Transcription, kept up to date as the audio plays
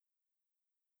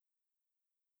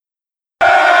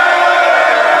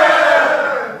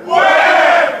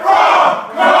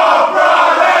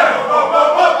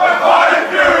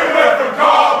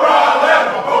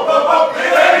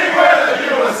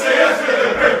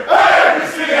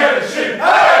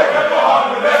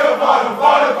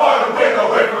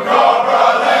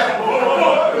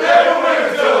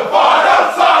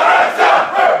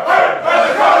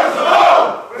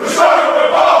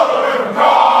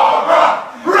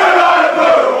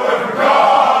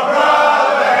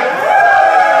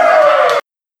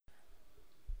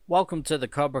Welcome to the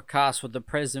Cobracast with the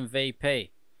Prez and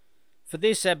VP. For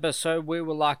this episode, we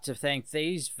would like to thank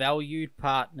these valued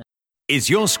partners. Is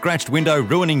your scratched window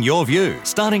ruining your view?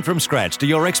 Starting from scratch to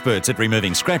your experts at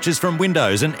removing scratches from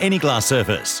windows and any glass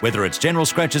surface. Whether it's general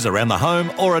scratches around the home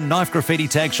or a knife graffiti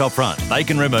tag shop front, they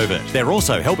can remove it. They're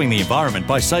also helping the environment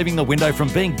by saving the window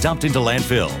from being dumped into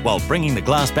landfill, while bringing the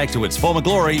glass back to its former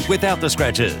glory without the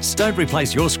scratches. Don't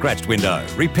replace your scratched window.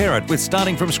 Repair it with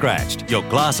Starting From Scratched, your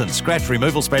glass and scratch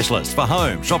removal specialist for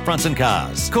home, shop fronts and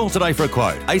cars. Call today for a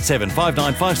quote,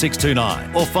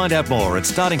 87595629, or find out more at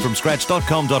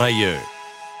startingfromscratch.com.au.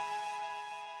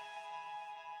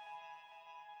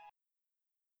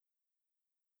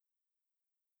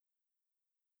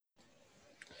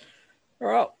 All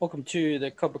right, welcome to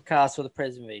the Cobracast with the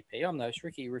Prez and VP. I'm the host,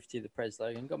 Ricky Rifty, the Prez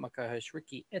Logan. Got my co-host,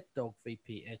 Ricky Dog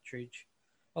VP Ettridge.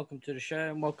 Welcome to the show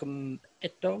and welcome,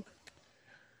 Dog.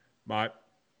 Mate,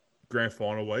 grand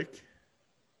final week.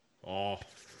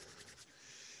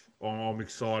 I'm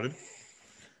excited.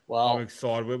 Well, I'm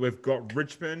excited. We've got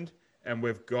Richmond and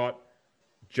we've got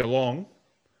Geelong.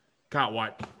 Can't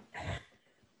wait.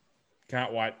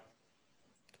 Can't wait.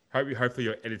 Hopefully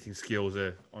your editing skills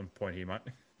are on point here, mate.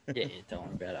 yeah, don't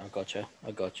worry about it.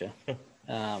 I got you.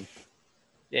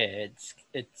 It's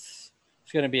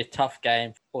going to be a tough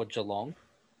game for Geelong.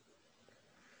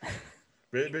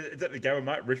 But is that the Gabba,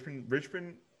 mate?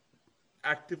 Richmond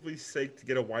actively seek to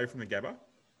get away from the Gabba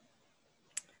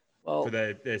for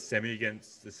their semi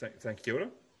against the St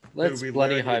Kilda. Let's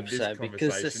bloody hope so,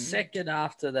 because the second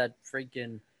after that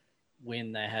freaking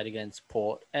win they had against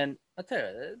Port, and I tell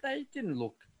you, they didn't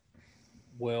look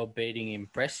world-beating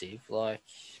impressive. Like,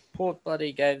 Port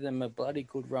bloody gave them a bloody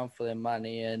good run for their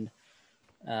money and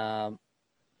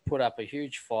put up a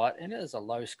huge fight, and it was a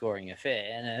low-scoring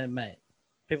affair. And mate,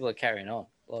 people are carrying on.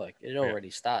 Like, it already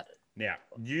started. Now,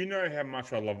 you know how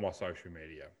much I love my social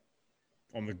media.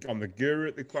 I'm the guru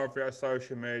at the club for our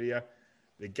social media.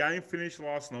 The game finished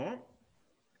last night.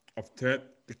 I've turned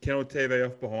the kennel TV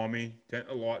off behind me, turned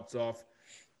the lights off,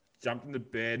 jumped into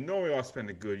bed. Normally I spend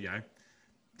a good,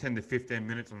 10 to 15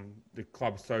 minutes on the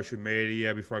club's social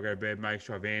media before I go to bed, make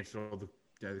sure I've answered all the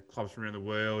clubs from around the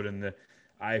world, and the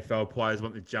AFL players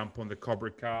want to jump on the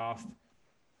Cobracast.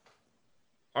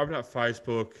 Open up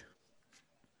Facebook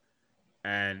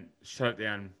and shut it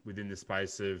down within the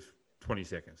space of 20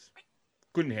 seconds.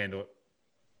 Couldn't handle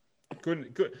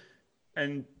it.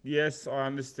 And yes, I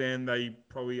understand they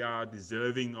probably are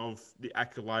deserving of the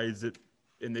accolades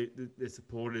and the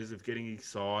supporters of getting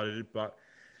excited, but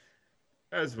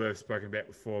as we've spoken about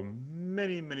before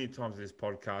many, many times in this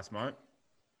podcast, mate,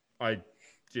 I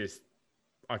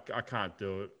can't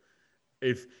do it.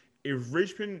 If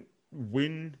Richmond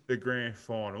win the grand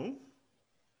final,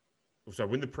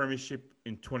 win the premiership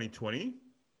in 2020,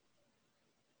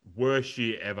 worst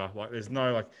year ever. Like, there's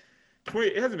no, 20,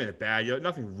 it hasn't been a bad year.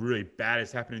 Nothing really bad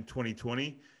has happened in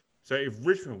 2020. So if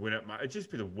Richmond win it, mate, it'd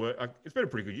just be the worst. It's been a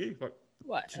pretty good year.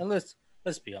 And let's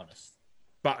be honest.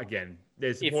 But again,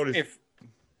 there's supporters.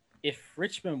 If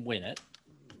Richmond win it,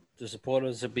 the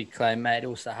supporters would be claiming, mate, it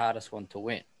was the hardest one to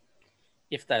win.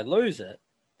 If they lose it,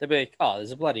 they'll be like, oh,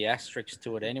 there's a bloody asterisk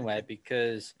to it anyway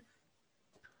because,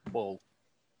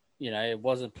 it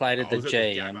wasn't played at the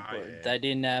G and they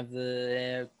didn't have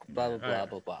the blah, blah, blah,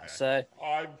 blah, blah. So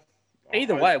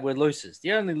either way, we're losers.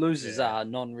 The only losers are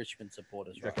non-Richmond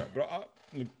supporters. Right? Okay,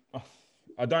 but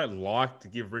I don't like to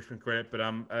give Richmond credit, but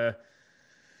a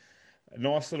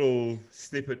nice little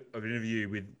snippet of an interview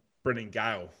with Brendan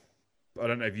Gale. I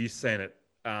don't know if you've seen it.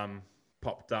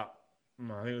 Popped up.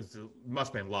 I think it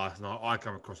must have been last night. I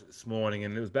come across it this morning,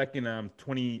 and it was back in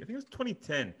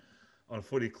 2010 on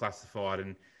Footy Classified,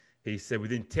 and he said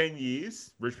within 10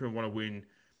 years, Richmond want to win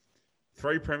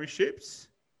 3 premierships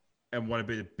and want to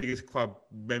be the biggest club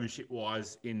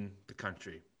membership-wise in the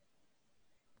country.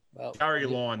 Well, Gary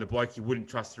Lyon, the bloke you wouldn't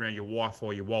trust around your wife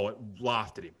or your wallet,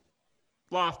 laughed at him.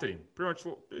 Pretty much.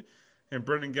 And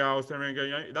Brendan Gale was turning around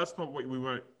and going, that's not what you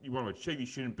want to achieve. You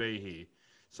shouldn't be here.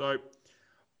 So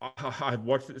I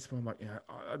watched it this morning. I'm like,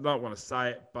 I don't want to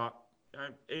say it, but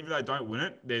even though they don't win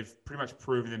it, they've pretty much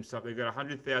proven themselves. They've got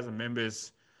 100,000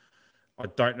 members. I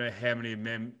don't know how many of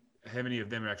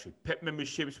them are actually PEP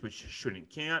memberships, which shouldn't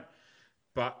count.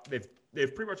 But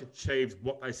they've pretty much achieved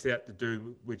what they set out to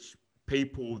do, which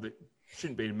people that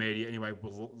shouldn't be in the media anyway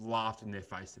laughed in their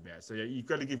face about. So you've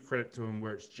got to give credit to them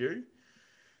where it's due.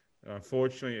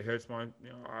 Unfortunately, it hurts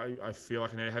I feel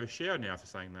like I need to have a shower now for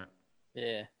saying that.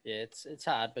 Yeah, it's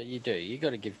hard, but you do. You got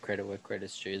to give credit where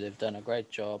credit's due. They've done a great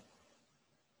job.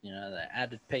 They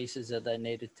added pieces that they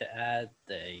needed to add.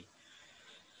 They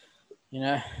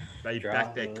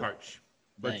backed their coach.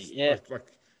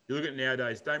 The You look at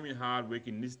nowadays, Damien Hardwick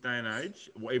in this day and age,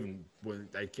 or even when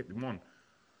they kept him on,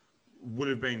 would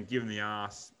have been given the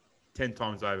arse 10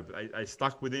 times over, but they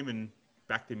stuck with him and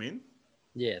backed him in.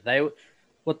 Yeah,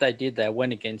 what they did, they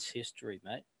went against history,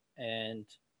 mate. And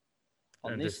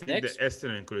on And this to think that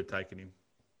Essendon could have taken him.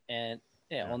 And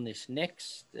on this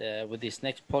next, with this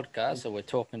next podcast, so we're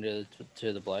talking to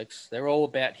the blokes. They're all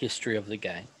about history of the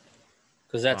game,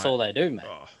 because that's all they do, mate.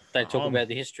 They talk about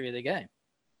the history of the game.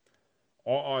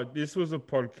 This was a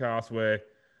podcast where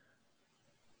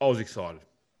I was excited.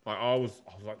 Like I was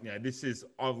like,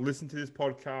 I've listened to this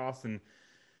podcast, and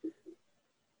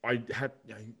I had.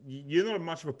 You're not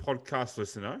much of a podcast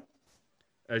listener,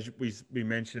 as we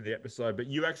mentioned in the episode, but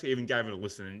you actually even gave it a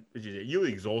listen, and you were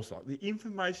exhausted. Like, the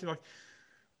information, like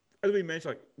as we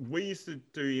mentioned, like we used to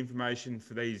do information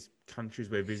for these countries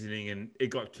we're visiting, and it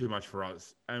got too much for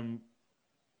us. And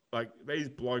like these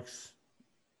blokes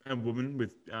and women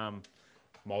with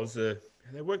Moz,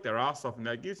 they work their ass off, and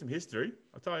they give some history.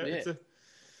 I tell you,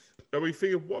 and we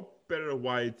figured what better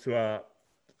way to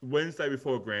Wednesday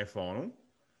before a grand final,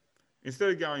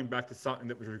 instead of going back to something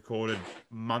that was recorded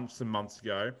months and months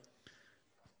ago,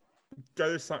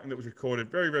 go to something that was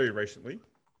recorded very, very recently.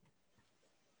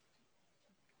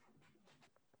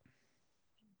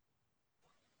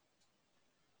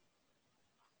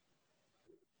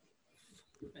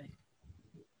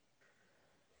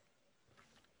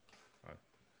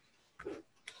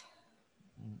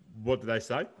 What did they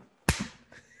say?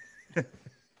 Here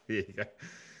you go.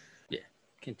 Yeah,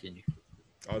 continue.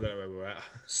 I don't know where we're at.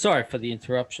 Sorry for the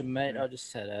interruption, mate. I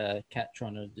just had a cat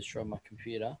trying to destroy my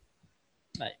computer,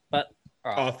 mate. But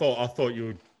all right. I thought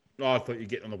you'd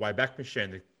get on the way back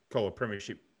machine to call a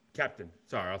premiership captain.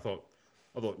 Sorry, I thought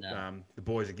no. The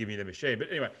boys are giving you the machine. But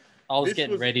anyway, I was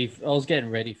getting ready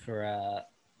for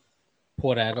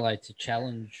Port Adelaide to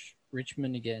challenge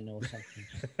Richmond again or something.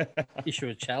 Issue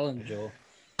a challenge or.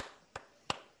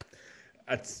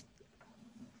 That's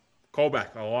call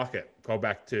back. I like it. Call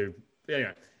back to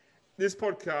anyway. This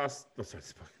podcast, this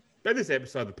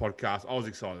episode of the podcast, I was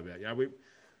excited about.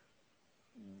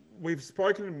 We've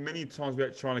spoken many times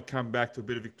about trying to come back to a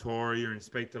bit of Victoria and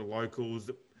speak to the locals,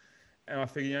 and I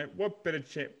figure, what better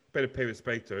people to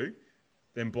speak to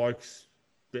than blokes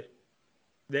that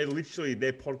they're literally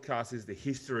their podcast is the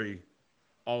history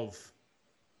of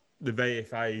the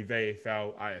VFA,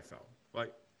 VFL, AFL.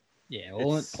 Like, yeah,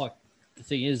 well, it's like the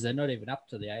thing is they're not even up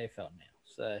to the AFL now,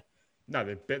 so. No,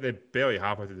 they're barely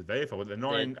halfway through the VFL. But they're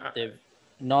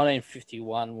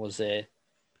 1951 was their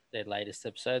latest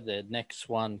episode. The next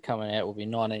one coming out will be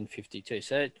 1952.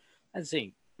 So that's the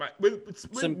thing. Mate,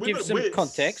 give some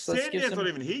context. Sandown's not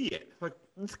even here yet. Like,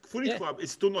 this footy club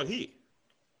is still not here.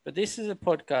 But this is a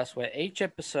podcast where each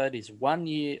episode is 1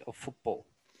 year of football.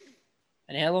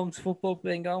 And how long's football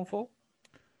been going for?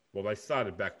 Well, they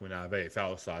started back when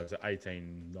VFL started,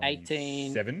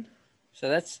 1897.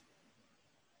 So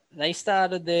they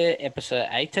started their episode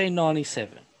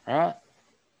 1897, right?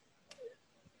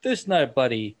 There's no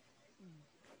bloody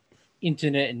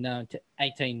internet known to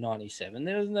 1897.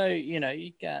 There was no,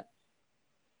 you can't.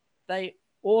 They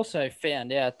also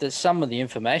found out that some of the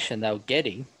information they were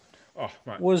getting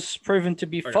was proven to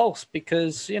be false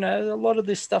because, a lot of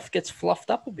this stuff gets fluffed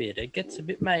up a bit. It gets a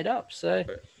bit made up. So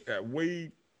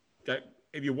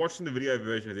if you're watching the video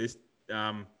version of this,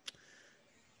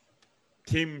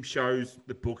 Tim shows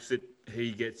the books that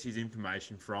he gets his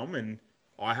information from, and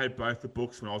I had both the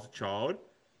books when I was a child.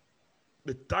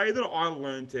 The day that I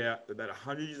learned out that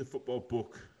 100 Years of Football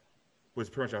book was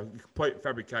pretty much a complete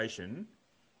fabrication,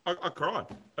 I cried.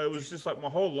 It was just like my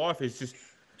whole life is just...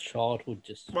 Childhood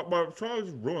just... My childhood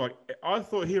was ruined. Like, I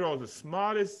thought here I was the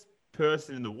smartest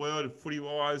person in the world,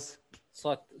 footy-wise. It's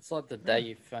like the day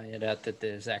you find out that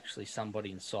there's actually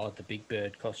somebody inside the Big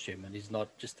Bird costume and he's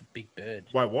not just a big bird.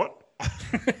 Wait, what? I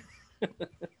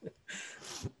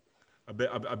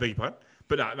beg your pardon.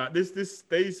 But no,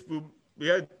 we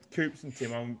had Coops and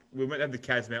Tim on. We went to have the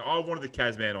Casman. I wanted the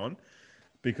Casman on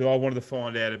because I wanted to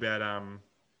find out about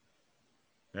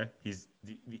the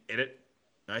edit.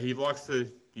 He likes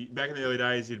to. Back in the early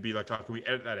days, he'd be like, "Can we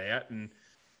edit that out?" And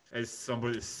as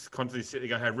somebody that's constantly sitting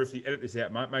there going, "Hey, Riffy, edit this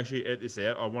out, mate. Make sure you edit this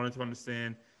out." I wanted to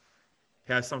understand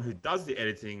how someone who does the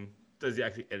editing does he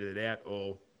actually edit it out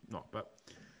or not. But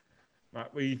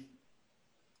we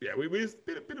just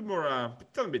a bit more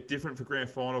something a bit different for grand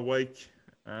final week.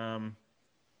 You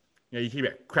hear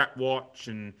about Crap Watch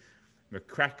and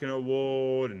McCracken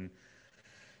Award and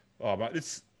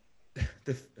it's.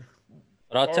 But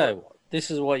I'll tell you what,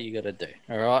 this is what you got to do.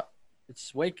 All right,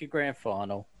 it's week of grand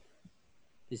final.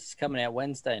 This is coming out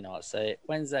Wednesday night. So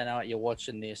Wednesday night you're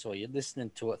watching this or you're listening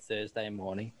to it Thursday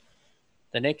morning.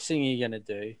 the next thing you're going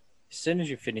to do, as soon as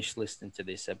you finish listening to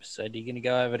this episode, you're going to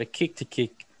go over to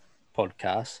Kick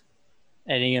podcast,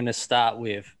 and you're going to start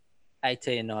with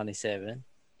 1897,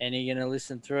 and you're going to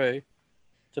listen through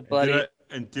to bloody.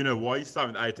 Do you know why you start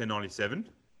with 1897?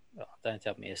 Oh, don't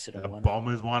tell me Essendon The won.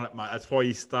 Bombers won it, mate. That's why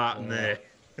you're starting there.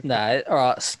 No, all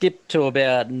right. Skip to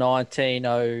about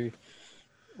 1900.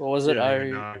 What was it?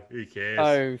 Who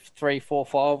cares?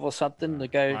 0345 or something to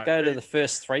go to the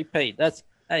first three-peat.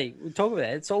 Hey, we talk about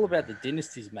it. It's all about the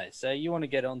dynasties, mate. So you want to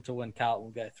get on to when Carlton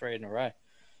will go 3 in a row.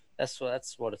 That's what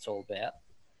it's all about.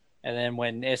 And then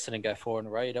when Essendon go 4 in a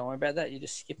row, you don't worry about that. You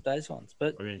just skip those ones.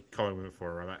 But I mean, Collingwood went 4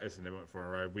 in a row, mate. Essendon went 4 in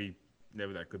a row. We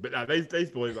never that good. But no,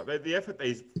 these boys, like, the effort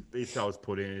these fellas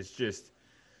put in is just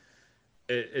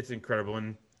it's incredible.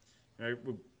 And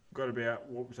we've got about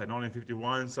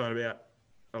 1951, so in about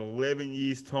 11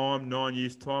 years' time, 9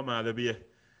 years' time, there'll be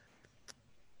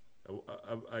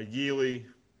a yearly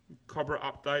Cobra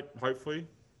update, hopefully.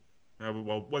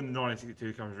 Well, when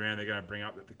 1962 comes around, they're going to bring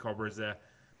up that the Cobras are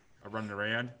running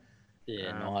around.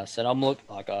 Yeah, nice. And I'm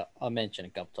I mentioned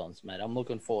a couple times, mate. I'm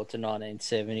looking forward to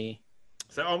 1970.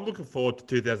 So I'm looking forward to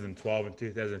 2012 and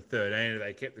 2013.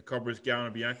 They kept the Cobras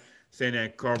going. Sandown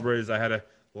Cobras. They had a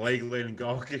league-leading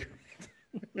goal kicker.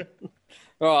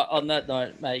 Right, on that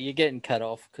note, mate, you're getting cut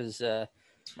off because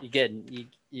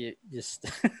you just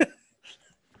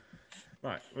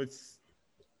mate.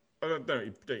 I don't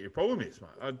know what your problem is,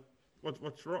 mate.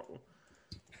 What's wrong?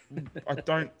 I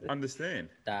don't understand.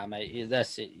 Nah, mate,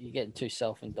 that's it. You're getting too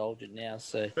self-indulgent now.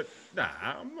 So, but nah,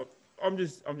 I'm not. I'm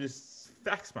just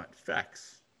facts, mate.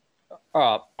 Facts.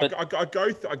 All right, but I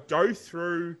go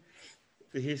through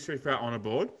the history for our honour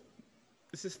board.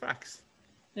 This is facts.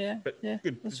 Yeah, but yeah,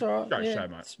 good. That's all right. Great show,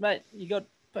 mate. Mate, you got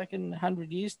fucking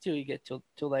 100 years till they get to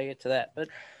that. But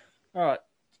all right,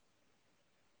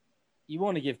 you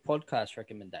want to give podcast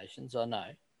recommendations, I know,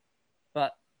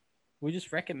 but we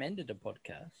just recommended a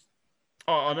podcast.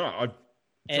 Oh, I know.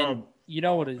 And you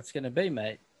know what it's going to be,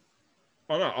 mate.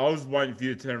 I know. I was waiting for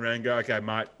you to turn around and go, okay,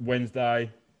 mate, Wednesday,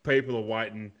 people are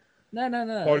waiting. No.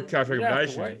 Podcast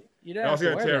recommendation. You don't I was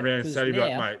going to turn around and say to you,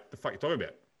 like, mate, the fuck you talking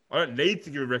about? I don't need to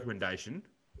give a recommendation.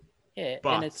 Yeah,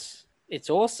 but and it's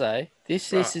also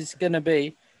this is going to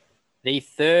be the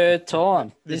third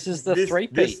time. This is the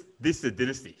three-peat. This is the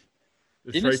dynasty.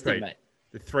 The dynasty, mate.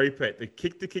 The three-peat. The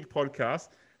Kick to Kick podcast.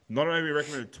 Not only we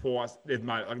recommended twice, they've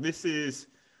made like this is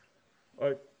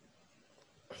like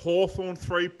Hawthorn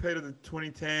 3-peat of the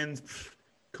 2010s,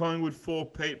 Collingwood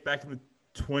 4-peat back in the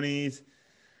 20s,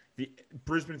 the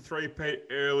Brisbane 3-peat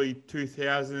early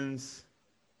 2000s.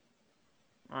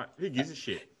 Right, who gives a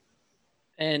shit?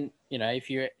 And, if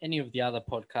you're any of the other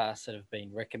podcasts that have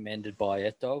been recommended by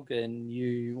EtDog and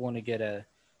you want to get a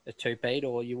 2-peat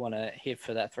or you want to hit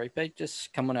for that 3-peat,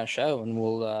 just come on our show and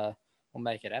we'll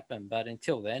make it happen. But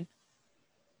until then,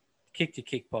 Kick to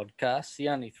Kick podcast, the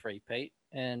only 3-peat.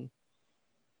 And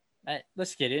mate,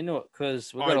 let's get into it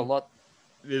because we've got a lot.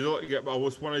 There's a lot. I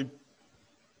just want a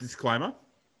disclaimer.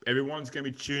 Everyone's going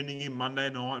to be tuning in Monday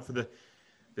night for the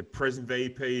Prez and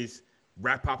VP's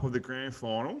wrap-up of the grand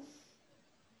final.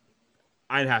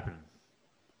 Ain't happening.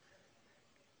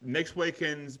 Next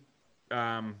weekend's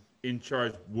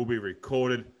intros will be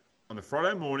recorded on the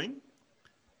Friday morning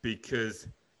because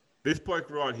this bloke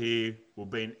right here will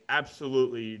be in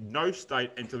absolutely no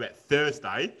state until that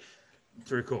Thursday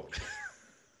to record.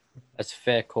 That's a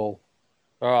fair call.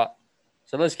 All right.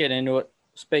 So let's get into it.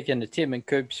 Speaking to Tim and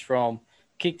Coops from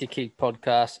Kick to Kick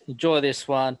podcast. Enjoy this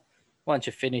one. Once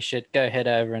you finish it, go head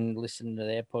over and listen to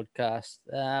their podcast.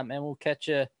 And we'll catch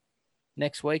you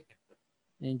next week.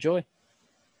 Enjoy.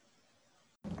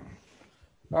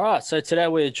 All right. So today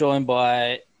we're joined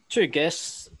by two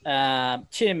guests,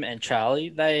 Tim and Charlie.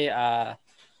 They are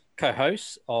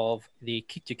co-hosts of the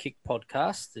Kick to Kick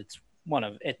podcast. It's one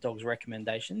of EtDog's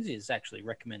recommendations. He's actually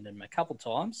recommended them a couple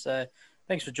times. So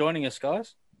thanks for joining us,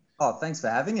 guys. Oh, thanks for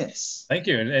having us. Thank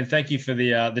you. And thank you for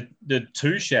the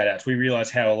two shout-outs. We realise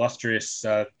how illustrious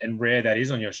and rare that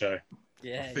is on your show.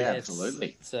 Yeah,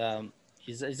 absolutely.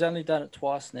 He's only done it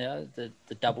twice now, the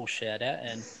double shout-out.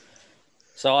 And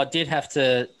so I did have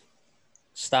to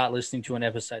start listening to an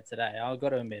episode today. I've got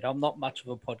to admit, I'm not much of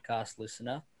a podcast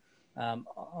listener. I'm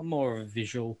more of a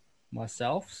visual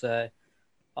myself. So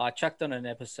I chucked on an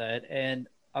episode and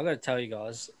I got to tell you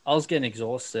guys, I was getting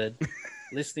exhausted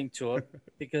listening to it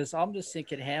because I'm just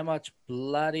thinking how much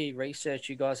bloody research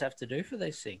you guys have to do for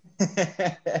these things.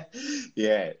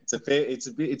 Yeah, it's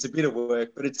a bit of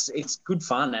work, but it's good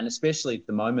fun, and especially at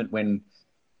the moment when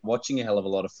watching a hell of a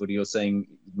lot of footy or seeing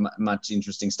much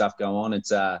interesting stuff go on,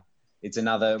 it's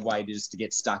another way to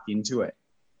get stuck into it.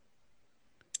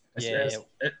 Yeah.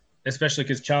 especially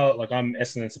because Charlie, like I'm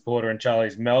Essendon supporter and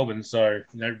Charlie's Melbourne, so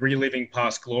reliving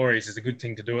past glories is a good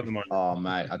thing to do at the moment. Oh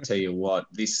mate, I tell you what,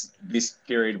 this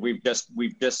period we've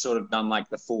just sort of done like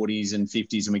the 40s and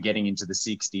 50s, and we're getting into the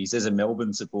 60s. As a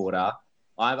Melbourne supporter,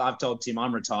 I've told Tim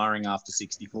I'm retiring after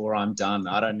 64. I'm done.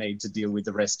 I don't need to deal with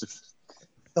the rest of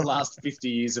the last 50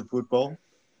 years of football.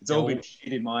 It's all been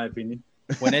shit in my opinion.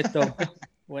 When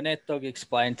Ed Dog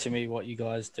explained to me what you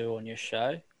guys do on your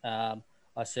show,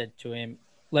 I said to him,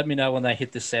 let me know when they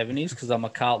hit the 70s because I'm a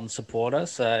Carlton supporter.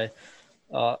 So,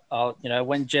 I'll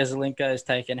when Jezelenko is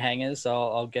taking hangers,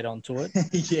 I'll get onto it.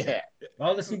 Yeah.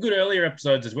 Oh, there's some good earlier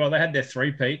episodes as well. They had their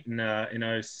three-peat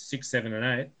in 06, 7,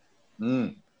 and 8.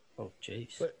 Mm. Oh,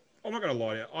 jeez. But I'm not going to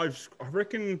lie to you. I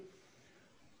reckon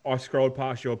I scrolled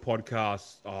past your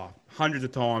podcast hundreds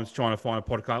of times trying to find a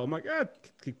podcast. I'm like,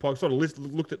 sort of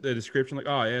looked at the description, like,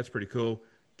 oh, yeah, it's pretty cool.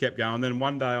 Kept going. Then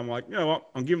one day I'm like, you know what?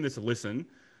 I'm giving this a listen.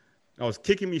 I was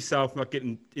kicking myself not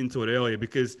getting into it earlier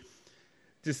because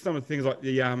just some of the things like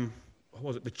the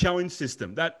the challenge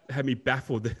system that had me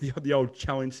baffled. The old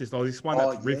challenge system. I was explaining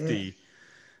that to Rifty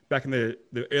back in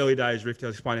the early days. Rifty, I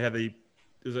was explaining how the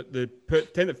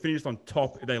team that finished on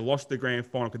top, if they lost the grand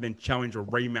final, could then challenge a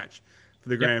rematch for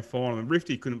the grand final. And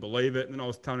Rifty couldn't believe it. And then I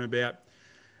was telling him about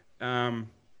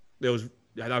they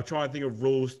were trying to think of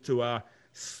rules to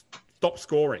stop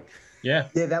scoring. Yeah,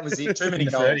 that was it. Too many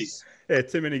in the goals. 30s. Yeah,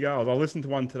 too many goals. I listened to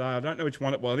one today. I don't know which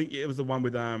one it was. I think it was the one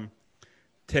with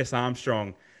Tess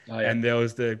Armstrong. Oh, yeah. And there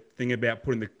was the thing about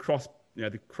putting the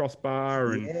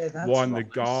crossbar and widening the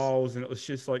goals. And it was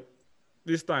just like,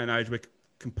 this day and age, we're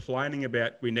complaining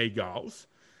about we need goals.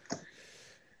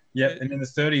 Yep. And in the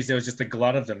 30s, there was just a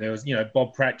glut of them. There was,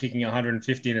 Bob Pratt kicking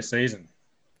 150 in a season.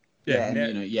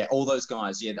 All those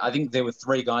guys. Yeah, I think there were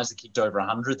 3 guys that kicked over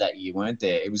 100 that year, weren't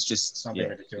there? It was just something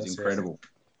ridiculous. It was incredible.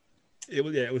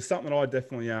 Yeah. It was something I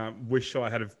definitely wish I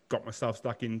had have got myself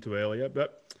stuck into earlier.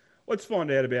 But let's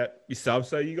find out about yourself.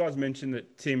 So you guys mentioned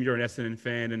that, Tim, you're an Essendon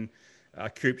fan,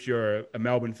 and Coops, you're a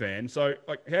Melbourne fan. So,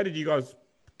 how did you guys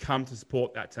come to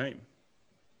support that team?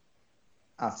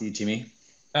 After you, Timmy.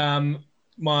 I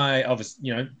was,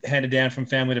 handed down from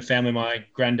family to family. My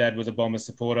granddad was a Bombers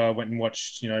supporter. I went and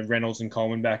watched, Reynolds and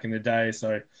Coleman back in the day.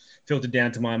 So filtered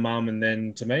down to my mum and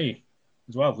then to me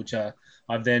as well, which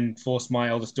I've then forced my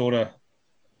eldest daughter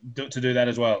to do that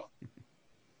as well.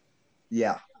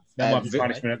 Yeah. That might be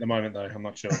punishment at the moment, though. I'm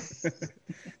not sure.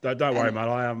 Don't worry,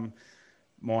 mate.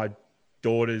 My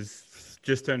daughter's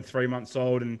just turned 3 months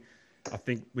old, and I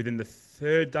think within the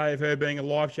 3rd day of her being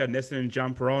alive, she had an Essendon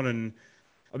jumper on, and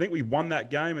I think we won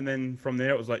that game, and then from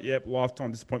there it was like, yep,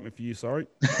 lifetime disappointment for you. Sorry.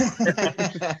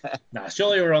 Nah,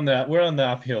 surely we're on the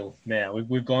uphill now.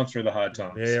 We've gone through the hard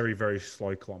times. Very, very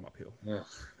slow climb uphill. Yeah,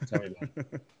 tell me about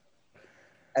it.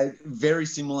 Very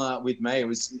similar with me. It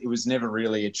was never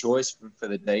really a choice for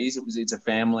the D's. It's a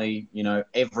family.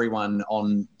 Everyone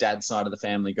on Dad's side of the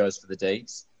family goes for the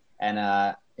D's,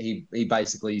 and he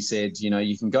basically said,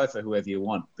 you can go for whoever you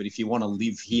want, but if you want to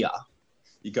live here,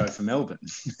 you go for Melbourne.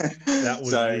 That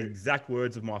was the exact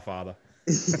words of my father.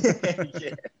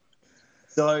 Yeah.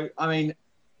 So I mean,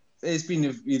 there's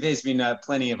been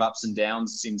plenty of ups and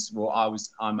downs since. Well,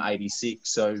 I'm 86,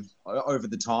 so over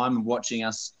the time watching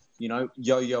us,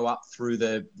 yo-yo up through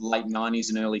the late 90s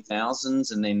and early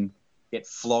thousands, and then get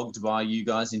flogged by you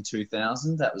guys in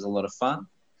 2000. That was a lot of fun.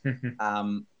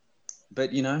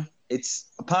 But it's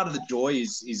a part of the joy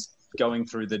is going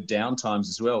through the down times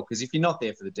as well. Because if you're not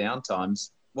there for the down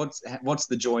times, what's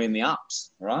the joy in the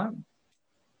ups, right?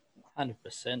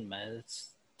 100%, man.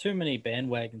 It's too many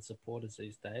bandwagon supporters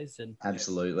these days, and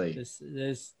absolutely,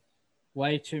 there's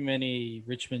way too many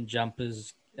Richmond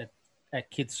jumpers at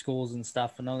kids' schools and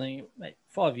stuff. And I think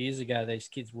 5 years ago, these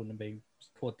kids wouldn't have been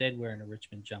caught dead wearing a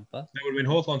Richmond jumper. They would have been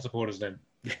Hawthorn supporters then.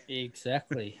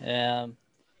 Exactly.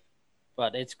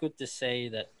 But it's good to see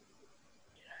that,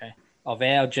 of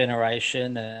our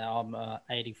generation, I'm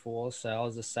 84, so I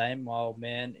was the same. My old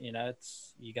man,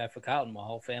 you go for Carlton. My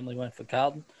whole family went for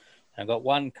Carlton. I got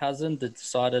one cousin that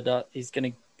decided he's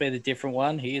going to be the different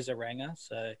one. He is a ranger,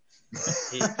 so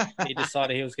he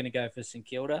decided he was going to go for St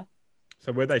Kilda.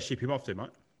 So where'd they ship him off to, mate?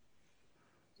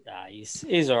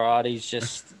 He's all right. He's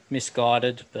just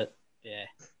misguided, but yeah,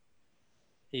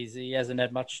 he hasn't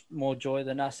had much more joy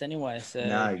than us anyway. So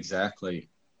no, exactly.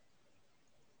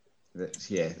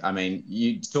 Yeah, I mean,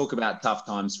 you talk about tough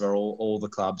times for all the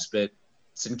clubs, but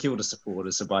St Kilda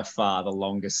supporters are by far the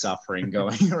longest suffering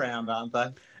going around, aren't they?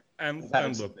 And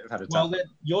look,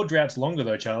 your drought's longer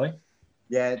though, Charlie.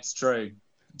 Yeah, it's true.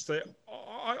 So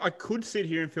I could sit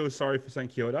here and feel sorry for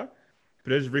St Kilda,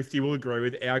 but as Rifty will agree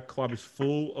with, our club is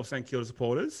full of St Kilda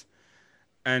supporters,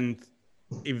 and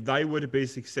if they were to be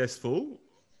successful,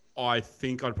 I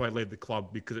think I'd probably leave the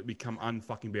club because it become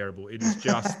unfucking bearable. It is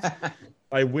just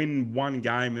they win one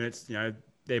game and it's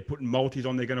they're putting multis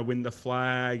on. They're going to win the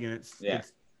flag and it's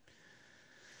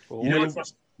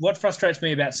what frustrates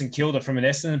me about St Kilda from an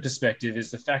Essendon perspective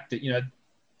is the fact that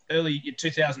early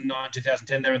 2009,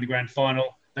 2010 they were in the grand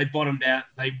final. They bottomed out.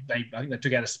 I think they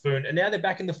took out a spoon, and now they're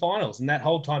back in the finals. And that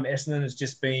whole time, Essendon has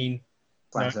just been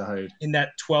in that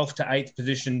 12th to 8th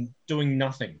position, doing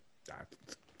nothing.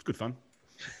 It's good fun.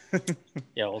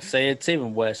 Yeah, well, see, it's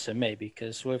even worse for me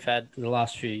because we've had the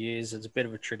last few years. It's a bit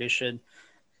of a tradition.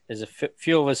 There's a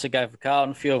few of us that go for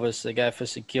Carlton, a few of us that go for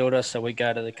St Kilda. So we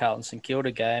go to the Carlton St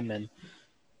Kilda game,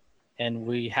 and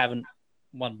we haven't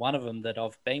won one of them that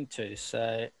I've been to.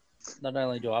 So not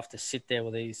only do I have to sit there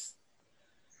with these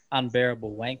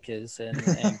unbearable wankers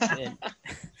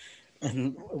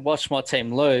and watch my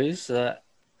team lose, the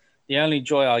only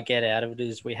joy I get out of it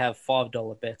is we have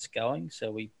 $5 bets going.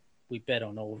 So we bet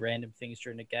on all random things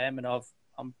during the game, and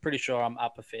I'm pretty sure I'm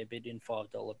up a fair bit in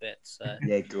 $5 bets. So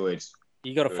yeah, good.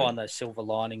 You got to find those silver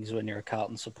linings when you're a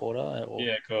Carlton supporter.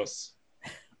 Yeah, of course.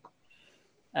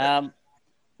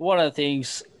 One of the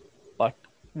things, like,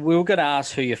 we were going to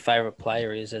ask who your favourite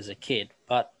player is as a kid,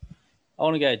 but I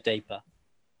want to go deeper.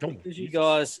 Because you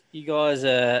guys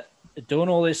are doing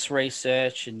all this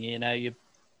research and, you're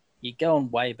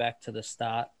going way back to the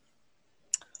start.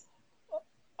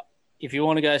 If you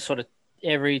want to go sort of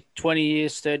every 20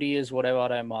 years, 30 years, whatever, I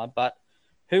don't mind. But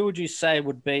who would you say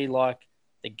would be like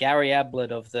the Gary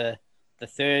Ablett of the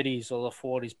 30s or the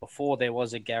 40s before there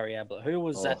was a Gary Ablett? Who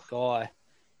was that guy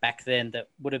back then that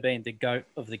would have been the GOAT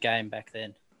of the game back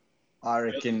then? I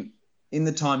reckon in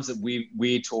the times that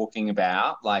we're talking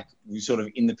about, like we sort of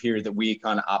in the period that we're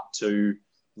kind of up to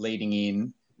leading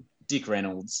in, Dick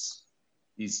Reynolds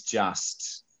is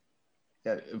just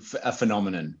a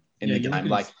phenomenon in the game.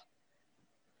 Like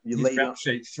you lead up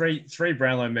three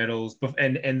Brownlow medals,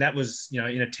 and that was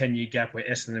in a 10-year gap where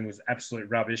Essendon was absolute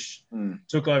rubbish.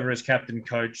 Took over as captain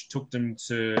coach, took them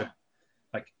to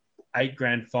like 8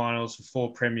 grand finals for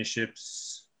 4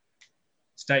 premierships,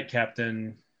 state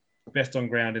captain, best on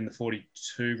ground in the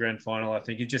 42 grand final. I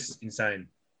think it's just insane.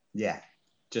 Yeah,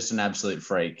 just an absolute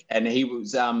freak. And he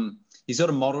was he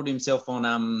sort of modelled himself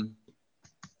on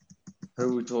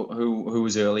who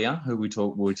was earlier, who we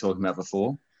were talking about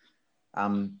before.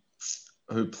 Who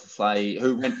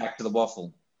went back to the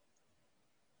waffle?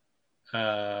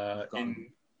 I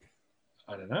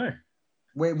don't know.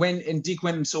 When Dick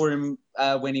went and saw him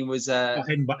when he was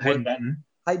Hayden Button.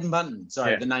 Hayden Button.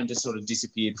 Sorry, the name just sort of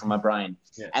disappeared from my brain.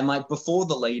 Yeah. And like before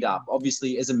the lead up,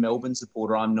 obviously as a Melbourne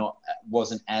supporter,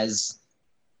 wasn't as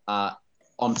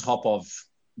on top of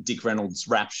Dick Reynolds'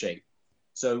 rap sheet.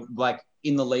 So like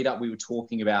in the lead up, we were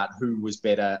talking about who was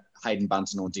better, Hayden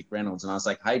Bunton or Dick Reynolds. And I was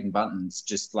like, Hayden Bunton's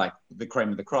just like the cream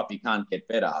of the crop. You can't get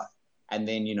better. And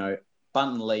then,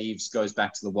 Bunton leaves, goes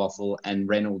back to the waffle, and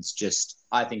Reynolds just,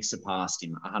 I think, surpassed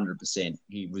him 100%.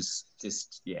 He was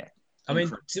just, yeah. I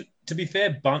mean, to be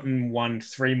fair, Bunton won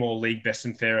 3 more league best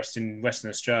and fairest in Western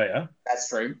Australia. That's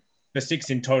true. For 6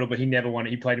 in total, but he never won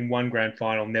it. He played in 1 grand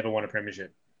final, never won a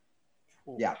premiership.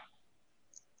 Yeah.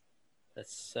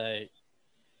 That's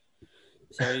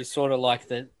so he's sort of like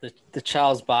the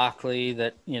Charles Barkley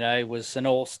that, was an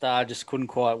all-star, just couldn't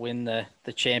quite win the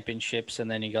championships. And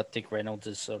then you got Dick Reynolds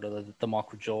as sort of the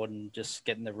Michael Jordan, just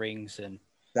getting the rings. And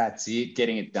that's it,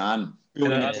 getting it done.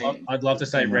 I'd love to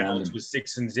say Reynolds was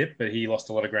 6 and zip, but he lost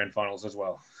a lot of grand finals as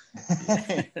well.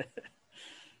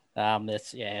 It's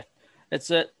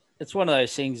one of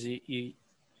those things you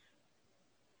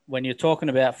when you're talking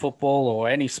about football or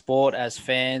any sport as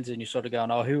fans and you're sort of going,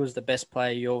 who was the best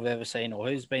player you've ever seen, or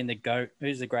who's been the GOAT,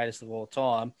 who's the greatest of all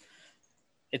time?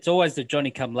 It's always the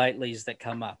Johnny-come-latelys that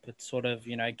come up. It's sort of,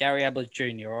 Gary Ablett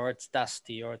Jr. or it's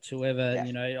Dusty or it's whoever,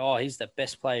 he's the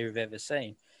best player you've ever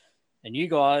seen. And you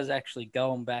guys actually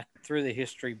going back through the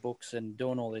history books and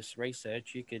doing all this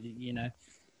research, you could,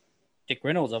 Dick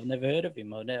Reynolds, I've never heard of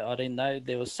him. I didn't know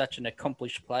there was such an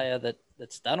accomplished player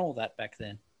that's done all that back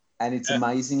then. And it's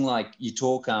amazing, like you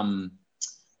talk,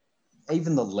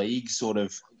 even the league sort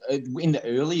of, in the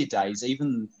earlier days,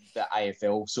 even the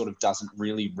AFL sort of doesn't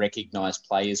really recognise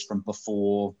players from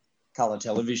before colour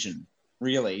television,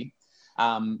 really.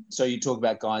 So you talk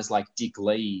about guys like Dick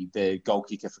Lee, the goal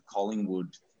kicker for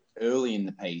Collingwood, early in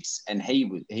the piece, and he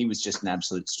was just an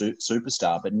absolute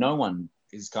superstar, but no one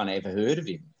has kind of ever heard of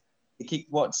him. He kicked,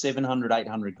 700,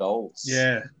 800 goals?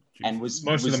 Yeah. And most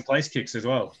of them place kicks as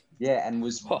well. Yeah, and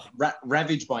was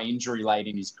ravaged by injury late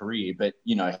in his career, but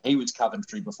he was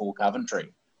Coventry before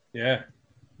Coventry. Yeah,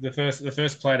 the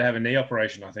first player to have a knee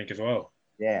operation, I think, as well.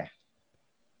 Yeah,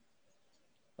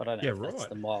 I don't know Yeah, if that's right.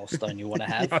 the milestone you want to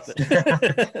have.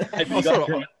 I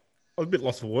was a bit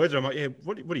lost for words. I'm like, yeah,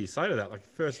 what do you say to that? Like,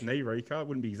 first knee recard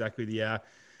wouldn't be exactly the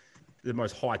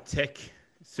most high-tech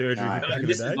surgery back in the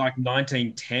This day. is like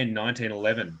 1910,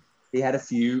 1911. He had a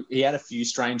few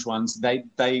strange ones.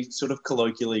 They sort of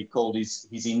colloquially called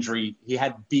his injury. He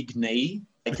had big knee.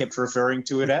 They kept referring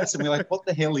to it as, and we're like, what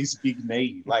the hell is big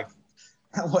knee? Like,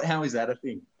 how is that a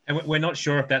thing? And we're not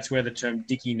sure if that's where the term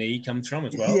dicky knee comes from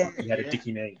as well. Yeah, He had a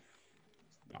dicky knee.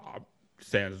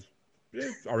 Sounds. Yeah,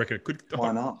 I reckon it could.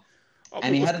 Why not?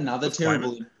 And he had another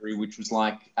terrible injury, which was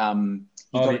like the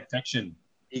infection.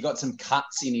 He got some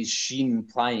cuts in his shin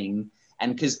playing,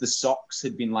 and because the socks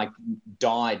had been like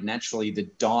dyed naturally, the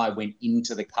dye went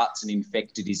into the cuts and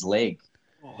infected his leg.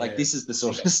 This is the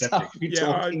sort of stuff we're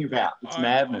talking about. It's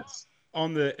madness.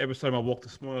 On the episode of my walk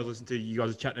this morning, I was listening to you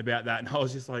guys chatting about that, and I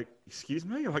was just like, "Excuse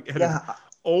me!" Like,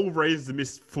 all reasons to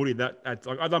miss footy. That's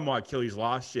like, I done my Achilles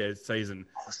last season,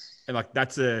 and like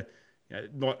that's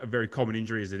not a very common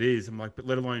injury as it is. I'm like, but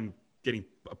let alone getting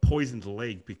a poisoned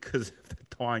leg because of the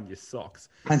dye in your socks.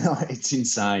 I know, it's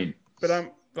insane.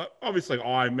 But obviously,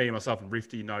 me and myself and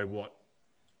Rifty know what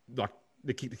like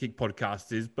the Kick the Kick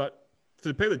podcast is, but for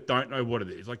the people that don't know what it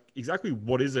is, like exactly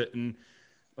what is it, and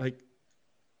like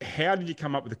how did you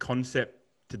come up with the concept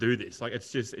to do this? Like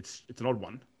it's an odd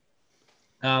one.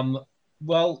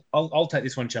 Well, I'll take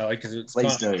this one, Charlie, because it's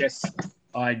I guess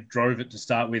I drove it to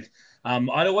start with.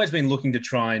 I'd always been looking to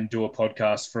try and do a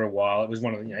podcast for a while. It was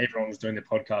one of everyone was doing the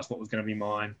podcast. What was going to be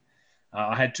mine?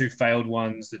 I had 2 failed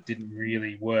ones that didn't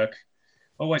really work.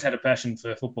 Always had a passion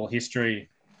for football history.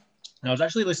 And I was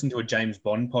actually listening to a James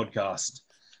Bond podcast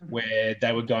where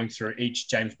they were going through each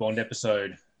James Bond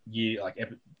episode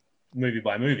movie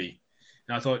by movie.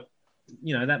 And I thought,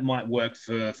 that might work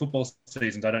for football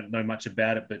seasons. I don't know much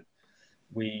about it, but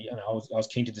I was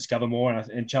keen to discover more.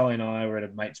 And Charlie and I were at a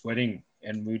mate's wedding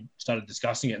and we started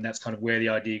discussing it. And that's kind of where the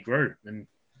idea grew. And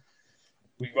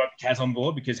we got Kaz on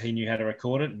board because he knew how to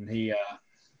record it and he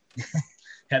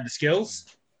had the skills.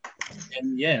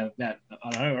 And I don't know,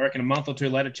 I reckon a month or 2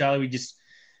 later, Charlie,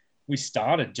 we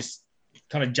started, just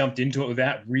kind of jumped into it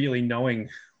without really knowing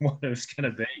what it was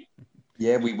going to be.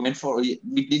 Yeah, we went for it.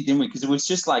 We did, didn't we? Because it was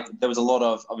just like there was a lot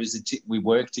of obviously we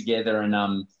worked together,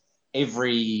 and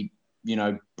every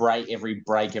break,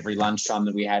 every lunchtime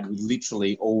that we had, we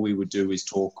literally all we would do is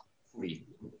talk footy,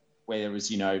 whether it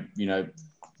was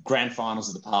grand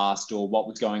finals of the past or what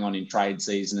was going on in trade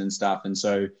season and stuff. And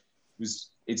so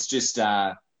it's just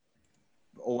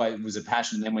always was a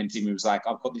passion. And then when Timmy was like,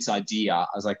 I've got this idea, I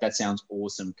was like, that sounds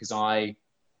awesome, because I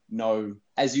know,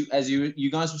 as you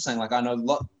guys were saying, like I know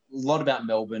a lot about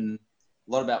Melbourne,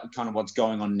 a lot about kind of what's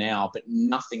going on now, but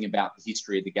nothing about the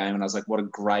history of the game. And I was like, what a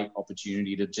great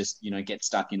opportunity to just, get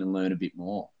stuck in and learn a bit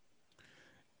more.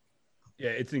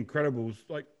 Yeah, it's incredible.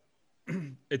 Like,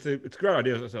 it's a great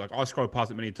idea. So, like, I scrolled past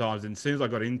it many times, and as soon as I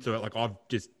got into it, like, I've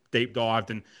just deep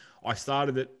dived, and I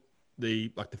started at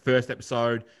the first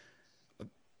episode,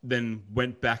 then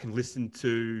went back and listened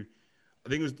to, I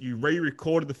think it was you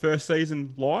re-recorded the first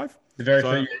season live. The very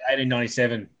first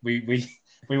 1897.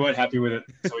 We weren't happy with it,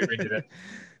 so we redid it.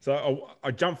 So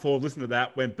I jumped forward, listened to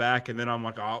that, went back, and then I'm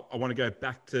like, I want to go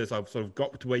back to. So I've sort of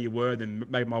got to where you were, then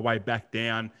made my way back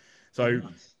down. So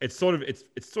it's sort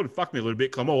of fucked me a little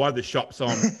bit because I'm all over the shop. So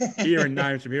I'm hearing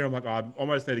names from here. I'm like, I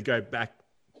almost need to go back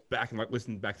and like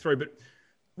listen back through. But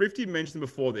Rifty mentioned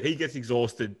before that he gets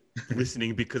exhausted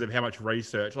listening because of how much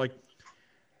research. Like,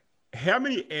 how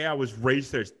many hours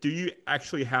research do you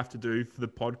actually have to do for the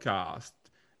podcast?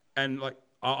 And like,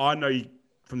 I know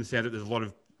from the sound that there's a lot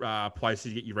of places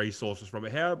you get your resources from.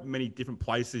 But how many different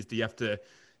places do you have to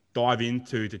dive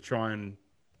into to try and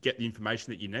get the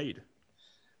information that you need?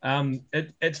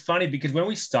 It's funny because when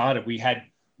we started, we had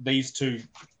these two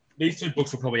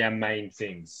books were probably our main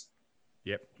things.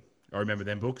 Yep, I remember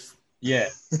them books. Yeah,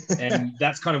 and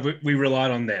that's kind of, we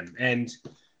relied on them. And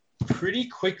pretty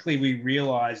quickly we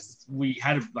realized we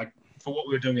had, for what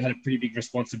we were doing, we had a pretty big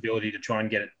responsibility to try and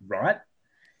get it right.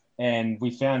 And we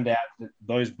found out that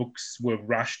those books were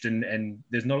rushed and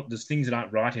there's things that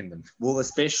aren't right in them. Well,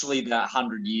 especially the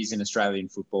 100 years in Australian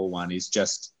football one is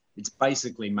just, it's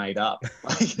basically made up.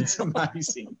 It's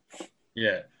amazing.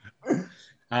 Yeah.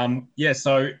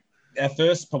 So our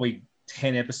first probably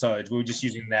 10 episodes, we were just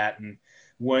using that and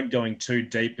weren't going too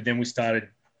deep. But then we started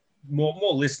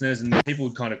more listeners, and people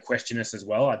would kind of question us as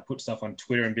well. I'd put stuff on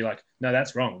Twitter and be like, no,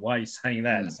 that's wrong. Why are you saying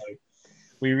that? So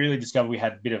we really discovered we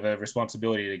had a bit of a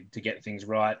responsibility to get things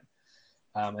right.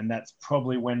 And that's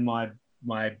probably when my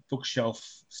bookshelf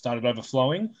started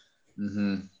overflowing.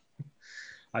 Mm-hmm.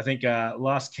 I think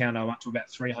last count, I'm up to about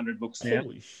 300 books now.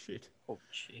 Holy shit. Oh,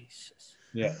 Jesus.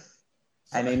 Yeah.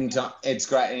 And anytime it's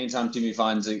great. Anytime Timmy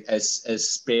finds a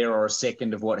spare or a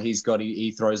second of what he's got,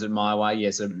 he throws it my way.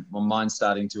 Yeah, so mine's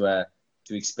starting to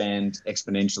expand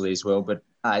exponentially as well. But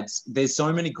there's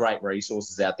so many great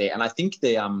resources out there, and I think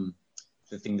the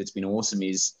thing that's been awesome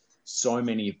is so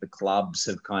many of the clubs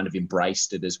have kind of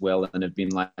embraced it as well, and have been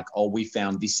like, oh, we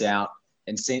found this out,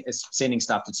 and sending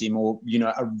stuff to Tim, or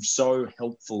are so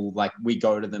helpful. Like we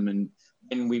go to them,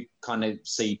 and we kind of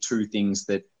see two things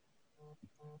that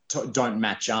don't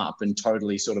match up and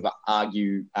totally sort of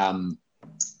argue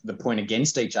the point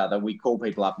against each other. We call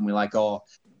people up and we're like, oh,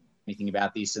 anything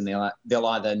about this? And they'll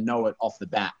either know it off the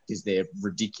bat because they're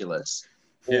ridiculous,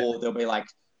 or they'll be like,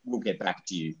 we'll get back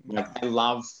to you. Like I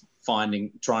love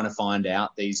trying to find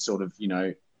out these sort of,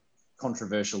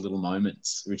 controversial little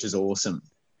moments, which is awesome.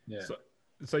 Yeah.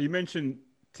 So you mentioned,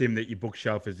 Tim, that your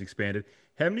bookshelf has expanded.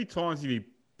 How many times have you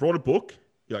brought a book?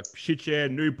 You're like, shit, yeah,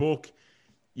 new book.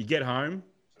 You get home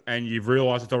and you've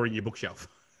realised it's already in your bookshelf.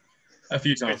 A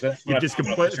few times. You've just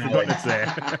completely forgotten it's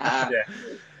there. Yeah.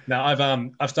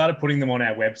 No, I've started putting them on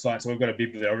our website, so we've got a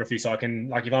bibliography. So I can,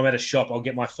 like, if I'm at a shop, I'll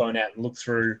get my phone out and look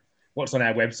through what's on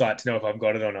our website to know if I've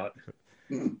got it or not.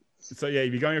 So yeah,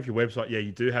 if you're going off your website, yeah,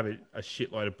 you do have a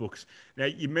shitload of books. Now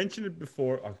you mentioned it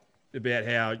before about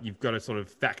how you've got to sort of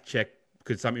fact check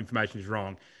because some information is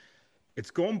wrong.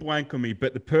 It's gone blank on me,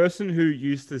 but the person who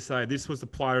used to say this was the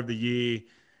player of the year,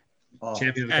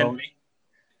 champion of the colony,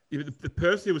 the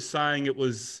person who was saying it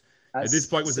was this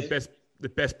bloke was the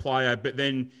best player, but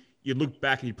then you look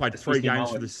back and he played 3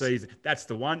 games for the season. That's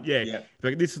the one, yeah.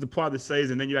 Like this is the player of the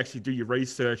season. Then you actually do your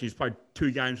research. He's played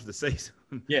 2 games for the season.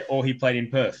 Yeah, or he played in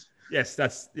Perth. Yes,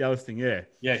 that's the other thing. Yeah,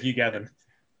 yeah, Hugh Gavin.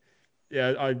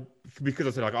 Yeah, because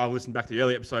I said like I listened back to the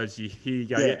early episodes. You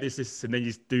go, this, and then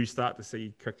you do start to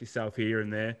see correct yourself here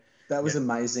and there. That was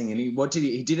amazing. And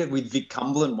he did it with Vic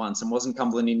Cumberland once, and wasn't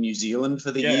Cumberland in New Zealand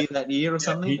for the year that year or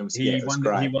something? He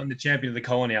won the champion of the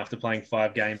colony after playing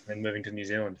 5 games and moving to New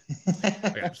Zealand.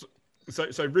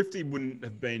 So Rifty wouldn't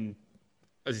have been,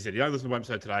 as he said, he only listened to one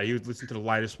episode today. He was listening to the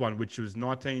latest one, which was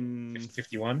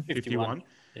 1951. 51.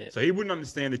 Yeah. So he wouldn't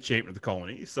understand the champion of the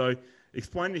colony. So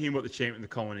explain to him what the champion of the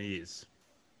colony is.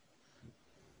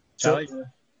 Charlie? So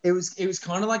it was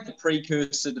kind of like the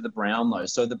precursor to the Brownlow.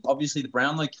 So obviously the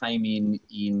Brownlow came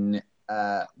in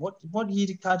what year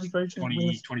did Cardiff go to?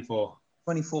 2024.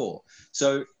 24.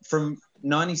 So from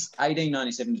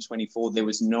 1897 to 24, there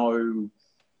was no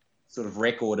sort of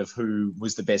record of who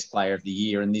was the best player of the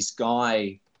year. And this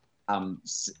guy,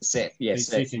 Seth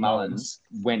Mullins,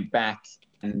 went back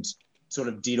and sort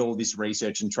of did all this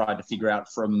research and tried to figure out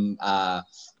from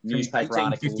newspaper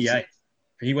articles.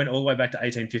 He went all the way back to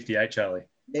 1858, Charlie.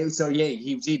 So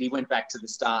he did. He went back to the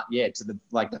start, to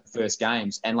the first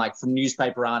games, and like from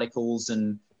newspaper articles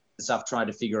and stuff, tried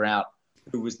to figure out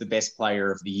who was the best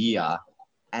player of the year.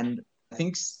 And I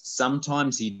think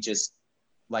sometimes he just,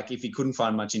 like, if he couldn't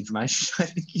find much information, I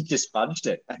think he just fudged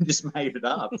it and just made it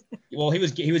up. Well, he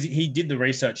did the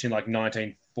research in like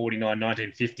 1949,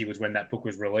 1950 was when that book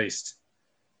was released.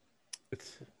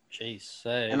 Jeez,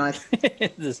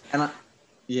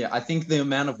 I think the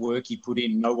amount of work he put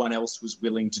in, no one else was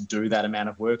willing to do that amount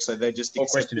of work, so they just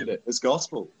accepted it as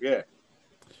gospel. Yeah.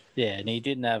 Yeah, and he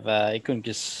didn't have. He couldn't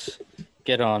just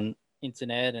get on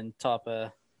internet and type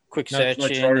a quick search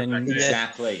in.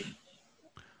 Exactly.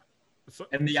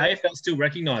 And the AFL still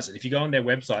recognise it. If you go on their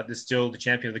website, there's still the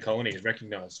champion of the colony is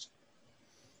recognised.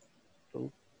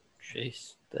 Oh,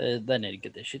 jeez, they need to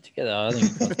get their shit together. I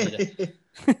think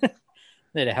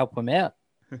need to help them out.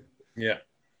 Yeah.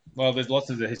 Well, there's lots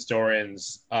of the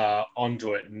historians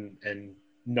onto it and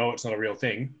know it's not a real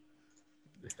thing.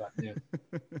 But, yeah.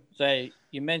 So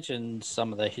you mentioned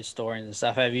some of the historians and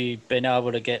stuff. Have you been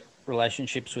able to get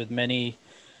relationships with many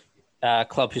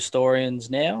club historians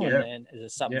now? Yeah. And is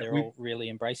it something they're all really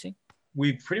embracing?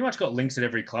 We've pretty much got links at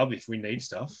every club if we need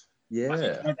stuff.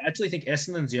 Yeah. I actually think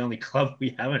Essendon's the only club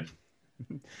we haven't.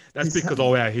 That's because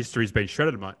all our history's been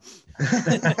shredded, mate.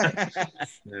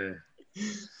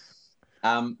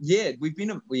 We've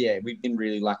been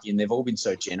really lucky, and they've all been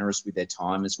so generous with their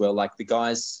time as well. Like the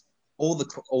guys, all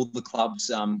the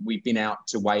clubs. We've been out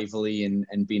to Waverley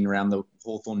and been around the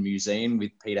Hawthorn Museum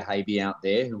with Peter Haby out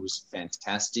there, who was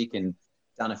fantastic, and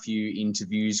done a few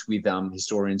interviews with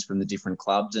historians from the different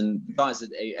clubs, and the guys at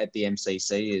the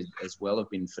MCC as well have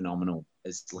been phenomenal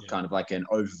as kind of like an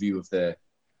overview of the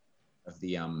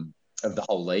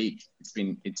whole league.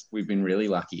 We've been really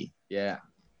lucky. Yeah.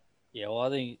 Yeah. Well, I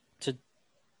think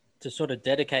to sort of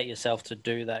dedicate yourself to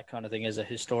do that kind of thing as a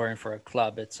historian for a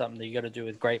club, it's something that you got to do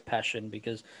with great passion,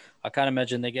 because I can't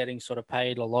imagine they're getting sort of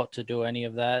paid a lot to do any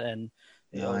of that. And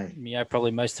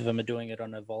Probably most of them are doing it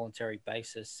on a voluntary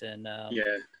basis, and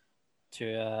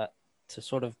to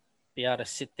sort of be able to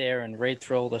sit there and read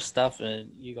through all the stuff,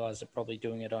 and you guys are probably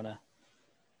doing it on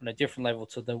a different level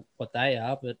to what they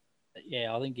are. But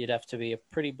yeah, I think you'd have to be a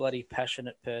pretty bloody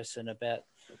passionate person about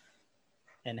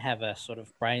and have a sort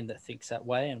of brain that thinks that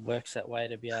way and works that way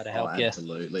to be able to help you.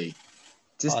 Absolutely.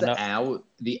 Just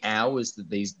the hours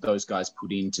that those guys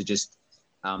put into just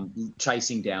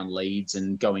chasing down leads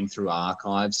and going through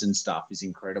archives and stuff is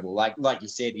incredible. Like you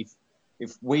said,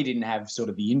 if we didn't have sort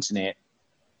of the internet,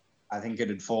 I think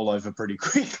it'd fall over pretty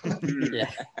quickly.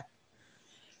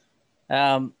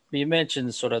 Yeah. You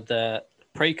mentioned sort of the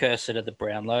precursor to the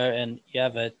Brownlow, and you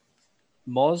have a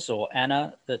Moz or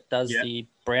Anna that does the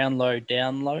Brownlow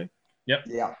down low. Yep.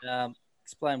 Yeah.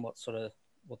 Explain what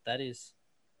that is.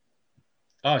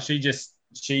 Oh,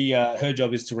 her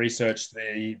job is to research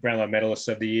the Brownlow medalists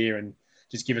of the year and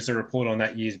just give us a report on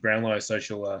that year's Brownlow. So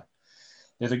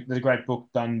there's a great book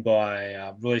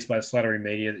released by the Slattery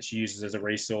Media that she uses as a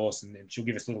resource, and she'll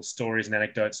give us little stories and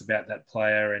anecdotes about that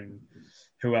player and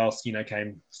who else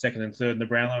came second and third in the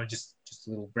Brownlow, and just a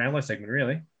little Brownlow segment,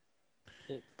 really.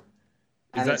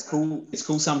 And it's cool. It's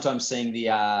cool sometimes seeing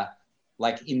the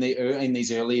like in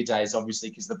these earlier days, obviously,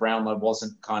 because the Brownlow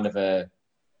wasn't kind of an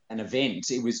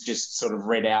event. It was just sort of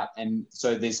read out, and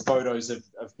so there's photos of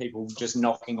people just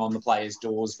knocking on the players'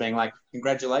 doors, being like,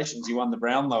 "Congratulations, you won the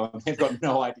Brownlow," and they've got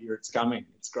no idea it's coming.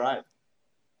 It's great.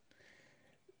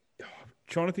 I'm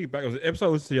trying to think back, it was an episode I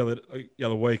listened to the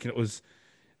other week, and it was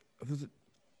it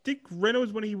Dick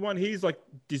Reynolds when he won his,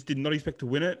 just did not expect to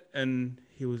win it, and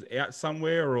he was out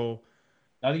somewhere, or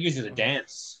I think he did a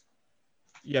dance.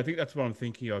 Yeah, I think that's what I'm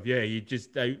thinking of. Yeah, he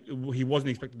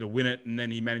wasn't expected to win it, and then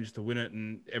he managed to win it,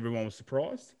 and everyone was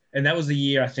surprised. And that was the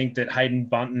year, I think, that Hayden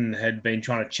Bunton had been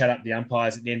trying to chat up the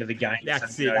umpires at the end of the game.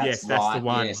 That's it. Yes, that's the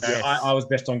one. Yes. Yes. I was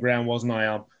best on ground, wasn't I?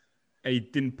 And he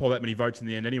didn't pull that many votes in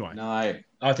the end anyway. No.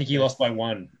 I think he lost by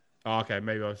one. Oh, okay,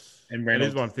 maybe I was. And That Reynolds,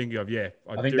 is what I'm thinking of. Yeah,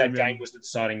 I think that game was the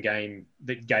deciding game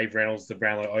that gave Reynolds the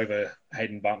Brownlow over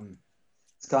Hayden Bunton.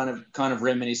 It's kind of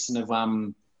reminiscent of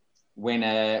when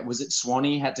was it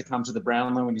Swanee had to come to the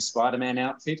Brownlow in his Spider-Man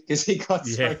outfit because he got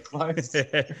so close.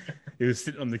 He was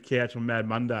sitting on the couch on Mad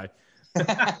Monday.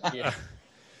 Yeah.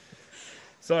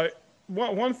 So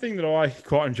one thing that I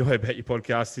quite enjoy about your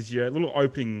podcast is your little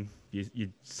opening, your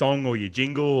song or your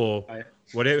jingle or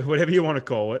whatever you want to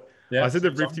call it. Yeah, I said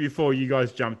to Rifty before you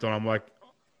guys jumped on, I'm like,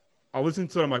 I listened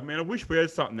to it, I'm like, man, I wish we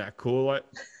had something that cool. Like,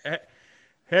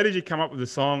 how did you come up with the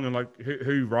song, and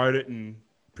who wrote it and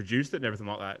produced it and everything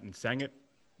like that and sang it?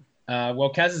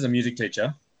 Well, Kaz is a music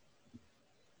teacher,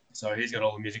 so he's got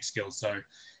all the music skills. So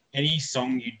any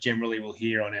song you generally will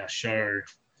hear on our show,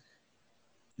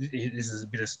 this is a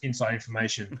bit of inside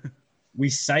information. We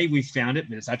say we found it,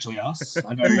 but it's actually us.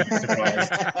 I know you're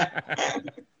surprised.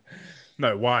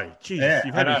 No way. Jesus,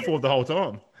 you've had me forward the whole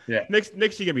time. Yeah. Next you're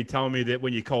going to be telling me that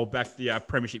when you called back the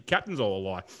Premiership captain's all a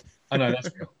lie. I know,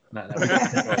 that's real.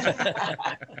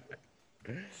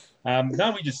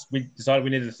 No, we decided we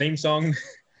needed a theme song.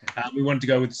 We wanted to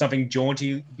go with something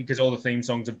jaunty because all the theme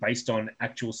songs are based on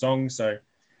actual songs. So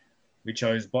we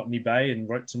chose Botany Bay and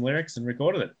wrote some lyrics and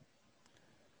recorded it.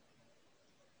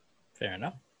 Fair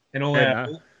enough. And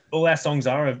all our songs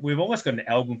we've almost got an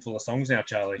album full of songs now,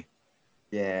 Charlie.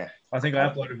 Yeah. I think I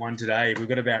uploaded one today. We've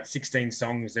got about 16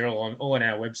 songs. They're all on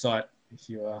our website. If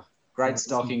you are great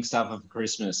stocking stuffer for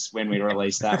Christmas when we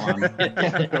released that one.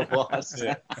 It was.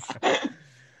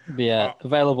 Yeah,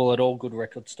 available at all good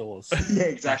record stores. Yeah,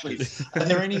 exactly. Are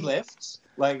there any left?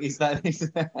 Is that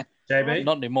JB?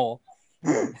 Not anymore.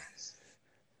 I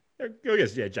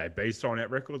guess JB's throwing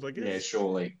out records. I guess. Yeah,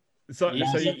 surely. So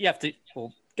you have to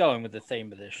going with the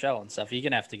theme of the show and stuff. You're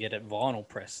gonna have to get it vinyl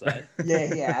press though.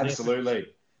 Yeah, absolutely.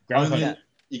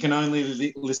 You can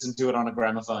only listen to it on a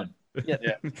gramophone. Yeah.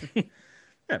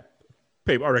 Yeah.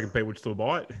 I reckon people would still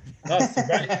buy it.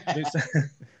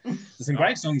 There's some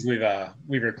great songs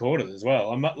we've recorded as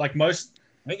well. I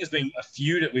think there's been a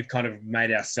few that we've kind of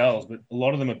made ourselves, but a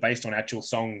lot of them are based on actual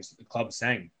songs the club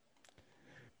sang.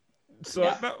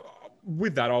 So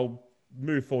with that, I'll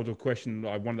move forward to a question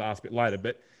I wanted to ask a bit later.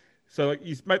 But so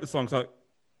you make the songs, like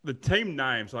the team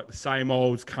names, like the same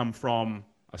olds come from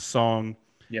a song.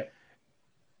 Yep.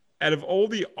 Out of all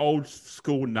the old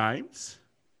school names,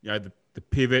 the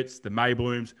Pivots, the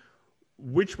Mayblooms,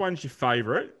 which one's your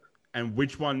favourite, and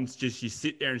which one's just you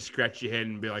sit there and scratch your head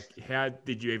and be like, how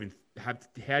did you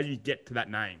get to that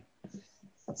name?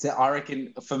 So I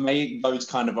reckon for me, those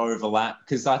kind of overlap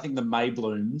because I think the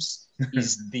Mayblooms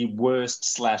is the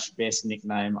worst / best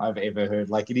nickname I've ever heard.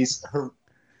 Like it is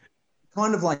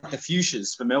kind of like the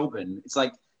Fuchsias for Melbourne. It's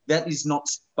like that is not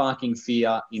sparking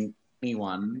fear in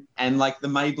anyone. And like the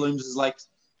May Blooms is like,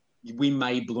 we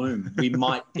may bloom, we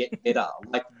might get better.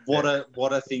 Like what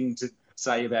a thing to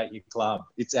say about your club.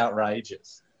 It's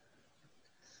outrageous.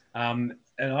 And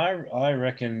I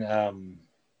reckon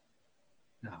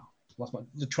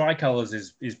the tricolours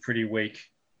is pretty weak.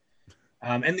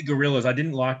 And the Gorillas, I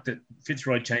didn't like that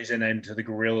Fitzroy changed their name to the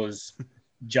Gorillas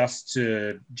just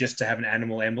to have an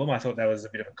animal emblem. I thought that was a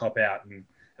bit of a cop out and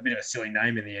a bit of a silly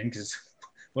name in the end, because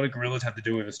what do Gorillas have to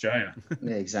do with Australia?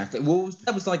 Yeah, exactly. Well,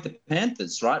 that was like the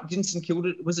Panthers, right? Didn't St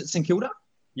Kilda? Was it St Kilda?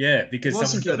 Yeah, because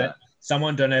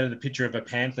someone donated a picture of a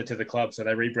panther to the club, so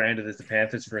they rebranded as the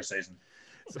Panthers for a season.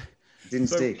 Didn't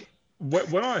stick.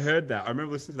 When I heard that, I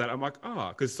remember listening to that. I'm like,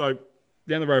 because so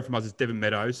down the road from us is Devon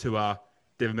Meadows, who are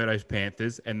Devon Meadows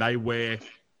Panthers, and they wear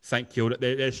St Kilda.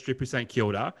 Their strip is St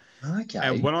Kilda. Okay.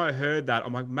 And when I heard that,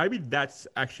 I'm like, maybe that's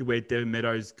actually where Devon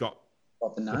Meadows got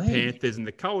the Panthers and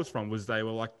the colours from. Was they were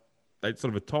like they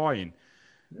sort of a tie-in.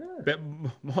 Yeah. But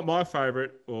my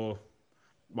favourite or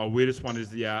my weirdest one is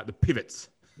the pivots.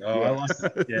 Oh, yeah. I like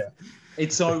that. Yeah.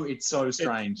 It's so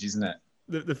strange, isn't it?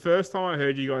 The first time I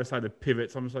heard you guys say the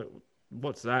pivots, I'm just like,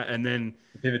 what's that? And then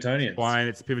the Pivotonians.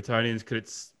 It's Pivotonians because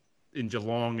it's in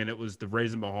Geelong and it was the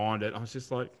reason behind it. I was just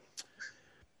like,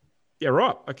 yeah,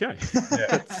 right, okay.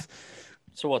 Yeah.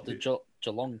 So what, the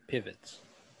Geelong pivots?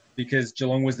 Because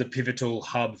Geelong was the pivotal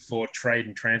hub for trade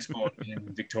and transport in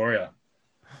Victoria.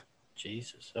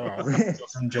 Jesus, all right. So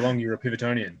from Geelong, you're a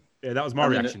Pivotonian. Yeah, that was my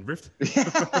reaction, Rift.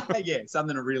 Yeah,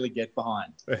 something to really get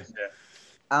behind. Yeah.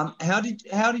 How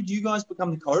did you guys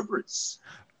become the Cobras?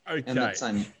 Okay. In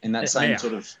that same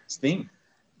sort of thing.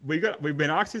 We've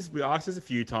been asked this. We asked this a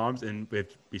few times, and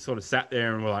we sort of sat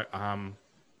there and we're like,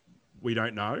 we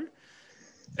don't know.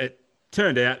 It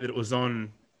turned out that it was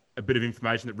on a bit of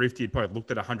information that Rifty had probably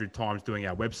looked at 100 times doing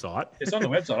our website. It's on the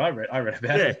website. I read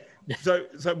about it. Yeah.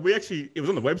 So we actually, it was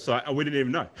on the website and we didn't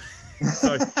even know.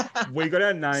 So we got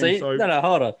our name. See, no,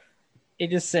 hold on. He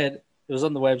just said it was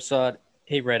on the website.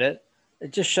 He read it.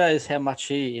 It just shows how much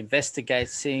he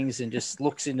investigates things and just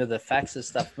looks into the facts and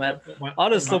stuff, man. I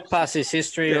just look past his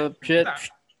history of shit.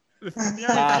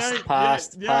 Past.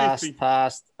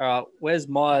 All right, where's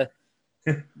my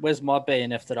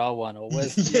BNF that I won? Or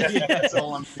where's that's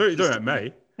all I'm you're talking about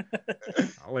me.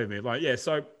 I'll leave me alone. Yeah,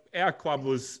 so our club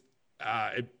was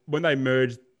when they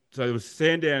merged, so there was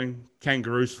Sandown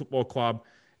Kangaroos Football Club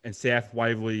and South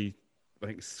Waverley, I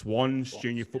think Swans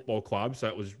Junior Football Club. So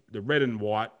it was the red and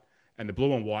white and the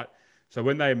blue and white. So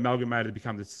when they amalgamated to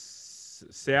become the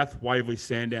South Waverley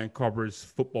Sandown Cobras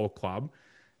Football Club,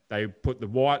 they put the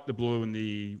white, the blue, and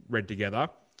the red together.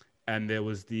 And there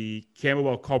was the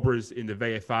Camberwell Cobras in the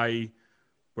VFA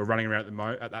were running around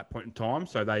at that point in time.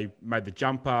 So they made the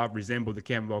jumper resemble the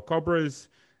Camberwell Cobras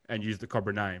and used the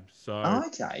Cobra name. So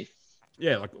okay.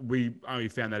 Yeah, like we only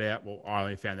found that out. Well, I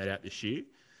only found that out this year.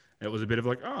 And it was a bit of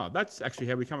like, that's actually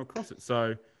how we come across it.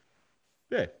 So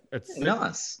yeah, it's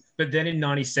nice. But then in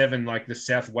 '97, like the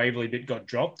South Waverley bit got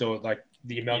dropped, or like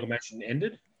the amalgamation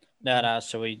ended. No.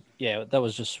 So we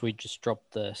just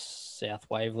dropped the South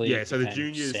Waverley. Yeah. So the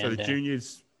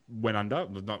juniors went under.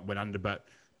 Not went under, but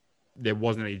there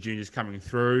wasn't any juniors coming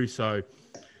through. So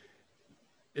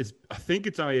I think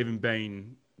it's only even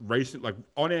been recent. Like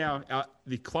on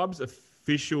the club's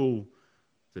official,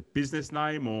 the business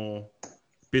name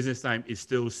is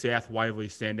still South Waverley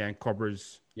Sandown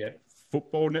Cobras. Yeah.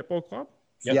 Football Netball Club?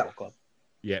 Yep.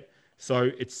 Yeah. So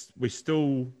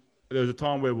there was a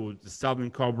time where we were the Southern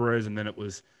Cobras and then it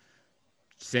was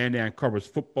Sandown Cobras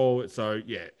Football. So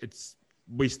yeah,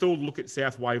 we still look at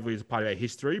South Waverley as a part of our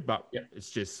history, but it's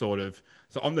just sort of,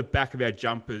 so on the back of our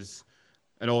jumpers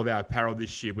and all of our apparel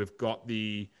this year, we've got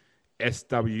the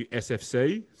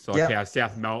SWSFC. So like our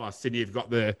Sydney have got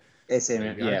the SM.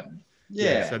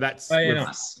 Yeah. So that's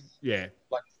nice. Yeah.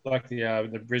 Like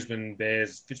the Brisbane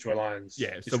Bears, Fitzroy Lions.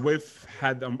 Yeah, so we've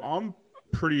had them. I'm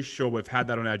pretty sure we've had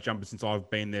that on our jumper since I've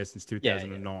been there since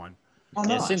 2009. Oh,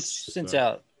 nice. Since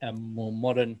our more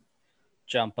modern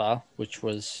jumper, which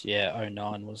was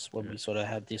 09, was when we sort of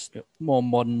had this more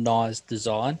modernised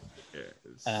design. Yeah,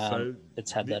 so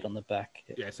it's had that on the back.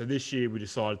 Yeah, so this year we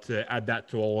decided to add that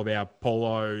to all of our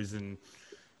polos and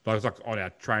those like on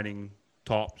our training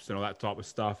tops and all that type of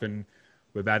stuff, and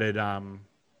we've added our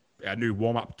new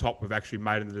warm-up top. We've actually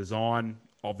made in the design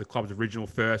of the club's original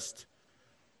first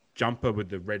jumper with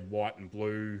the red, white, and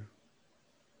blue,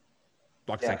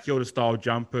 like St Kilda style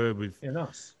jumper.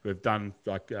 Nice. We've done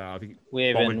like I think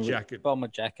bomber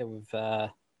jacket with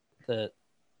the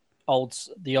old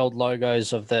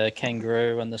logos of the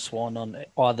kangaroo and the swan on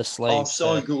either sleeve. Oh,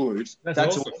 so good!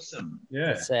 That's awesome.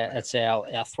 Yeah, that's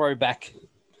our throwback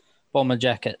bomber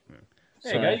jacket.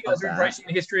 There you go. You guys are embracing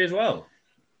the history as well.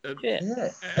 Yeah,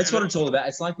 that's what it's all about.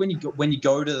 It's like when you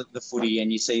go to the footy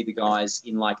and you see the guys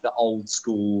in like the old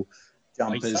school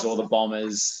jumpers or the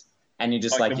bombers, and you're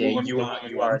just like you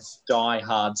are a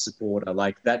die-hard supporter.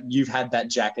 Like that, you've had that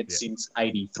jacket since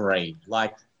 '83.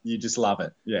 Like you just love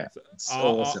it. Yeah, it's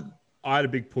awesome. I had a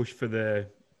big push for the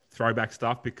throwback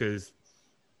stuff because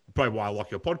probably why I like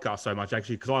your podcast so much,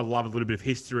 actually, because I love a little bit of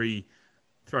history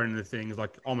thrown into things.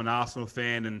 Like, I'm an Arsenal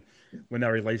fan, and when they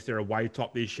released their away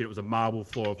top this year, it was a marble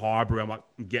floor of Highbury. I'm like,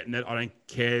 I'm getting it. I don't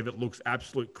care if it looks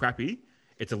absolute crappy.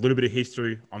 It's a little bit of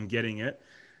history. I'm getting it.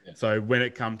 Yeah. So when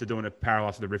it comes to doing a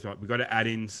parallel to the Rift, we've got to add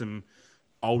in some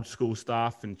old school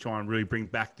stuff and try and really bring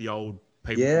back the old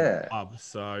people from the club.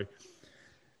 So,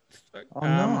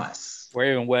 nice.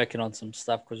 We're even working on some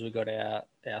stuff because we've got our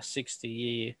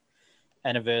 60-year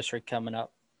anniversary coming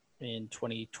up in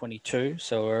 2022.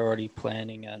 So we're already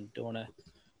planning on doing a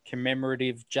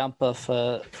commemorative jumper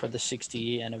for the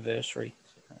 60-year anniversary.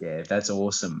 Yeah, that's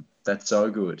awesome. That's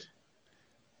so good.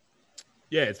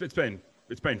 Yeah, it's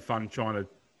been fun trying to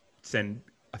send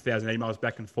 1,000 emails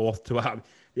back and forth to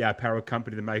the apparel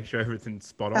company to make sure everything's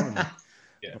spot on. And I'm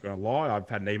not going to lie, I've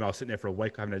had an email sitting there for a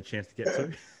week I haven't had a chance to get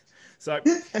to. So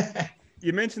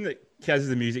you mentioned that Kaz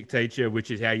is a music teacher, which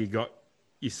is how you got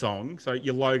your song. So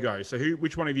your logo. So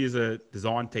which one of you is a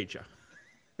design teacher?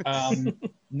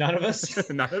 None of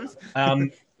us. None of us?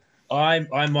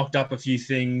 I mocked up a few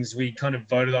things. We kind of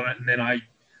voted on it, and then I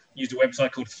used a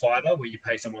website called Fiverr where you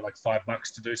pay someone like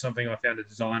 $5 to do something. I found a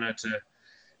designer to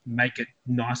make it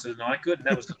nicer than I could, and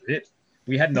that was kind of it.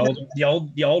 We had the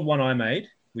old one I made,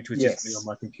 which was just me on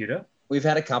my computer. We've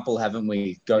had a couple, haven't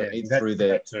we?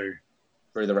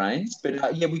 Through the reins,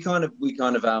 but we kind of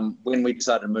when we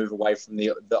decided to move away from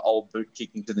the old boot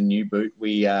kicking to the new boot,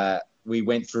 we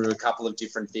went through a couple of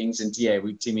different things, and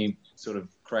Timmy sort of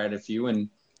created a few, and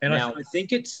now, I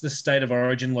think it's the State of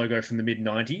Origin logo from the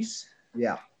mid-90s.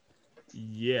 Yeah.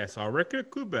 Yes, I reckon it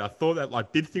could be. I thought that,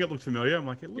 did think it looked familiar. I'm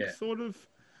like, it looks sort of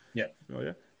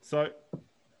familiar. So,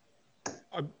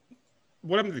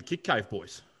 what happened to the Kick Cave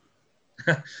boys?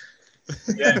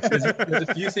 There's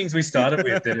a few things we started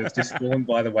with that have just fallen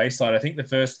by the wayside. I think the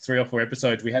first 3 or 4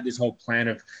 episodes, we had this whole plan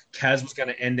of Kaz was going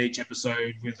to end each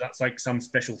episode with some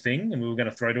special thing, and we were going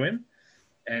to throw to him.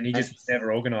 And he just was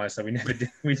never organised, so we never did.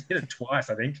 We did it twice,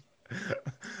 I think.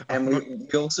 And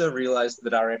we also realised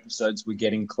that our episodes were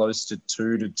getting close to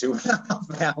 2 to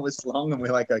 2.5 hours long, and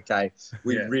we're like, okay,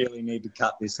 we really need to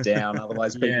cut this down,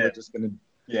 otherwise people are just going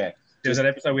to, There was an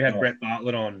episode we had Brett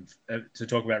Bartlett on to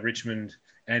talk about Richmond,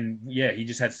 and he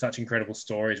just had such incredible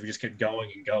stories. We just kept going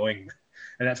and going,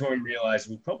 and that's when we realised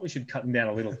we probably should cut them down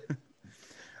a little bit.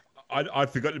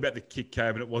 I'd forgotten about the Kick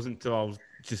Cave, and it wasn't until I was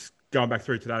just going back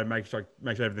through today to make sure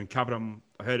everything covered.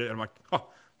 I heard it, and I'm like,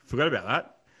 forgot about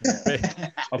that.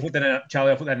 I'll put that out,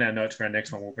 Charlie. I'll put that in our notes for our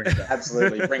next one. We'll bring it back.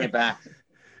 Absolutely, bring it back.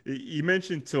 You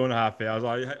mentioned 2.5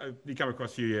 hours. You come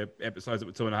across a few episodes that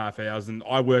were 2.5 hours, and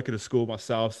I work at a school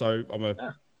myself, so I'm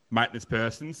a maintenance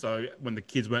person. So when the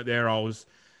kids weren't there, I was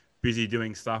busy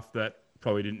doing stuff that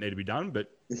probably didn't need to be done,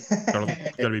 but got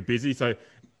to be busy. So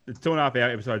the 2.5 hour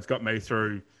episodes got me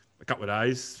through a couple of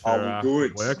days for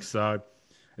work. So,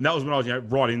 and that was when I was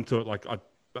right into it. Like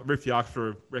Riffy asked for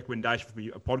a recommendation for me,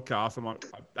 a podcast. I'm like,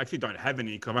 I actually don't have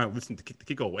any because I've only listened to Kick the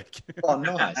Kick all week. Oh,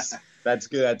 nice. That's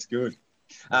good. That's good.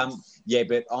 But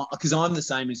because I'm the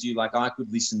same as you, like I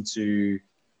could listen to,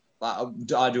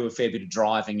 I do a fair bit of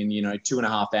driving and,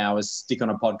 2.5 hours, stick on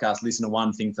a podcast, listen to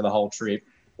one thing for the whole trip.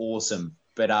 Awesome.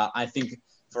 But I think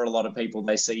for a lot of people,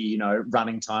 they see,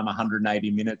 running time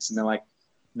 180 minutes and they're like,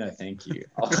 no, thank you.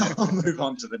 I'll move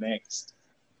on to the next.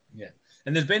 Yeah.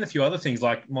 And there's been a few other things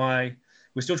like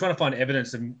we're still trying to find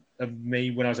evidence of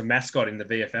me when I was a mascot in the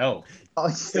VFL. Oh,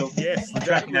 yes. I'm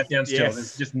tracking that down still. Yes.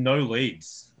 There's just no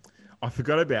leads. I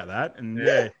forgot about that. And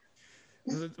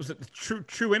was it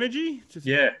True Energy?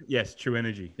 Yes, True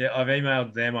Energy. Yeah, I've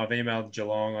emailed them. I've emailed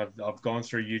Geelong. I've gone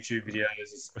through YouTube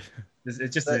videos.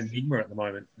 It's just an enigma at the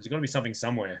moment. There's got to be something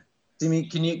somewhere. Timmy,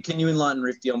 can you enlighten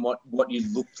Rifty on what you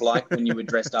looked like when you were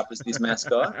dressed up as this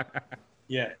mascot?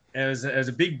 Yeah, it was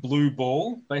a big blue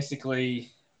ball,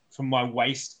 basically from my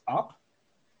waist up.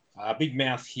 Big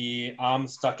mouth here,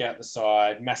 arms stuck out the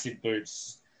side, massive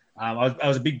boots. I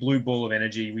was a big blue ball of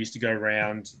energy. We used to go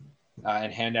around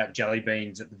and hand out jelly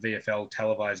beans at the VFL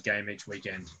televised game each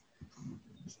weekend.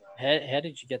 How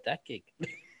did you get that gig?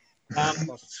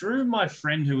 Through my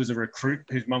friend who was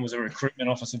whose mum was a recruitment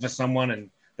officer for someone, and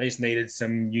they just needed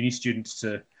some uni students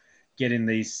to get in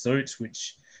these suits,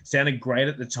 which sounded great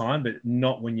at the time, but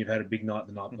not when you've had a big night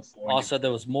the night before. Oh, so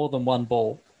there was more than one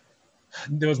ball.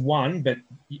 There was one, but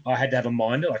I had to have a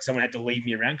minder. Like someone had to lead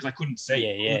me around because I couldn't see.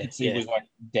 All I could see was like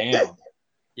down.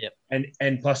 Yep.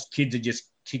 And plus kids would just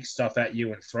kick stuff at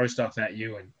you and throw stuff at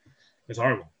you, and it was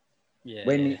horrible. Yeah.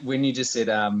 When you just said,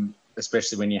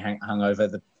 especially when you hung over,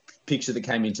 the picture that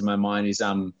came into my mind is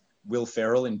Will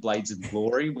Ferrell in Blades of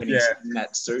Glory when he's in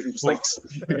that suit and just like.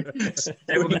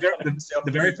 The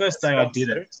very first day I did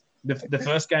it, the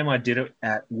first game I did it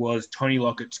at was Tony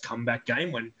Lockett's comeback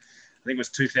game when I think it was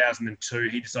 2002.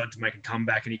 He decided to make a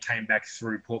comeback and he came back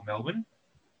through Port Melbourne.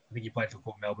 I think he played for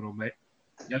Port Melbourne or mate.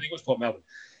 Yeah, I think it was Port Melbourne.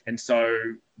 And so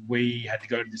we had to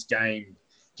go to this game,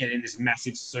 get in this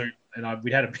massive suit, and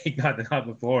we'd had a big night the night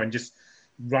before and just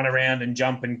run around and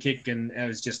jump and kick, and it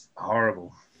was just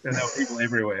horrible. And there were people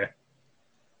everywhere.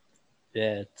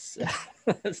 Yeah,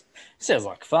 it sounds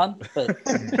like fun. But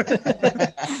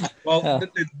well,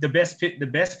 the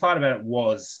best part about it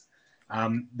was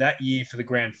that year for the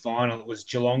grand final, it was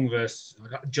Geelong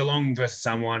versus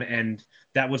someone, and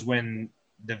that was when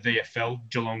the VFL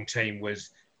Geelong team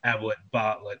was Ablett,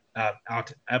 Bartlett,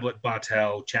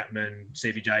 Bartel, Chapman,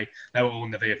 CVJ. They were all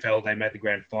in the VFL. They made the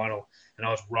grand final, and I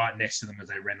was right next to them as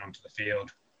they ran onto the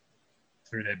field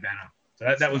through their banner.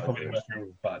 So that was probably the most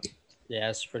memorable part. Yeah,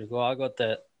 it's pretty cool. I got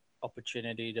the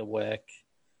opportunity to work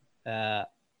at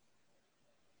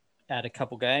a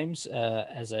couple games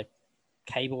as a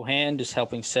cable hand, just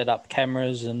helping set up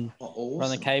cameras and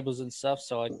run the cables and stuff.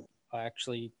 So I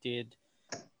actually did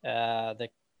the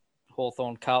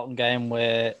Hawthorn Carlton game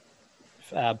where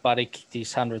Buddy kicked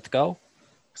his 100th goal.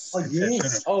 Oh,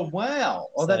 yes. Oh, wow.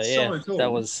 Oh, that's so cool.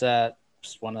 That was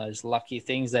just one of those lucky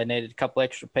things. They needed a couple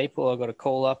extra people. I got a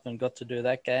call up and got to do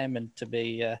that game, and to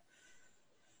be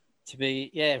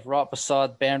right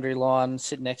beside the boundary line,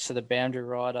 sitting next to the boundary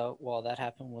rider while that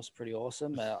happened was pretty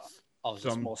awesome. I was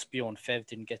just more spewing. Fev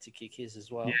didn't get to kick his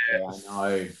as well. Yeah,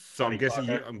 I know. So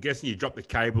I'm guessing you dropped the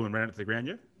cable and ran it to the ground,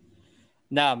 yeah?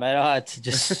 No, mate, I had to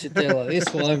just sit there like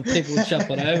this while people were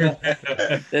jumping over.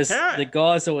 The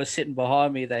guys that were sitting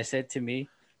behind me, they said to me,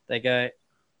 they go,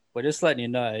 "We're just letting you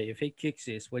know, if he kicks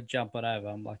this, we're jumping over."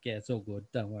 I'm like, yeah, it's all good.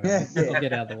 Don't worry. I'll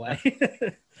get out of the way.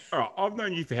 All right, I've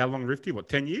known you for how long, Rifty? What,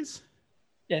 10 years?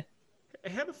 Yeah.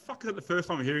 How the fuck is that the first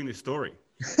time I'm hearing this story?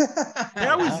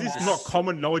 How is this not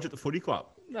common knowledge at the footy club?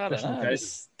 I don't know. I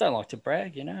just don't like to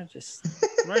brag, just...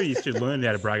 Maybe you should learn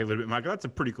how to brag a little bit, Mark. That's a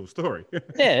pretty cool story.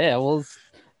 Yeah. Well,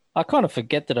 I kind of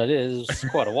forget that I did. It was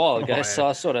quite a while ago, so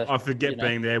I sort of... I forget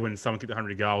being there when someone kicked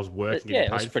 100 goals, working,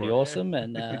 it was pretty awesome.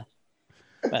 And I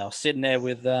was sitting there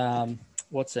with,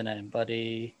 what's her name,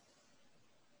 buddy?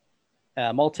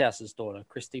 Malthouse's daughter,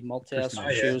 Christy Malthouse,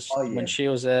 when she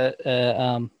was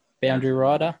a boundary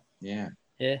rider. Yeah.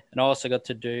 Yeah, and I also got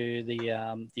to do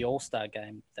the All-Star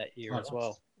game that year as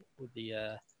well with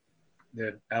the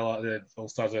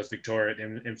All-Stars versus Victoria at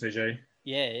MCG.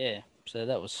 Yeah. So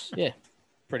that was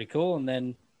pretty cool, and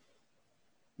then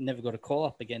never got a call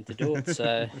up again to do it.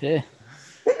 So yeah.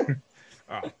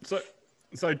 All right.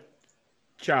 So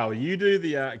Charlie, you do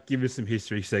the give us some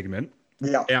history segment.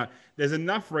 Yeah. Now, there's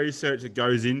enough research that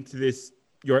goes into this.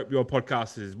 Your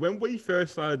podcast. When we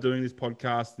first started doing this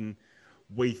podcast and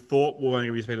we thought we were only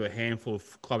going to be to a handful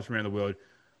of clubs from around the world,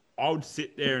 I would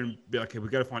sit there and be like, okay, we've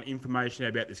got to find information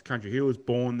about this country. Who was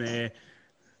born there,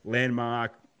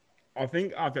 landmark. I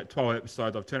think after 12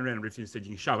 episodes, I've turned around and Rifty and said, you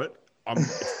can shove it.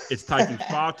 It's taking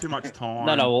far too much time.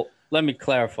 No, well, let me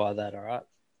clarify that, all right?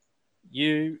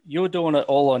 You're doing it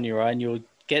all on your own. You're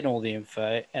getting all the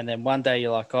info, and then one day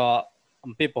you're like, oh,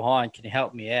 I'm a bit behind. Can you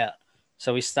help me out?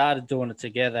 So we started doing it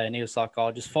together, and he was like,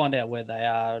 oh, just find out where they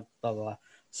are, blah, blah, blah.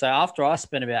 So after I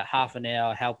spent about half an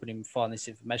hour helping him find this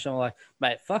information, I'm like,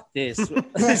 mate, fuck this.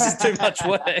 This is too much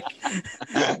work.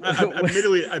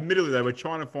 Admittedly, they were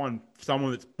trying to find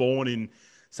someone that's born in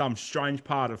some strange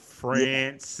part of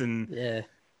France.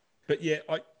 But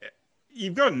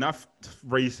you've got enough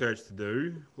research to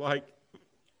do.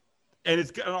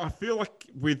 And I feel like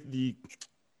with the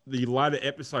later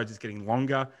episodes, it's getting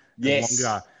longer and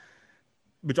longer,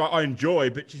 which I enjoy,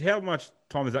 but just how much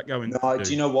time does that go into? No, do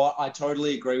you know what? I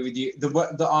totally agree with you.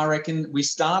 I reckon we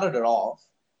started it off.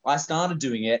 I started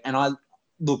doing it, and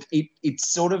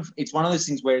it's one of those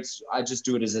things where I just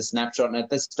do it as a snapshot. And at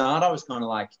the start, I was kind of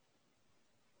like,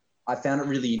 I found it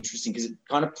really interesting because it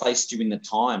kind of placed you in the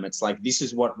time. It's like, this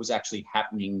is what was actually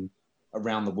happening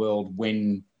around the world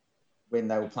when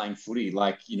they were playing footy.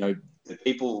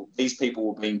 These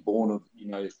people were being born of,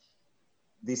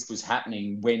 this was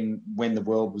happening when the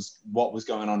world was what was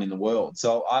going on in the world.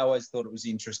 So I always thought it was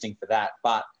interesting for that.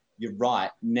 But you're right.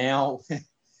 Now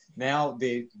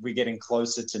we're getting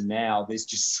closer to now. There's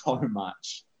just so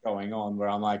much going on where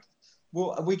I'm like,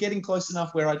 well, are we getting close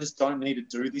enough where I just don't need to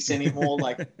do this anymore?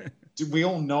 Like, do we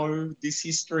all know this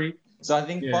history? So I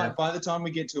think by the time we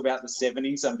get to about the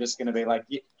 70s, I'm just going to be like,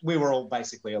 yeah, we were all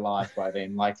basically alive by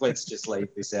then. Like, let's just leave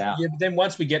this out. Yeah, but then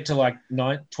once we get to like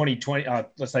 2020,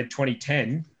 let's say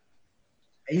 2010,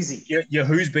 easy. Your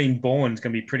who's been born is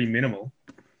going to be pretty minimal.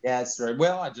 Yeah, that's true.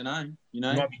 Well, I don't know.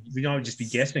 We might just be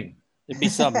guessing. It'd be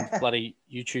some bloody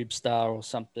YouTube star or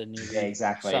something. Yeah,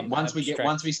 exactly. Once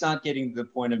we start getting to the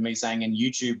point of me saying, and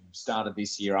YouTube started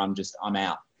this year, I'm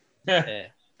out. Yeah.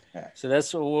 So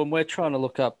that's when we're trying to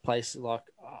look up places like,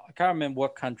 I can't remember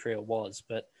what country it was,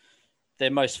 but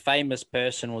their most famous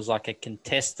person was like a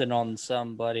contestant on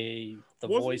somebody,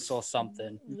 Voice or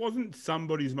something. Wasn't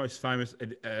somebody's most famous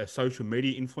a social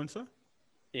media influencer?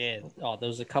 Yeah. Oh, there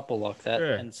was a couple like that.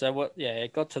 Yeah. And so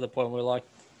it got to the point where like,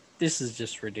 this is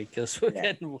just ridiculous. We're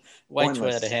getting way too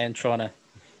out of hand trying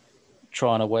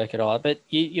to work it out. But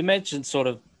you mentioned sort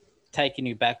of taking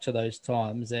you back to those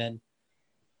times, and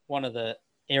one of the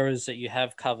eras that you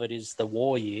have covered is the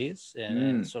war years,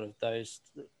 and sort of those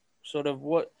sort of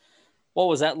what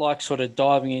was that like, sort of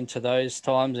diving into those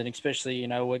times, and especially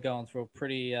we're going through a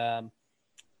pretty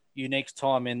unique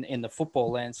time in the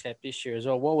football landscape this year as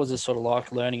well. What was it sort of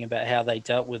like learning about how they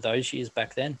dealt with those years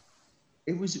back then?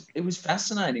 It was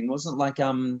fascinating, wasn't it? Like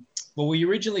well, we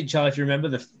originally, Charlie, if you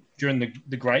remember during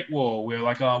the Great War, we were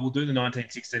like, we'll do the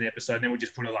 1916 episode, and then we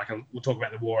just put it we'll talk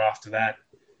about the war after that.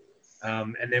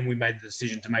 And then we made the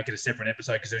decision to make it a separate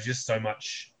episode because there was just so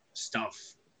much stuff.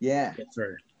 Yeah. To get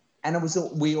through. And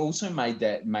we also made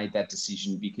that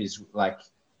decision because, like,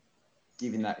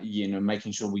 given that,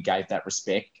 making sure we gave that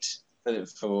respect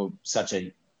for such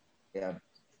a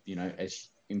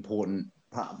important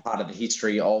part of the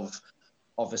history of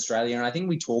Australia. And I think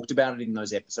we talked about it in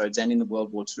those episodes and in the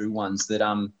World War II ones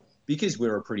that because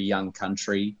we're a pretty young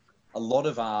country, a lot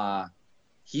of our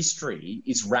history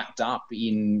is wrapped up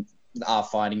in our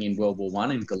fighting in World War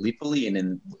I, in Gallipoli,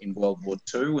 and in World War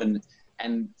II,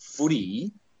 and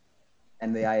footy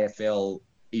and the AFL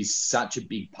is such a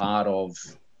big part of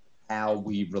how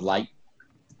we relate.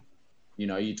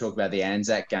 You talk about the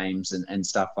Anzac games and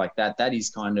stuff like that. That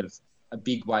is kind of a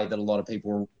big way that a lot of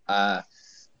people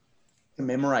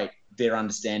commemorate their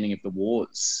understanding of the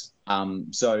wars.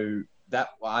 So that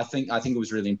I think it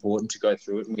was really important to go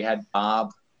through it. And we had Barb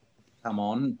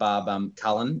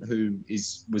Cullen, who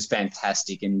was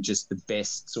fantastic and just the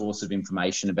best source of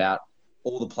information about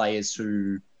all the players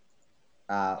who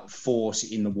fought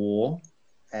in the war,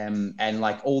 and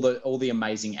like all the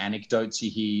amazing anecdotes you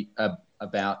hear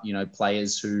about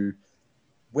players who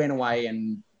went away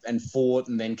and fought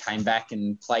and then came back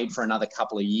and played for another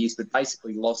couple of years, but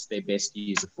basically lost their best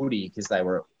years of footy because they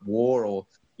were at war. Or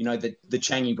the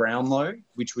Changi Brownlow,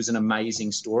 which was an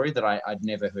amazing story that I'd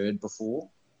never heard before.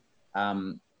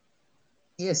 So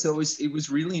it was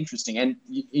really interesting, and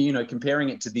comparing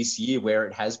it to this year where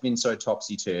it has been so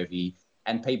topsy-turvy,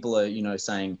 and people are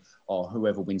saying, oh,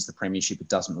 whoever wins the premiership, it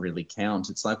doesn't really count.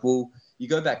 It's like, well, you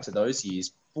go back to those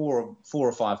years, four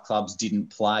or five clubs didn't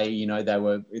play. They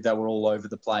were all over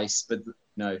the place, but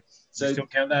so you still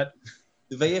count that.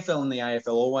 The VFL and the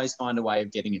AFL always find a way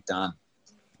of getting it done.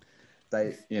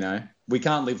 We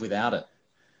can't live without it.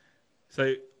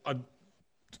 So I'm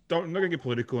not going to get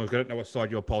political. I don't know what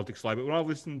side your politics lay, but when I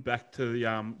listened back to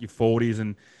your 40s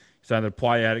and saying the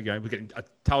play out again, we're getting a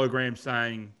telegram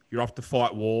saying you're off to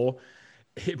fight war.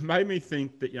 It made me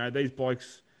think that these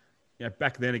blokes,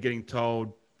 back then are getting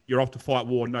told you're off to fight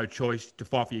war, no choice to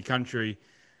fight for your country.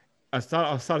 I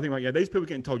started thinking like, these people are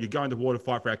getting told you're going to war to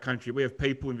fight for our country. We have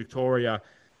people in Victoria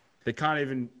that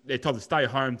they're told to stay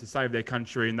home to save their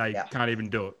country, and they can't even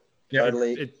do it.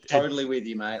 Totally with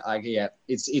you, mate.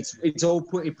 It's all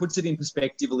it puts it in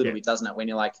perspective a little bit, doesn't it? When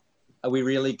you're like, are we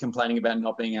really complaining about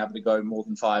not being able to go more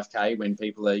than 5K when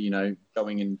people are,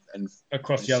 going and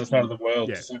across the other side of the world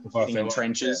to sacrifice their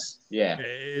trenches? Yeah.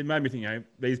 It made me think,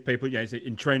 these people,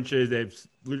 in trenches, they're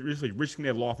literally risking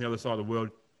their life on the other side of the world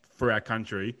for our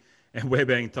country, and we're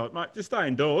being told, mate, just stay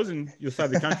indoors and you'll save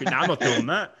the country. No, I'm not doing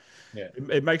that. Yeah.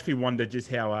 It makes me wonder just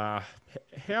how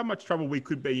much trouble we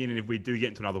could be in if we do get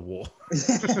into another war.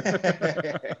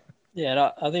 Yeah, and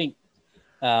I think,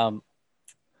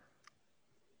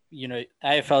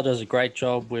 AFL does a great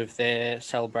job with their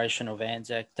celebration of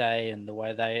Anzac Day and the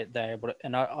way they're able to.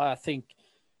 And I think,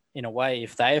 in a way,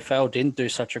 if the AFL didn't do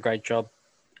such a great job,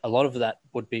 a lot of that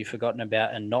would be forgotten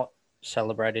about and not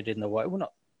celebrated in the way. Well,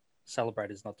 not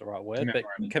celebrated is not the right word, but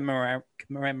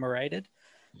commemorated.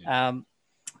 Yeah.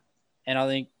 And I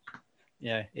think,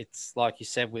 it's like you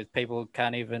said, with people who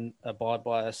can't even abide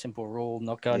by a simple rule,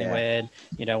 not go anywhere.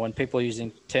 And, when people are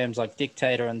using terms like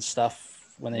dictator and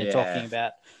stuff, when they're talking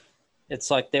about, it's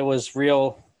like there was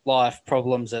real life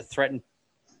problems that threatened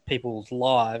people's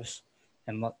lives,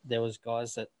 and there was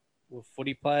guys that were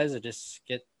footy players that just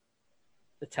get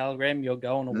the telegram, you're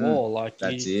going to war. Like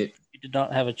that's you it. did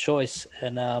not have a choice.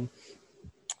 And a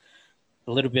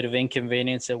little bit of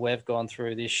inconvenience that we've gone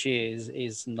through this year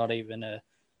is not even a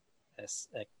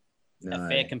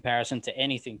fair comparison to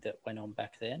anything that went on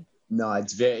back then. No,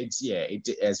 as we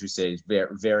said, it's very,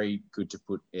 very good to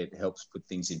put. It helps put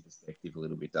things in perspective a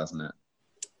little bit, doesn't it?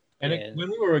 And when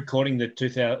we were recording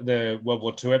the World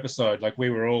War II episode, like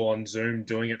we were all on Zoom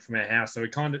doing it from our house. So we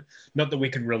kind of, not that we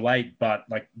could relate, but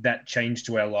like that change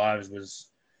to our lives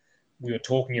was, we were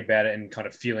talking about it and kind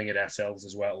of feeling it ourselves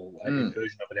as well, a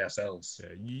version of it ourselves.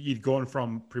 Yeah, you'd gone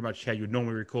from pretty much how you would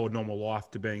normally record normal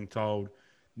life to being told,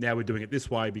 now we're doing it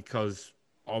this way because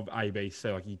of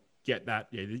ABC. Like you get that,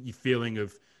 your feeling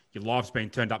of your life's been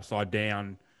turned upside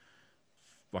down.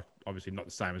 Like obviously not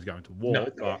the same as going to war,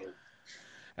 but...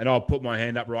 And I'll put my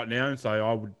hand up right now and say,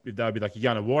 if they'd be like, you're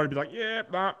going to war, I'd be like, yeah,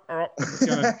 nah, all right. I'm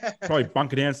going to probably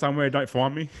bunker down somewhere. Don't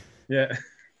find me. Yeah.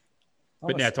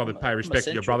 But now it's time to pay respect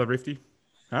to your brother, Rifty.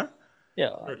 Huh?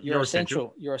 Yeah, you're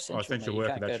essential. You're essential. Essential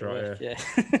worker, that's right. Yeah.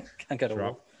 Can't go to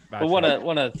war. But one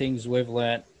of the things we've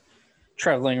learnt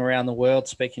traveling around the world,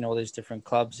 speaking to all these different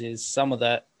clubs, is some of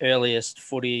the earliest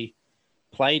footy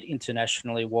played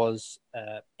internationally was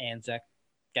Anzac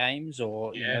games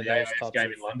or those types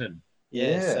game in London.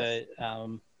 Yeah.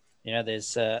 So,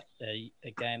 there's a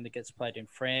game that gets played in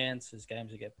France. There's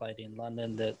games that get played in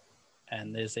London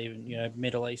and there's even,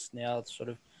 Middle East now. It's sort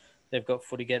of, they've got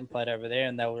footy getting played over there,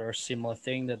 and they were a similar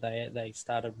thing that they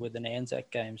started with an Anzac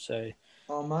game. So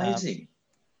amazing.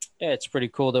 It's pretty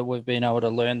cool that we've been able to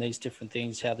learn these different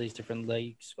things, how these different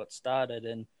leagues got started,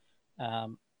 and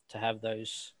to have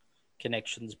those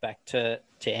connections back to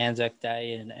Anzac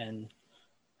Day and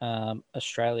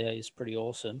Australia is pretty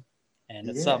awesome. And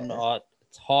it's something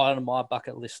it's high on my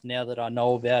bucket list now that I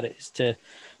know about it, is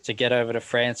to get over to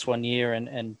France one year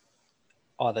and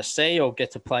either see or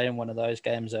get to play in one of those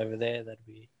games over there.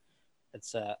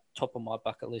 It's top of my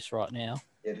bucket list right now.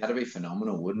 Yeah, that'd be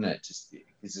phenomenal, wouldn't it? Just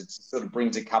because it sort of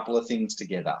brings a couple of things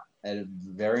together. And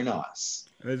very nice.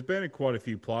 And there's been quite a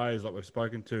few players like we've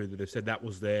spoken to that have said that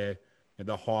was the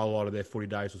highlight of their footy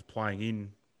days was playing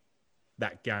in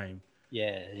that game.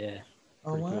 Yeah.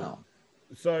 Oh, wow. Cool.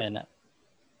 So,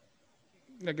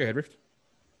 no, go ahead, Rift.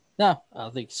 No, I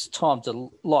think it's time to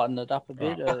lighten it up a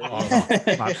bit. I'll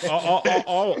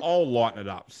lighten it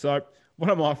up. So, one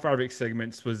of my favourite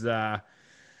segments was the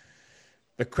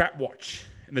crap watch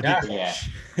and the dick watch.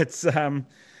 It's I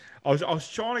was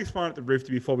trying to explain it to Rift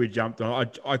before we jumped on.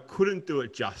 I couldn't do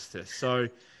it justice. So,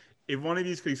 if one of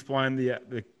you could explain the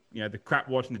crap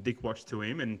watch and the dick watch to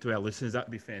him and to our listeners, that'd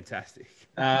be fantastic.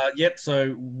 Yep.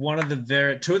 So two of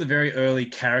the very early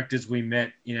characters we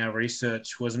met in our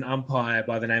research was an umpire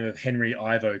by the name of Henry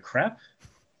Ivo Crap,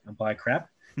 umpire Crap,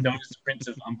 known as the Prince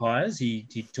of Umpires. He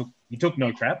took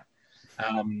no crap.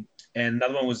 And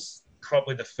another one was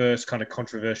probably the first kind of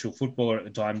controversial footballer at the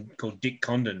time, called Dick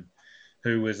Condon,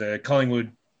 who was a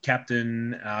Collingwood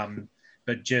captain,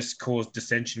 but just caused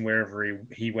dissension wherever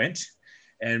he went.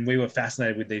 And we were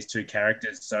fascinated with these two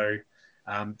characters. So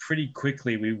pretty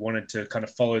quickly, we wanted to kind of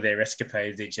follow their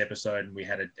escapades each episode. And we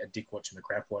had a dick watch and a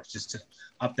crap watch just to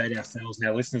update ourselves and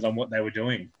our listeners on what they were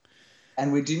doing.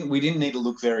 And we didn't need to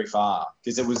look very far,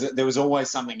 because there was always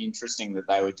something interesting that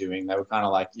they were doing. They were kind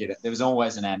of like, there was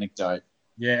always an anecdote.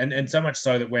 Yeah, and so much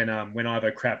so that when Ivo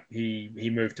Crap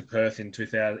he moved to Perth in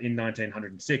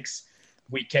 1906,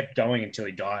 we kept going until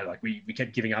he died. Like we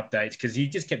kept giving updates because he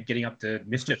just kept getting up to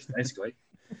mischief, basically.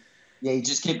 Yeah, he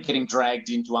just kept getting dragged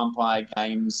into umpire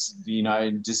games,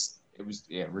 and just it was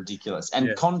ridiculous.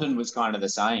 And Condon was kind of the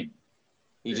same.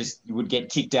 He just would get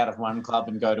kicked out of one club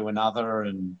and go to another,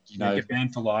 and get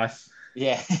banned for life.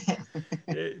 Yeah.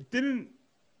 Didn't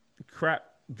Crap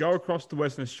go across to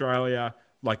Western Australia,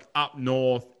 like up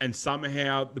north, and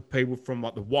somehow the people from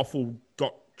like the Waffle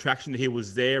got traction that he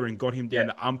was there and got him down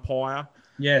to umpire?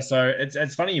 Yeah, so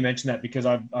it's funny you mention that, because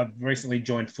I've recently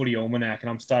joined Footy Almanac, and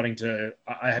I'm starting to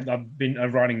I've been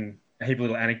writing a heap of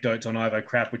little anecdotes on Ivo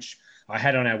Crap, which I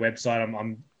had on our website.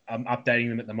 I'm updating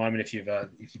them at the moment. If you've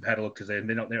had a look, because they're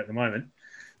not there at the moment.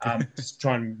 Just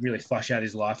try and really flush out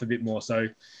his life a bit more. So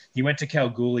he went to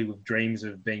Kalgoorlie with dreams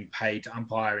of being paid to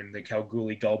umpire in the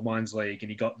Kalgoorlie Gold Mines League,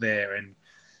 and he got there and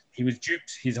he was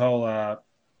duped.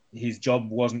 His job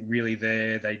wasn't really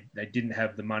there. They didn't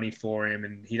have the money for him,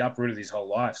 and he'd uprooted his whole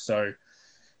life. So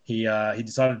he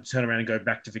decided to turn around and go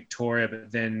back to Victoria,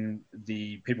 but then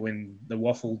the people in the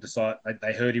Waffle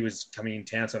they heard he was coming in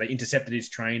town, so they intercepted his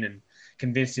train and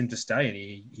convinced him to stay, and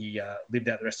he lived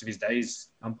out the rest of his days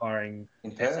umpiring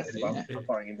In Perth,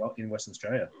 umpiring in Western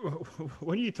Australia.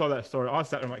 When you told that story, I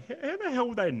sat there and I'm like, how the hell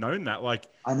would they known that? Like,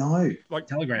 I know. Like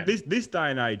Telegram. This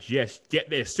day and age, yes, get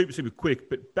there super quick,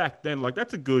 but back then, like,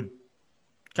 that's a good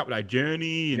couple day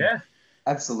journey. And, Yeah,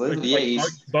 absolutely. Like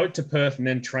boat to Perth and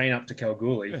then train up to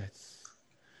Kalgoorlie.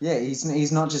 Yeah,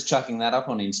 he's not just chucking that up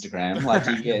on Instagram. Like,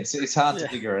 it's hard to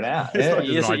figure it out.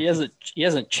 He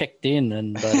hasn't checked in,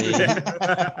 and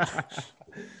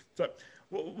so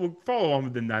we'll follow on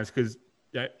with the names because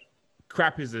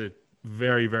crap is a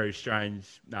very, very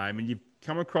strange name, and you've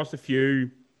come across a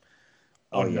few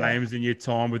names in your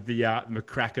time with the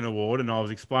McCracken Award, and I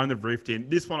was explaining the brief to him.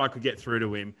 This one I could get through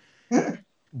to him.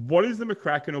 What is the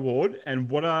McCracken Award, and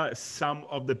what are some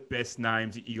of the best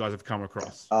names that you guys have come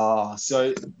across?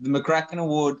 So the McCracken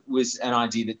Award was an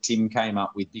idea that Tim came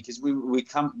up with because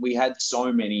we had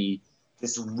so many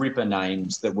just ripper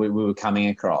names that we were coming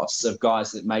across of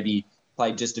guys that maybe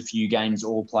played just a few games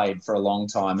or played for a long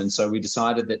time, and so we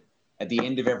decided that at the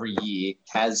end of every year,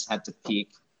 Kaz had to pick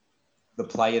the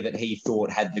player that he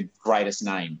thought had the greatest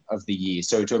name of the year.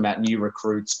 So we're talking about new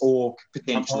recruits or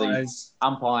potentially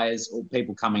umpires or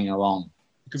people coming along.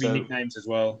 It could be nicknames as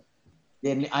well.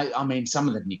 Yeah, I mean, some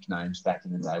of the nicknames back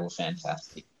in the day were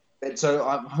fantastic. But so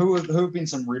who have been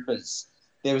some rippers?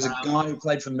 There was a guy who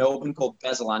played for Melbourne called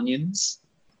Basil Onions,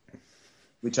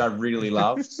 which I really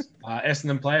loved.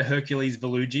 Essendon player Hercules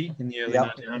Velugi in the early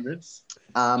 1900s.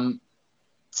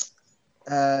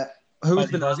 Who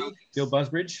was Buzzy? Bill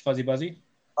Busbridge, Fuzzy Buzzy.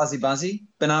 Fuzzy Buzzy,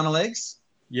 Banana Legs.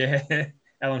 Yeah,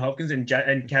 Alan Hopkins and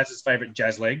Kaz's favourite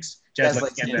Jazz Legs. Jazz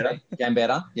Legs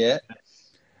Gambetta, yeah.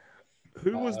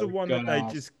 Who was the one that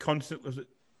they just constantly... Was it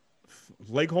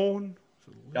Leghorn?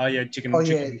 Oh, yeah,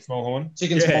 Chicken Small Horn.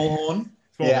 Small Horn.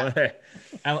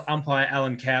 Umpire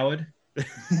Alan Coward.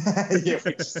 Yeah,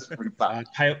 which is pretty fun.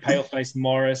 Paleface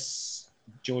Morris,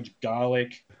 George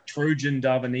Garlick, Trojan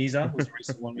Darvanese was the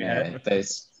recent one we had.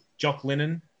 There's Jock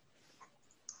Lennon.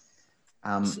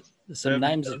 Some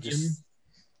names that just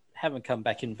haven't come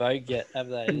back in vogue yet, have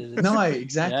they? No,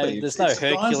 exactly. There's no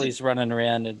Hercules running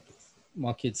around in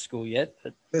my kid's school yet.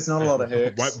 But there's not a lot of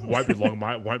Hercs. Won't be long,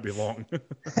 mate. Won't be long.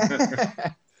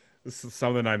 Some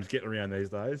of the names getting around these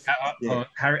days.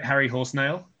 Harry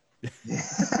Horsenail.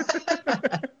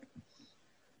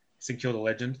 Secure the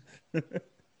legend.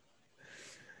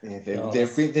 Yeah,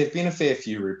 there've been a fair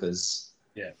few rippers.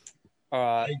 Yeah. All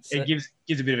right. It gives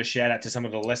a bit of a shout out to some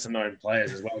of the lesser known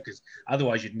players as well, because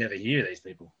otherwise you'd never hear these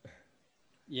people.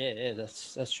 Yeah,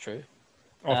 that's true.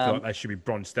 I feel like they should be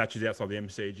bronze statues outside the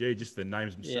MCG, just the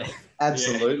names themselves. Yeah.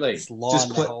 Absolutely. Just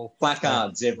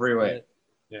placards everywhere.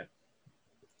 Yeah.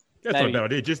 That's not a bad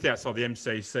idea. Just outside the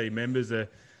MCC members,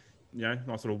 nice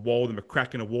little wall, the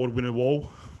McCracken Award winner wall.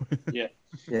 Yeah.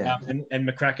 And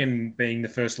McCracken being the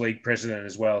first league president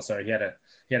as well, so he had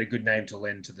a good name to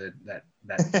lend to that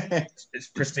it's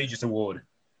prestigious award.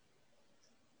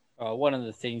 One of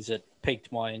the things that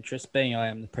piqued my interest, being I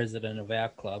am the president of our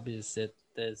club, is that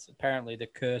there's apparently the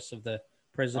curse of the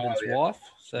president's wife.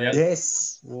 So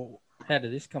yes. Well, how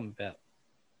did this come about?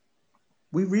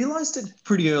 We realised it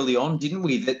pretty early on, didn't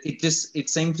we? That it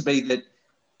seemed to be that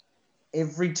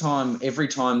every time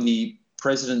the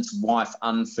president's wife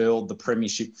unfurled the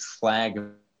premiership flag,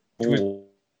 the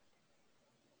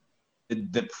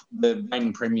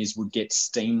reigning premiers would get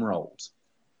steamrolled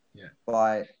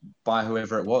by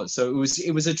whoever it was. So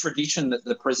it was a tradition that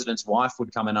the president's wife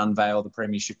would come and unveil the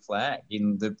premiership flag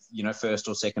in the first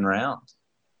or second round.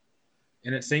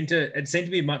 And it seemed to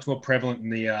be much more prevalent in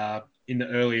the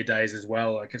earlier days as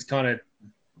well. Like, it's kind of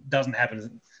doesn't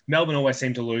happen. Melbourne always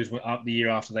seem to lose the year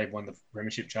after they've won the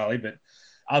premiership, Charlie, but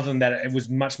other than that, it was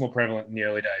much more prevalent in the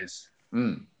early days.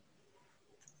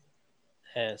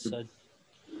 Yeah, so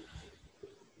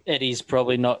Eddie's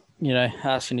probably not,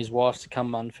 asking his wife to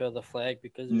come unfurl the flag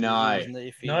because of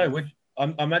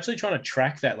I'm actually trying to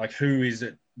track that. Like, who is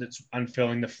it that's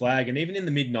unfurling the flag? And even in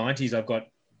the mid 90s, I've got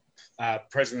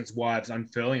presidents' wives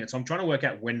unfurling it. So I'm trying to work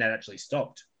out when that actually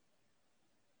stopped.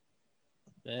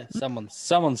 Yeah,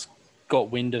 someone's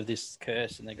got wind of this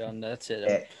curse and they're going, "That's it.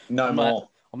 Yeah, no more.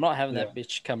 I'm not having that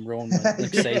bitch come ruin my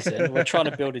next season. We're trying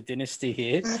to build a dynasty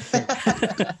here."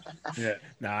 Yeah.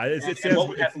 No, and what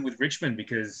would happen with Richmond,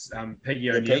 because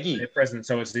Peggy O'Neill, their president,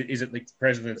 so is it the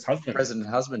president's husband? President's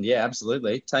husband, yeah,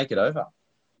 absolutely. Take it over.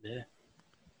 Yeah.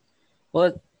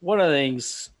 Well, one of the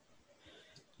things,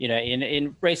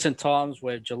 in recent times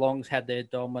where Geelong's had their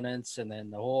dominance and then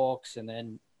the Hawks and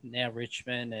then now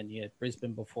Richmond and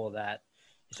Brisbane before that,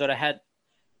 sort of had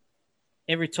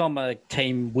every time a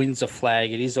team wins a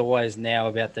flag, it is always now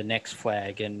about the next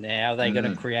flag and how they're going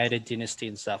to create a dynasty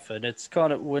and stuff. And it's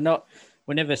kind of, we're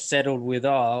never settled with,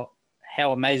 oh,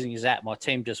 how amazing is that? My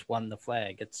team just won the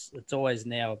flag. It's always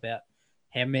now about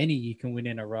how many you can win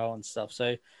in a row and stuff.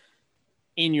 So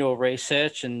in your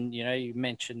research, and, you know, you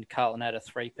mentioned Carlton had a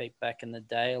three-peat back in the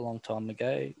day, a long time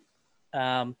ago.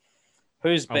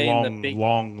 Who's been the big...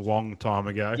 long time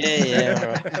ago.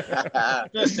 Yeah,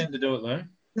 right. First team to do it, though.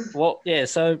 Well, yeah,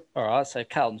 so, all right, so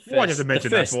Carlton first, Why'd you have to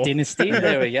mention the first that for? dynasty,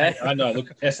 there we go. I know,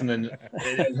 look, Essendon,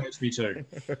 it hurts me too.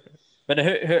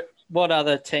 But what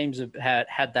other teams have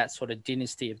had that sort of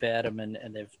dynasty about them and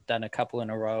they've done a couple in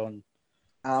a row and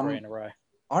three in a row?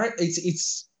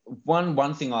 It's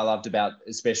one thing I loved about,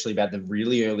 especially about the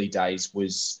really early days,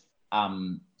 was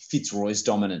Fitzroy's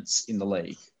dominance in the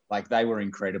league. Like, they were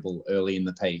incredible early in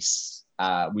the piece,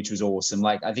 which was awesome.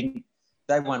 Like, I think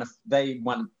they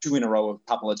won two in a row a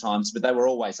couple of times, but they were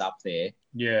always up there.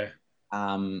 Yeah.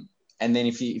 And then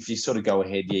if you sort of go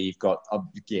ahead, you've got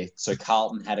so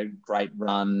Carlton had a great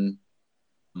run.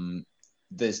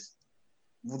 The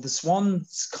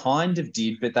Swans kind of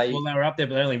did, but they were up there,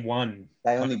 but they only won.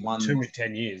 They only won 2 in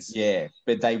 10 years. Yeah,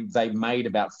 but they made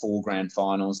about 4 grand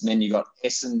finals, and then you got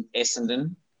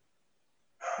Essendon.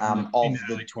 In the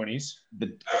early 20s.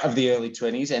 Of the early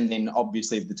 20s, and then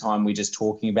obviously at the time we're just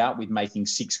talking about with making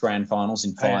 6 grand finals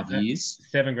in 5 years.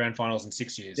 7 grand finals in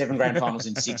 6 years. 7 grand finals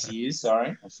in 6 years,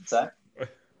 sorry, I should say.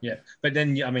 Yeah, but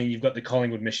then, I mean, you've got the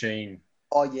Collingwood machine.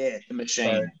 Oh, yeah, the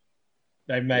machine. So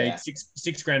they made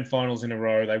six grand finals in a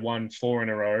row. They won 4 in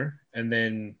a row. And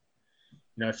then,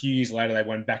 you know, a few years later, they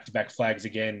won back-to-back flags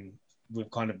again with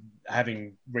kind of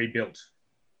having rebuilt.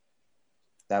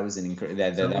 That was an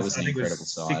incredible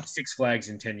side. Six flags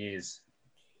in 10 years.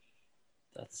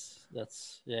 That's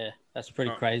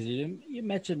pretty crazy. You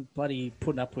imagine bloody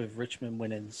putting up with Richmond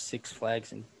winning 6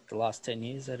 flags in the last 10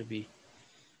 years. That'd be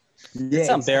it's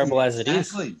unbearable as it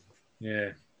is.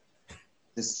 Yeah.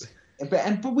 But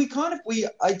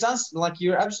it does, like,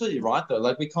 you're absolutely right though.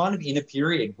 Like, we're kind of in a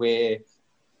period where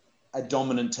a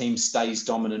dominant team stays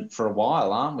dominant for a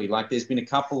while, aren't we? Like, there's been a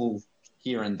couple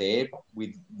here and there,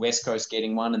 with West Coast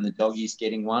getting one and the Doggies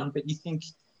getting one. But you think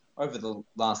over the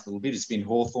last little bit, it's been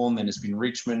Hawthorn, then it's been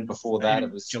Richmond. Before that,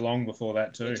 it was Geelong before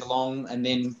that too. Geelong, and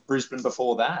then Brisbane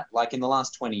before that. Like, in the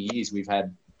last 20 years, we've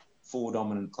had 4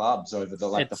 dominant clubs over the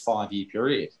 5-year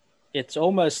period. It's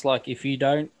almost like if you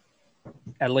don't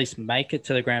at least make it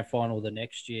to the grand final the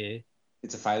next year,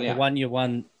 it's a failure. The one you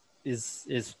won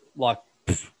is like,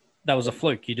 that was a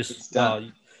fluke. You just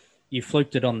you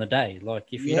fluked it on the day. Like,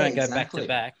 if you don't go back to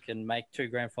back and make 2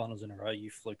 grand finals in a row,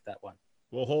 you fluked that one.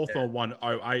 Well, Hawthorn won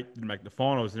 08, didn't make the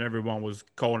finals, and everyone was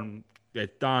calling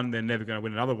it done. They're never going to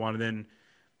win another one. And then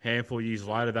a handful of years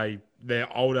later,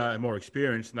 they're older and more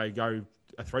experienced, and they go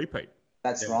a three-peat.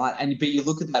 That's right. But you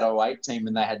look at that 08 team,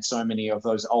 and they had so many of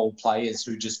those old players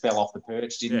who just fell off the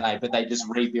perch, didn't they? But they just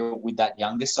rebuilt with that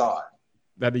younger side.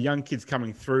 They had the young kids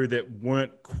coming through that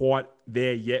weren't quite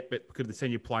there yet, but because of the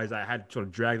senior players, they had to sort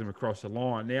of drag them across the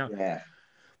line. Now,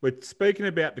 we're speaking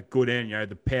about the good end,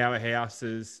 the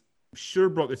powerhouses. Should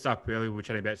have brought this up earlier. We're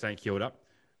chatting about St Kilda.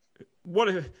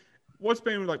 What's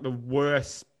been like the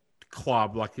worst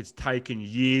club? Like, it's taken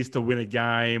years to win a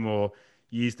game or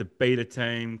years to beat a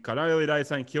team. I know early days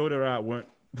St Kilda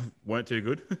weren't too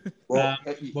good.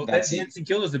 St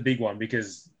Kilda's the big one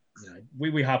because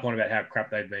we harp on about how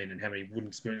crap they've been and how many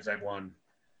wooden spoons they've won.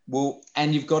 Well,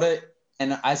 and you've got to,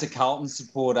 and as a Carlton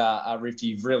supporter, Rift,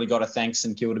 you've really got to thank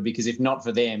St Kilda, because if not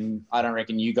for them, I don't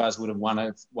reckon you guys would have won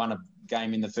a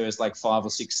game in the first 5 or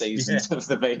 6 seasons of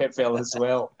the VFL as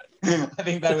well. I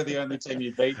think they were the only team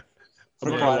you beat.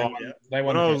 They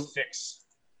won the first 6.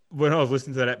 When I was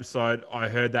listening to that episode, I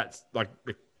heard that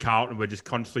the Carlton were just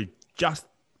constantly just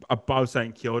above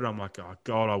St Kilda. I'm like, oh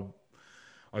God,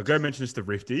 I'll go mention this to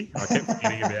Rifty. I kept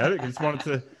forgetting about it. I just wanted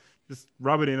to just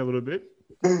rub it in a little bit.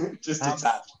 Just a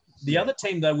touch. The other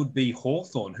team, though, would be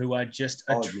Hawthorn, who are just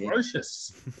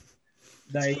atrocious.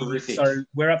 So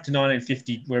we're up to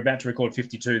 1950. We're about to record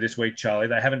 52 this week, Charlie.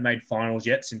 They haven't made finals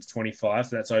yet since 25,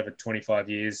 so that's over 25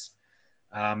 years.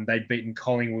 They've beaten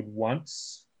Collingwood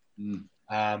once, and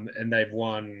they've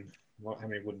won. How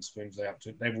many wooden spoons are they up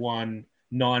to? They've won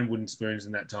 9 wooden spoons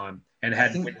in that time and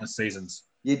had winless seasons.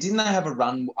 Yeah, didn't they have a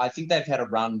run? I think they've had a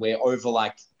run where over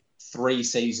 3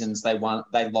 seasons they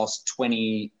lost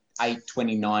 28,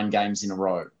 29 games in a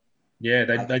row. Yeah,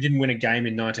 they didn't win a game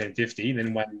in 1950,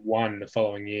 then won 1 the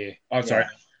following year. Oh, sorry.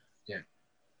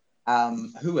 Yeah.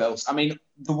 Who else? I mean,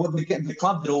 the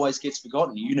club that always gets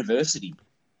forgotten, University.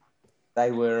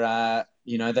 They were,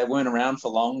 they weren't around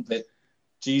for long, but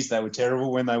geez, they were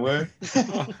terrible when they were.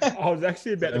 I was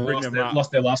actually about to bring them up.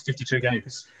 Lost their last 52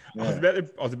 games. Yeah.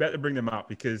 I was about to bring them up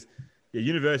because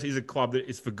University is a club that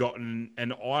is forgotten,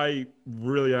 and I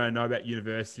really only know about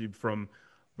University from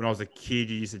when I was a kid.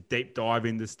 You used to deep dive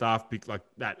into stuff like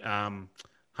that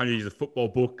 100 Years of Football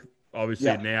book.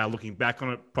 Obviously, now looking back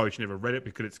on it, probably should never read it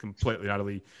because it's completely and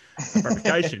utterly a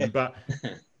fabrication. But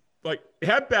like,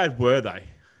 how bad were they?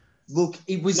 Look,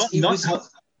 it was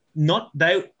not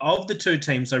they of the two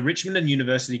teams. So Richmond and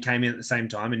University came in at the same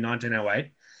time in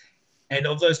 1908. And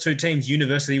of those two teams,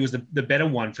 University was the better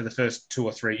one for the first 2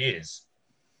 or 3 years.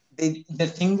 The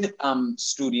thing that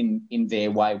stood in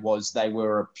their way was they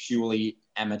were a purely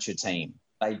amateur team.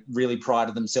 They really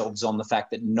prided themselves on the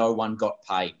fact that no one got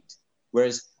paid.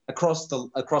 Whereas across the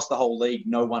whole league,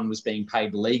 no one was being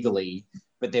paid legally,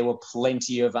 but there were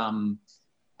plenty of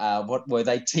what were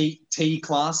they, T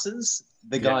classes?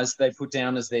 The guys they put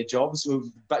down as their jobs were,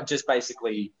 but just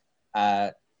basically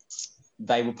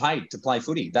they were paid to play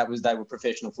footy. They were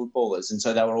professional footballers, and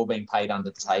so they were all being paid under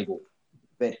the table.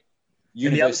 But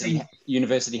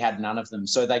University had none of them,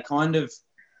 so they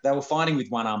were fighting with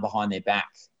one arm behind their back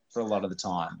for a lot of the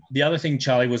time. The other thing,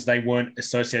 Charlie, was they weren't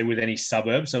associated with any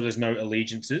suburbs, so there's no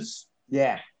allegiances.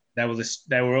 Yeah.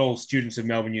 They were all students of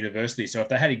Melbourne University. So if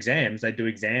they had exams, they'd do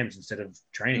exams instead of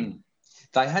training.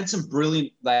 They had some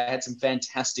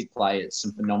fantastic players,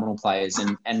 some phenomenal players,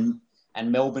 and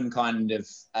Melbourne kind of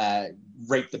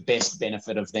reaped the best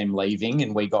benefit of them leaving,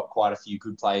 and we got quite a few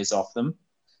good players off them.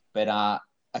 But a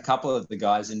couple of the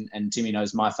guys, and Timmy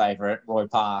knows my favourite, Roy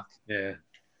Park. Yeah.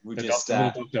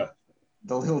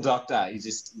 The little doctor.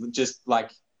 He's just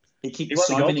like, he kicked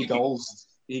so many goals.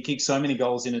 He kicked so many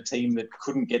goals in a team that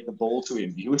couldn't get the ball to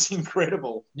him. It was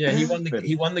incredible. Yeah, he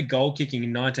won the goal kicking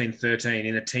in 1913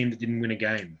 in a team that didn't win a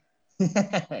game.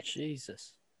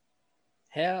 Jesus.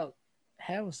 How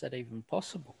is that even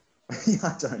possible?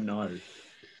 I don't know.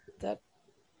 That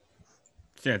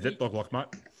sounds it like mate.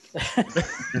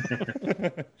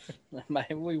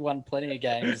 Mate, we won plenty of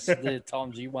games the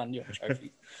times you won your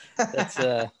trophy. That's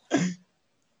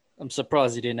I'm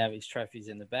surprised he didn't have his trophies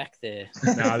in the back there.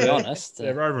 No, to be honest.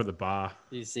 They're over at the bar.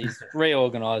 He's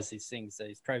reorganised his things, so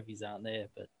his trophies aren't there.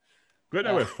 But good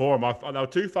nowhere for him. They were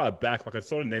too far back. Like I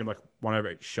sort of need him like one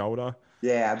over each shoulder.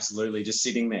 Yeah, absolutely. Just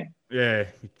sitting there. Yeah,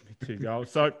 2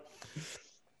 goals. So,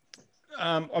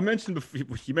 you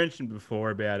mentioned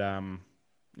before about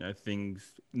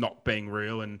things not being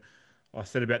real, and I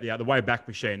said about the way back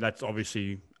machine. That's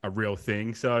obviously a real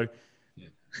thing. So,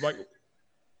 like,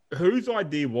 whose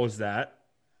idea was that?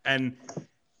 And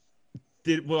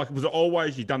was it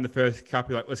always you done the first cup?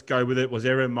 You're like, let's go with it. Was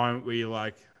there a moment where you're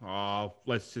like, oh,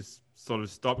 let's just sort of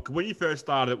stop? Because when you first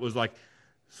started, it was like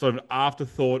sort of an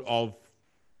afterthought of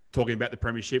talking about the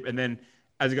premiership, and then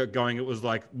as it got going, it was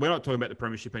like, we're not talking about the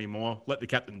premiership anymore. Let the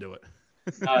captain do it.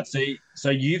 So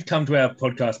you've come to our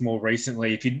podcast more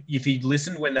recently. If you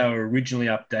listened when they were originally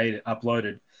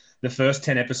uploaded, the first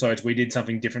 10 episodes, we did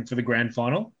something different for the grand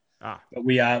final. But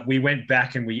we went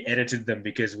back and we edited them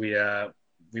because we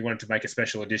wanted to make a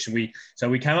special edition. We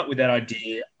came up with that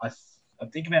idea, I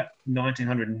think about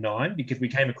 1909, because we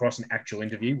came across an actual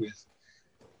interview with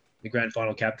the grand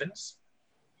final captains.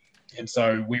 And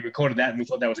so we recorded that, and we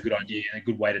thought that was a good idea and a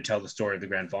good way to tell the story of the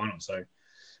grand final. So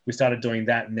we started doing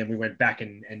that, and then we went back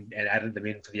and added them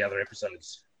in for the other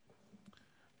episodes.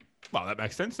 Well, that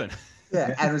makes sense then.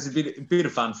 Yeah, and it was a bit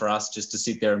of fun for us just to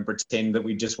sit there and pretend that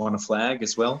we just won a flag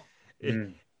as well.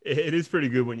 It is pretty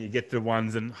good when you get to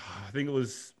ones, and I think it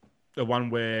was the one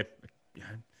where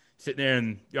sitting there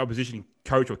and the opposition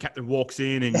coach or captain walks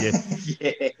in, and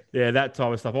that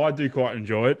type of stuff. I do quite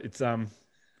enjoy it. It's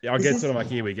I get sort of like,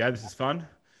 here we go, this is fun.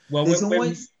 Well,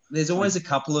 there's always a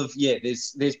couple of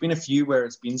there's been a few where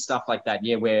it's been stuff like that.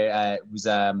 Yeah, where it was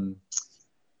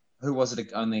who was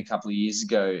it only a couple of years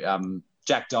ago?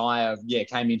 Jack Dyer,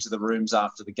 came into the rooms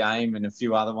after the game, and a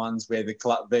few other ones where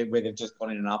they've just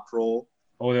gone in an uproar.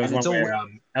 Oh, there was one where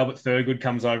Albert Thurgood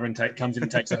comes over and comes in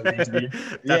and takes over the interview.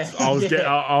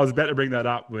 I was about to bring that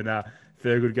up when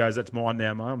Thurgood goes, "That's mine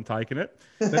now, mate. I'm taking it."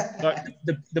 But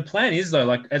the plan is though,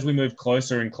 like as we move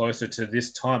closer and closer to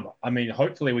this time, I mean,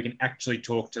 hopefully we can actually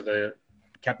talk to the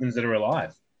captains that are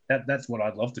alive. That's what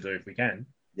I'd love to do if we can.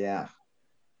 Yeah.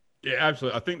 Yeah,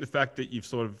 absolutely. I think the fact that you've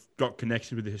sort of got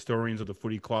connection with the historians of the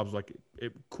footy clubs, like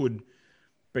it could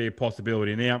be a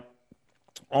possibility. Now,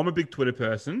 I'm a big Twitter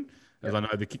person, as I know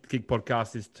the Kick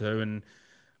podcast is too, and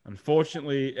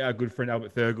unfortunately, our good friend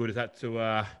Albert Thurgood has had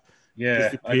to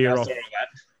disappear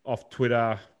off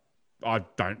Twitter. I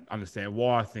don't understand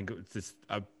why. I think it's just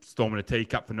a storm in a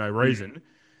teacup for no reason.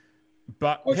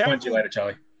 But I'll explain to you later,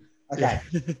 Charlie. Okay.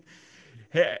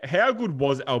 How good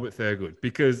was Albert Thurgood?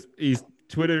 Because his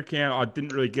Twitter account I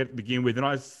didn't really get to begin with, and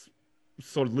I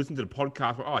sort of listened to the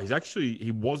podcast.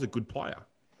 He was a good player.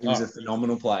 He was a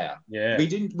phenomenal player. Yeah. We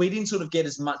didn't sort of get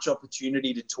as much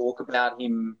opportunity to talk about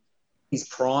him, his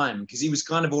prime, because he was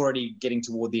kind of already getting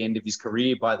toward the end of his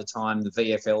career by the time the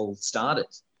VFL started.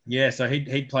 Yeah, so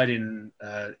he'd played in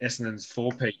Essendon's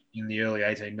 4P in the early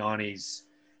 1890s,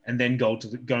 and then gone to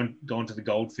the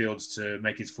Goldfields to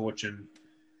make his fortune.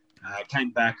 Came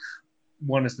back,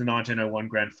 won us the 1901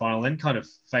 grand final, then kind of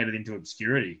faded into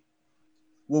obscurity.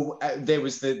 Well,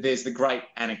 there's the great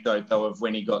anecdote though of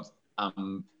when he got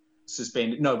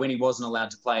suspended. No, when he wasn't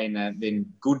allowed to play in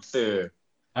then Good Thur.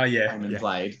 Oh yeah, came and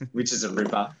played, which is a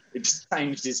ripper. It just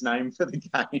changed his name for the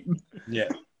game. Yeah.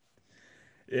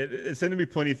 It seemed to be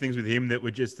plenty of things with him that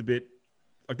were just a bit.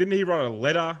 Like, didn't he write a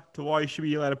letter to why he should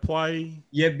be allowed to play?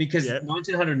 Yeah, because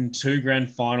 1902 grand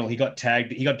final, he got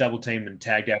double teamed and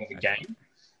tagged out of the game.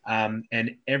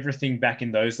 And everything back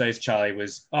in those days, Charlie,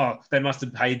 was, they must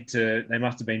have been paid. There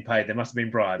must have been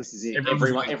bribed. This is it.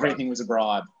 Everything was a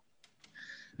bribe.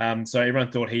 So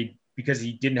everyone thought because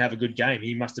he didn't have a good game,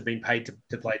 he must have been paid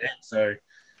to play then. So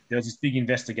there was this big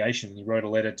investigation. He wrote a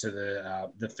letter to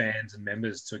the fans and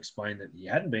members to explain that he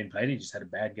hadn't been paid. He just had a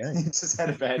bad game. He just had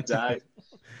a bad day.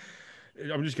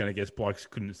 I'm just going to guess Blokes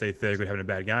couldn't see Thurgood having a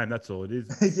bad game. That's all it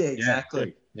is. Yeah,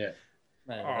 exactly. Yeah.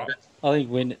 Man, I think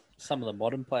when some of the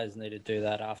modern players need to do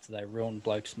that after they ruin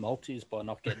blokes' multis by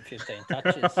not getting 15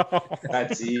 touches.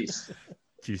 That's it.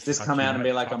 Just come out and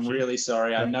be like, I'm really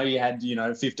sorry. I know you had,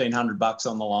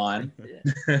 $1,500 on the line.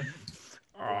 Yeah.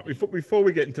 All right. Before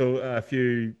we get into a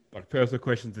few personal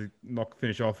questions to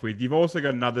finish off with, you've also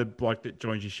got another bloke that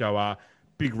joins your show,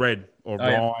 Big Red or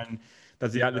Ryan.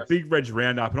 Does the Big Red's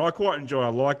roundup, and I quite enjoy. I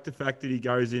like the fact that he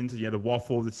goes into the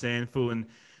waffle, the sandful, and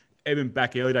even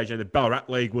back early days, the Ballarat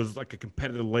League was like a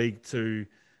competitive league to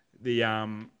the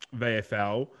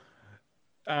VFL.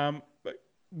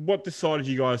 What decided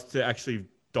you guys to actually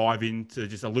dive into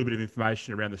just a little bit of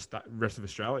information around the rest of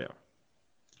Australia?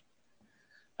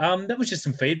 That was just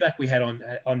some feedback we had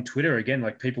on Twitter. Again,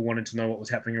 like people wanted to know what was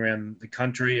happening around the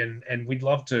country, and we'd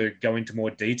love to go into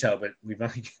more detail, but we've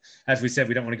only, as we said,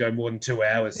 we don't want to go more than 2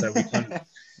 hours. So we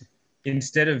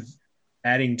instead of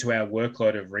adding to our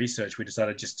workload of research, we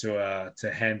decided just to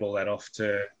handball that off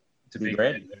to Big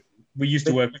Red. We used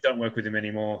to work. We don't work with him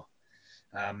anymore.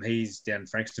 He's down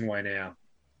Frankston way now.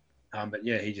 But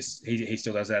yeah, he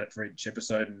still does that for each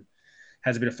episode and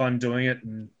has a bit of fun doing it.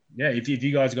 And yeah, if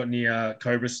you guys got any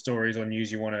Cobra stories or news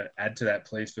you want to add to that,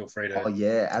 please feel free to. Oh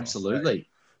yeah, absolutely.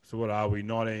 So what are we?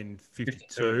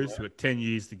 1952. So we're 10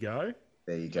 years to go.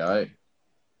 There you go.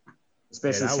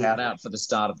 Special shout out for the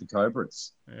start of the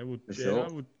Cobras. Yeah,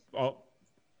 sure.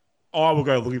 I will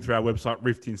go looking through our website,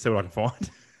 Rifty, and see what I can find.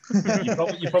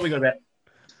 you probably got about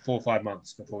 4 or 5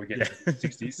 months before we get to the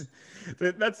 60s.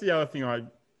 That's the other thing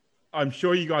I'm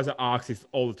sure you guys are asked this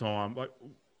all the time. Like,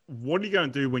 what are you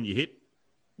going to do when you hit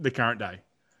the current day?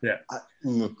 Yeah.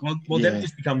 Then it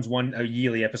just becomes a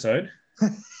yearly episode.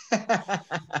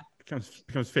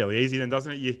 becomes fairly easy then,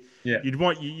 doesn't it?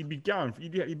 You'd be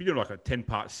doing like a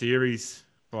 10-part series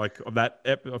of that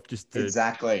of just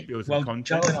exactly. Content.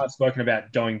 Charlie and I have spoken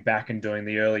about going back and doing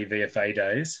the early VFA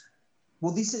days.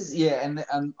 Well, this is and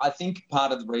I think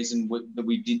part of the reason that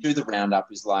we did do the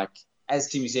roundup is as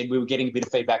Timmy said, we were getting a bit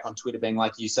of feedback on Twitter being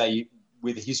like, you say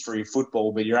with a history of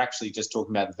football, but you're actually just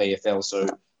talking about the VFL. So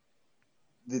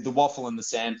the waffle and the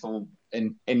sandful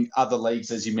and other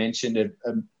leagues, as you mentioned,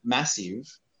 are massive.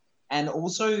 And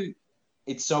also,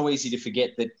 it's so easy to forget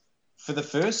that for the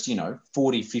first,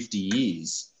 40, 50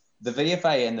 years, the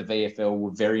VFA and the VFL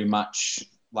were very much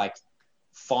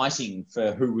fighting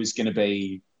for who was going to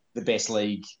be the best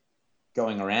league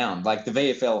going around. Like the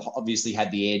VFL obviously had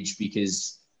the edge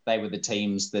because they were the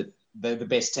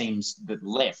best teams that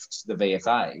left the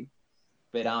VFA.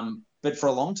 But for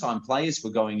a long time, players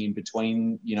were going in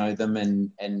between, them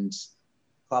and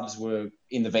clubs were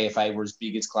in the VFA were as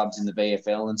big as clubs in the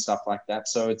VFL and stuff like that.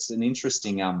 So it's an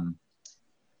interesting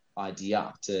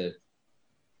idea to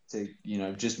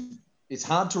just it's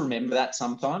hard to remember that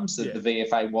sometimes that the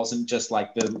VFA wasn't just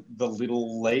like the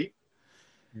little league.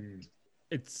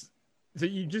 So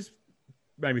you just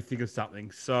made me think of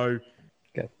something. So.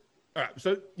 All right,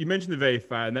 so you mentioned the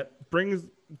VFA, and that makes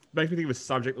me think of a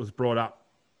subject that was brought up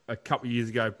a couple of years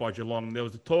ago by Geelong. There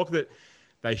was a talk that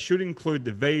they should include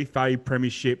the VFA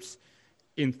premierships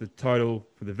into the total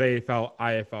for the VFL,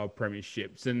 AFL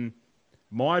premierships. And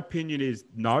my opinion is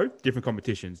no, different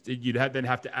competitions. You'd then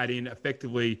have to add in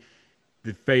effectively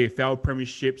the VFL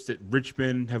premierships that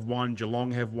Richmond have won,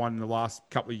 Geelong have won in the last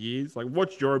couple of years? Like,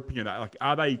 what's your opinion on that? Like,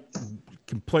 are they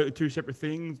completely two separate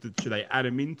things? Should they add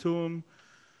them into them?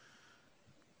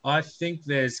 I think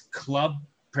there's club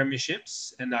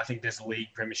premierships and I think there's league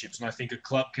premierships. And I think a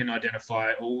club can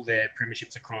identify all their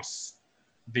premierships across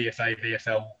VFA,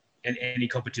 VFL, and any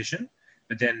competition.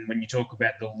 But then when you talk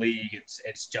about the league,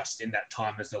 it's just in that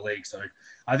time as the league. So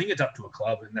I think it's up to a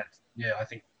club, and I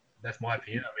think that's my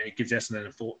opinion. I mean, it gives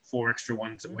Essendon four extra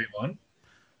ones that we won.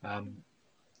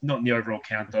 Not in the overall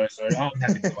count though, so I'm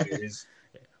happy with what it is.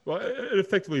 Well, it'd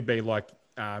effectively be like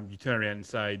you turn around and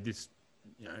say this,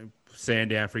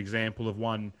 Sandown, for example, have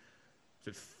won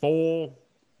four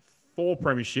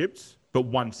premierships, but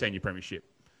one senior premiership.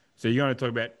 So you're going to talk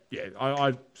about,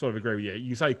 I sort of agree with you. You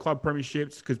can say club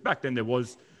premierships, because back then there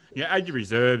was, add your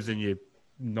reserves and your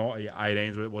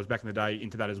 18s, what it was back in the day,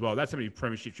 into that as well. That's how many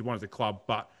premierships you want as a club.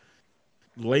 But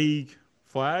league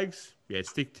flags,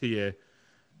 stick to your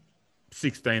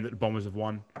 16 that the Bombers have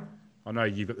won. I know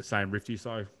you've got the same Rifty,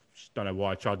 so I just don't know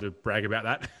why I tried to brag about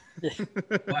that.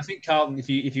 Well, I think Carlton, if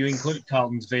you include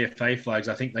Carlton's VFA flags,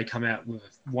 I think they come out with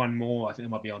one more. I think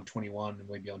they might be on 21 and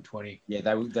we'd be on 20. Yeah,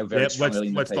 they were very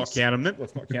strong. Let's not count them then.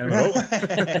 Let's not count them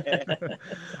at all.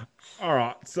 All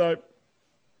right. So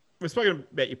we're speaking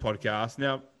about your podcast.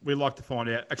 Now, we'd like to find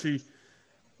out, actually,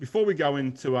 before we go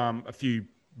into a few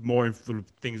more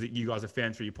things that you guys have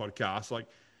found through your podcast, like,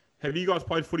 have you guys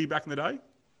played footy back in the day?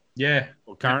 Yeah.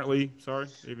 Or currently, sorry,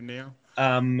 even now?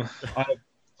 I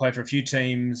played for a few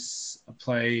teams. I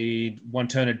played One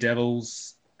Turner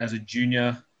Devils as a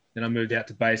junior. Then I moved out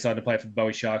to Bayside to play for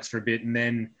Bowie Sharks for a bit. And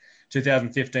then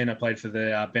 2015, I played for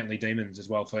the Bentley Demons as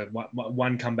well for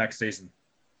one comeback season.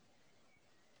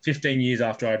 15 years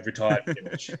after I'd retired, pretty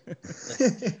much.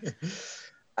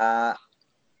 I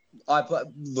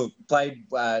played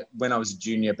when I was a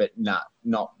junior, but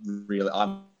not really.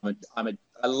 I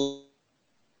love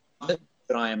it,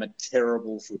 but I am a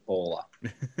terrible footballer.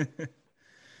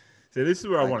 So this is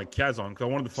where I want to Kaz on, because I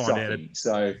wanted to find out.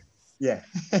 So, yeah.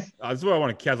 This is where I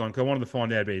want to Kaz on, because I wanted to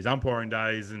find out about his umpiring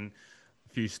days and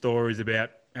a few stories about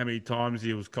how many times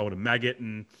he was called a maggot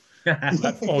and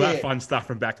all that fun stuff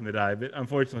from back in the day. But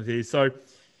unfortunately, so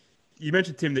you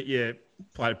mentioned, Tim, that you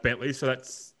played at Bentley, so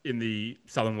that's in the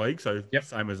Southern League, so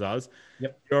same as us.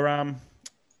 Yep. You're on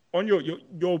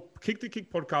your Kick to Kick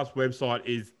podcast website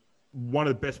is one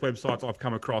of the best websites I've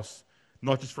come across,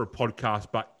 not just for a podcast,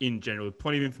 but in general.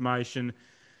 Plenty of information.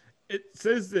 It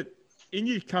says that in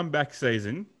your comeback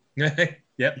season, you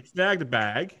snagged a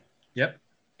bag,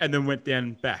 and then went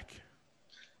down back.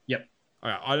 Yep. All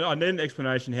right, I need an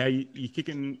explanation how you're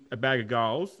kicking a bag of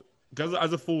goals, because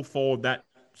as a full forward, that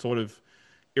sort of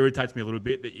irritates me a little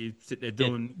bit, that you sit there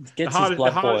doing the hardest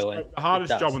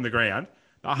job on the ground.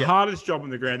 Hardest job on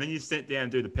the ground. Then you sent down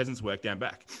and do the peasants' work down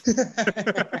back.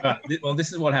 Well,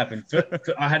 this is what happened.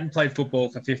 I hadn't played football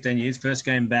for 15 years. First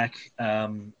game back, I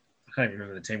can't even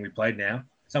remember the team we played now.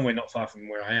 Somewhere not far from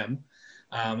where I am.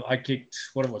 I kicked,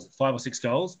 5 or 6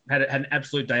 goals. Had an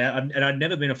absolute day out, and I'd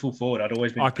never been a full forward. I'd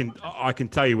always been. I can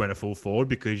tell you when a full forward,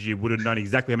 because you would have known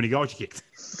exactly how many goals you kicked.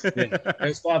 It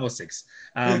was 5 or 6,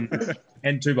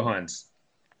 and 2 behinds.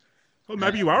 Well,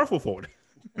 maybe you are a full forward.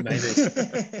 Maybe.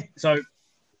 So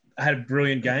I had a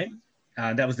brilliant game.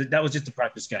 That was just a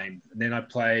practice game. And then I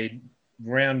played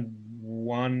round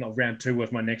 1 or round 2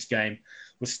 was my next game.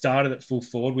 We started at full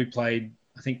forward. We played,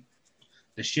 I think,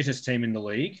 the shittest team in the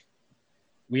league.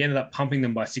 We ended up pumping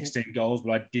them by 16 goals,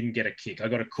 but I didn't get a kick. I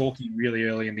got a corky really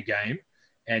early in the game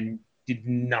and did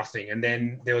nothing. And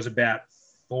then there was about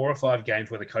 4 or 5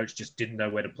 games where the coach just didn't know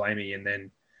where to play me. And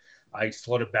then I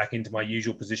slotted back into my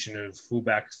usual position of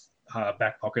fullback,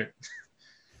 back pocket,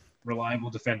 reliable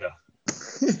defender.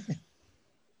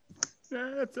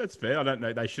 Yeah, that's fair. I don't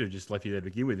know. They should have just left you there to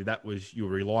begin with. That was, you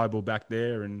were reliable back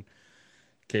there and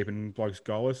keeping blokes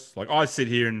goalless. Like, I sit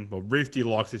here and, well, Rifty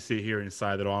likes to sit here and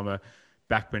say that I'm a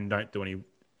backman,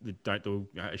 don't do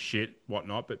shit,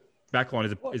 whatnot. But backline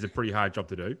is a pretty hard job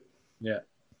to do. Yeah.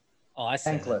 Oh, I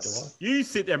say that. You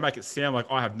sit there and make it sound like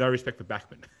I have no respect for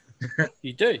backmen.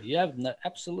 You do. You have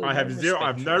absolutely. I have zero. I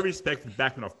have no respect for the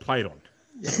backmen I've played on.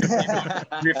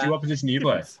 Rifty, what position do you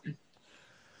play?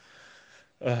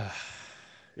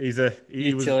 He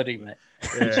utility, mate.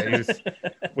 Yeah, he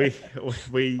was.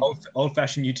 We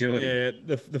old-fashioned utility. Yeah,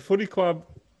 the footy club,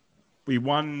 we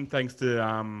won thanks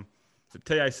to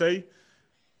TAC. TAC,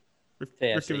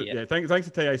 thanks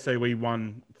to TAC, we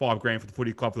won $5,000 for the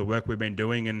footy club for the work we've been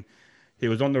doing, and he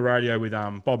was on the radio with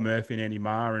Bob Murphy and Andy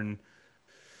Marr, and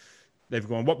they've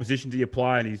gone, "What position do you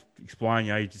play?" And he's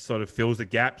explaining, he just sort of fills the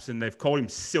gaps, and they've called him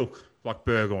Silk like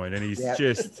Burgoyne, and he's Yep.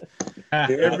 just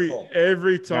Beautiful.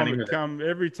 every time Running it with it. comes,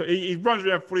 every time he runs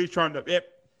around footy trying to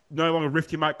no longer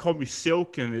Rifty, mate, call me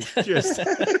Silk, and it's just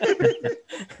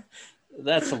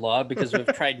That's a lie because we've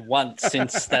traded once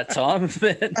since that time,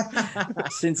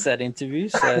 since that interview.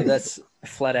 So that's a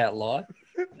flat out lie.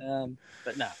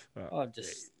 But no, I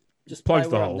just play plugs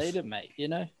the where I holes. need it, mate. You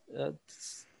know,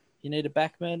 you need a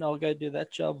backman, I'll go do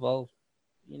that job.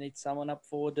 You need someone up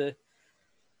forward to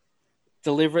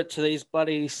deliver it to these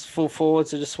bloody full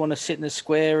forwards that just want to sit in the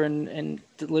square and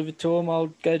deliver to them.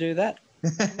 I'll go do that.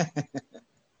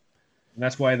 And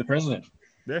that's why you're the president.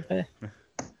 Yeah.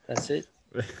 That's it.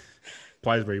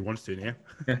 Plays where he wants to now.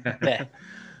 Yeah.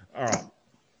 All right.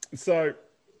 So,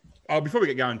 before we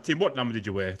get going, Tim, what number did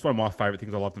you wear? It's one of my favourite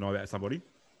things I love to know about somebody.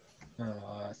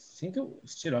 I think it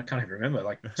was, shit, I can't even remember.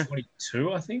 Like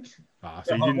 22, I think. So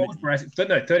you didn't... What was Barassi?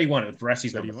 No, 31. It was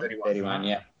Barassi's number. 31? 31,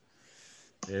 yeah.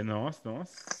 Yeah, nice.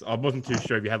 I wasn't too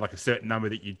sure if you had like a certain number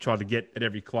that you tried to get at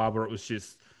every club, or it was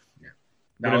just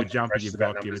whatever jumper you've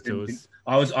got, give it to us.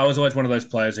 I was always one of those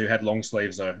players who had long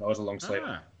sleeves, though. I was a long sleeve.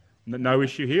 No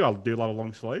issue here. I do love a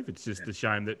long sleeve. It's just a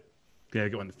shame that I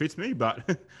get one that fits me,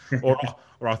 but or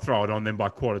I throw it on, then by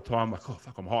quarter time, like, oh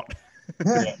fuck, I'm hot.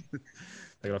 Take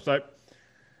it off. So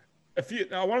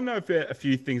I want to know if a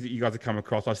few things that you guys have come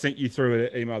across. I sent you through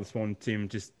an email this morning, Tim,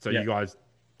 just so you guys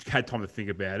had time to think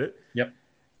about it. Yep.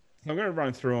 So I'm going to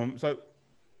run through them. So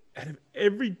out of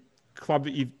every club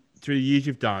that through the years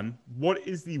you've done, what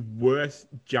is the worst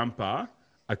jumper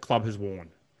a club has worn?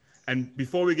 And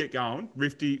before we get going,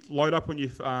 Rifty, load up on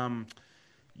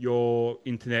your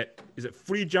internet. Is it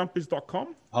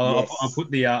footyjumpers.com? I'll put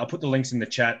the links in the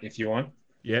chat if you want.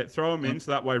 Yeah, throw them in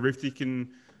so that way Rifty can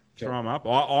throw them up.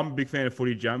 I'm a big fan of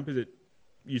footy jumpers. It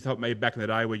used to help me back in the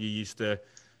day where you used to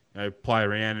play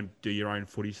around and do your own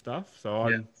footy stuff. So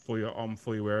I'm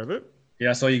fully aware of it.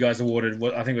 Yeah, I saw you guys awarded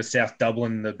what I think was South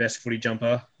Dublin the best footy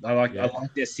jumper. I like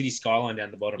their city skyline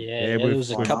down the bottom. Yeah, there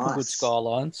was a couple good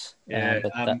skylines. Yeah,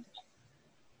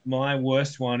 my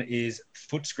worst one is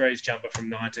Footscray's jumper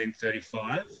from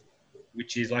 1935,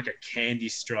 which is like a candy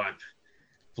stripe,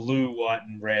 blue, white,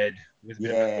 and red with a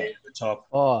bit of a bit at the top.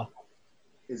 Oh,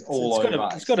 it's all over.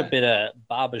 It's got a bit of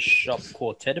barbershop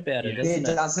quartet about it,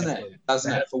 doesn't it?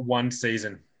 Doesn't it? For one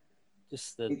season.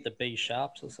 Just the B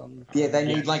sharps or something. Yeah, they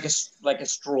need like a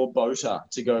straw boater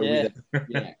to go with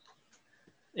it.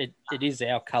 Yeah. It is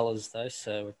our colours though,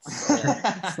 so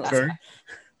it's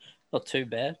not too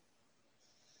bad.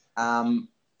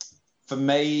 For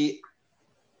me,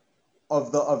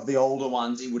 of the older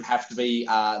ones, it would have to be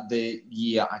the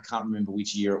year, I can't remember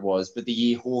which year it was, but the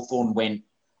year Hawthorn went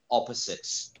opposite,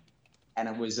 and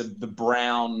it was the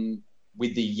brown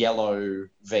with the yellow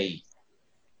V.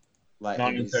 Like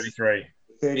 1933.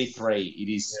 33. It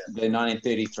is the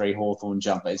 1933 Hawthorn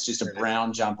jumper. It's just a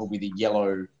brown jumper with a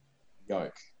yellow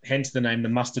yoke. Hence the name, the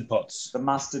Mustard Pots. The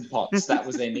Mustard Pots. That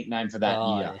was their nickname for that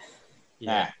year.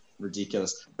 Yeah,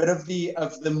 ridiculous. But of the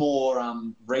more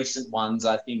recent ones,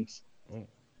 I think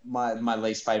my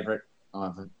least favorite.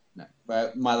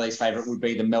 My least favorite would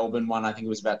be the Melbourne one. I think it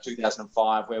was about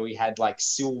 2005, where we had like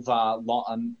silver.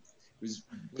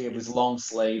 It was long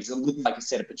sleeves. It looked like a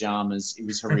set of pajamas. It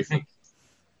was horrific.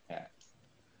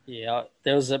 Yeah,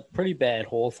 there was a pretty bad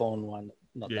Hawthorn one.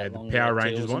 Not that long the Power ago,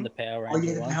 Rangers one. The Power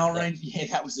Ranger the Power Ranger. Yeah,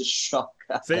 that was a shock.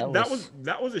 See,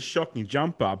 that was a shocking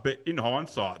jumper, but in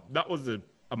hindsight, that was a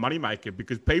moneymaker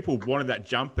because people wanted that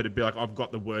jumper to be like, I've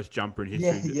got the worst jumper in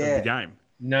history of the game.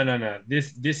 No.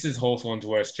 This is Hawthorn's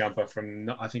worst jumper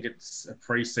from, I think it's a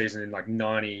pre-season in like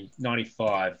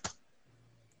 95.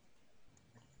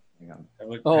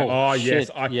 Oh,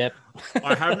 yes. Yep.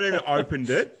 I haven't even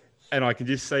opened it, and I can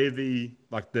just see the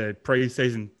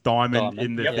pre-season diamond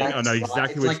in the thing. I know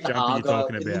exactly which jumper you're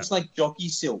talking about. It looks like jockey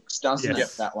silks, doesn't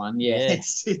it? That one. Yeah.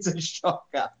 It's a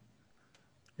shocker.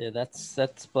 Yeah,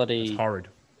 that's bloody. It's horrid.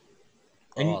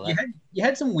 And you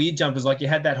had some weird jumpers, like you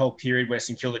had that whole period where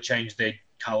St Kilda changed their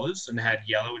colours and had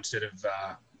yellow instead of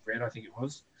red, I think it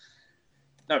was.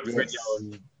 No, it was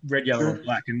red, yellow, and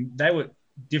black, and they were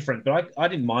different. But I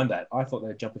didn't mind that. I thought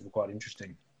their jumpers were quite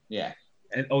interesting. Yeah.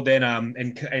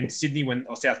 And Sydney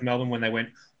or South Melbourne when they went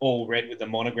all red with the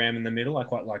monogram in the middle, I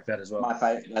quite like that as well.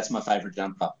 That's my favourite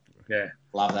jumper. Yeah,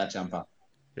 love that jumper.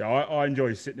 Yeah, I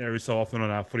enjoy sitting there so often on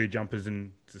our footy jumpers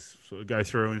and just sort of go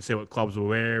through and see what clubs are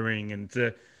wearing, and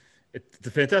it's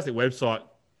a fantastic website.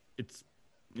 It's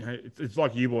it's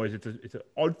like you boys. It's an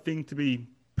odd thing to be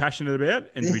passionate about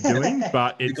and to be doing,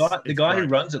 but the guy who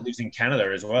runs it lives in Canada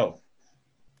as well.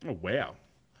 Oh wow.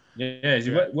 Yeah, he's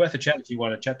worth a chat if you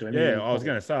want to chat to him. Yeah, I was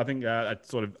going to say, I think that's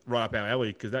sort of right up our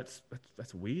alley because that's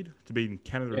weird to be in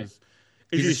Canada. Yeah.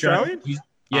 Is he Australian?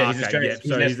 Yeah, he's okay, Australian. yeah.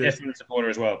 He's So an he's a, Essendon supporter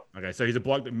as well. okay, so he's a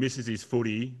bloke that misses his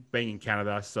footy being in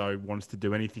Canada, so wants to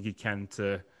do anything he can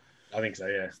to I think so,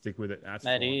 yeah. stick with it. That's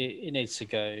Mate, fine. he needs to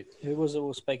go. Who was it we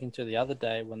were speaking to the other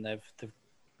day when the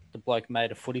bloke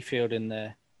made a footy field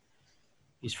in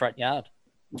his front yard?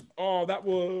 Oh, that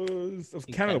was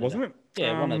In Canada, wasn't it?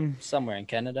 Yeah, somewhere in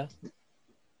Canada.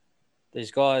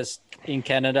 These guys in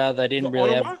Canada, they didn't the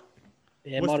really Ottawa? have.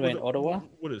 Yeah, it might have been Ottawa.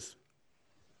 What is?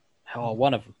 Oh,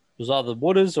 one of them. It was either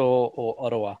Wooders or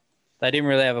Ottawa. They didn't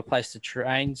really have a place to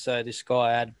train, so this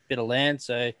guy had a bit of land,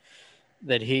 so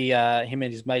that him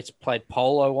and his mates played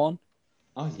polo on.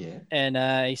 Oh, yeah. And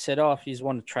he said, "Oh, if you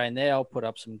want to train there, I'll put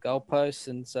up some goalposts."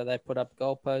 And so they put up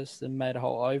goalposts and made a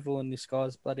whole oval in this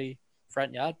guy's bloody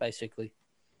front yard, basically.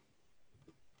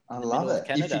 I In the love middle it. of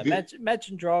Canada.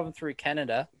 Imagine driving through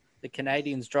Canada, the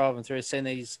Canadians driving through, seeing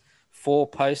these 4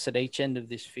 posts at each end of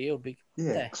this field.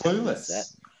 Yeah,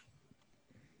 clueless.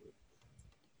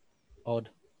 Odd.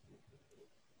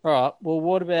 All right. Well,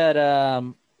 what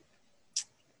about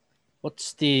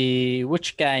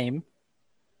which game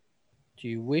do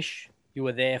you wish you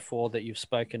were there for that you've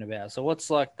spoken about? So what's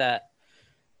like that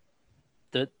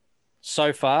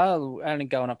so far, only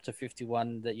going up to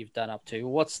 51 that you've done up to,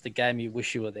 what's the game you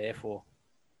wish you were there for?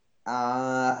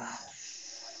 God,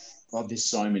 there's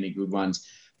so many good ones.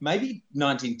 Maybe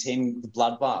 1910, the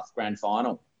Bloodbath Grand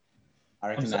Final. I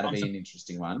reckon that'd be an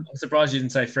interesting one. I'm surprised you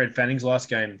didn't say Fred Fanning's last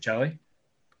game, Charlie.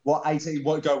 Go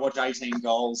watch 18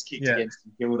 goals kicked against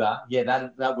Kilda. Yeah,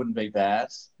 that wouldn't be bad.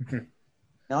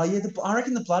 No, yeah, I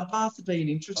reckon the Bloodbath would be an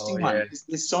interesting one. Yeah.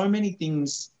 There's so many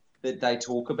things that they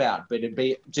talk about, but it'd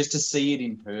be just to see it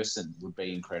in person would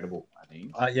be incredible, I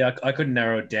think. I couldn't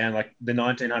narrow it down. Like the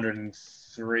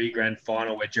 1903 grand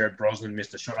final where Jared Brosnan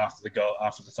missed a shot after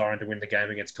the siren to win the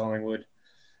game against Collingwood.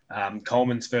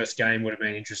 Coleman's first game would have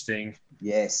been interesting.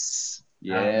 Yes.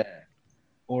 Yeah.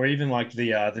 Or even like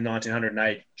the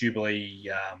 1908 Jubilee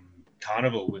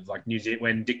Carnival with like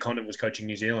when Dick Condon was coaching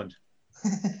New Zealand.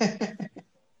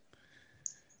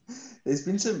 There's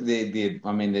been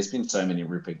there's been so many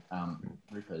rippers.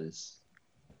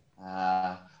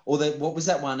 What was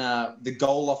that one? The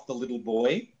goal off the little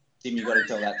boy. Tim, you got to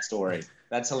tell that story.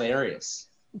 That's hilarious.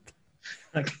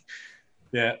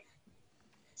 Yeah.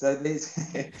 So there's,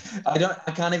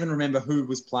 I can't even remember who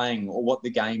was playing or what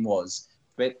the game was,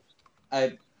 but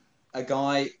a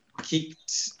guy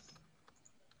kicked.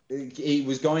 He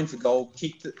was going for goal,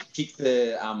 kicked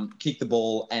the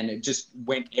ball, and it just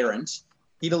went errant.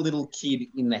 Hit a little kid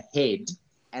in the head,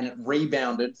 and it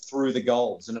rebounded through the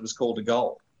goals, and it was called a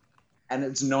goal. And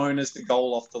it's known as the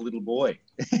goal off the little boy.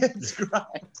 It's great.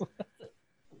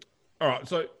 All right,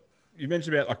 so you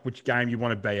mentioned about like which game you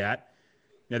want to be at.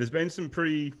 Now, there's been some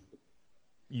pretty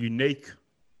unique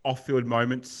off-field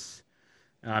moments,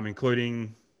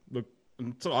 including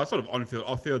sort of on-field,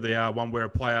 off-field. The one where a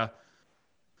player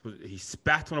he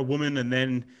spat on a woman and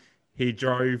then he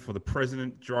the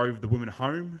president drove the woman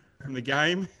home from the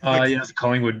game. Yeah, it's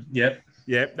Collingwood. Yep.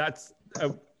 Yeah, that's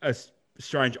a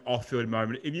strange off-field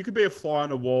moment. If you could be a fly on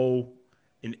the wall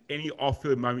in any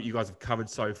off-field moment you guys have covered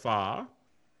so far,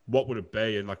 what would it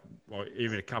be? And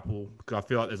even a couple, because I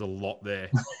feel like there's a lot there.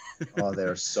 Oh,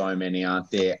 there are so many, aren't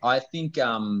there? I think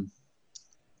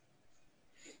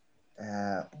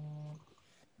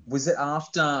was it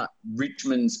after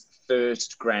Richmond's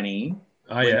first granny?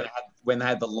 Oh, yeah. When they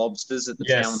had the lobsters at the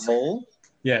town hall.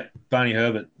 Yeah, Barney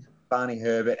Herbert.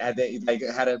 They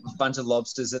had a bunch of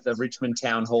lobsters at the Richmond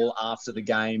Town Hall after the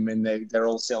game, and they're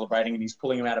all celebrating, and he's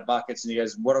pulling them out of buckets, and he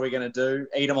goes, "What are we going to do?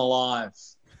 Eat them alive."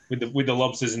 With the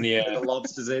lobsters in the air. The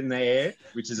lobsters in the air,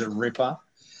 which is a ripper.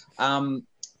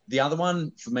 The other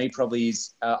one for me probably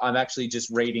is I'm actually just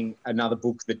reading another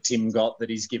book that Tim got that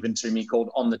he's given to me called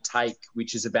On the Take,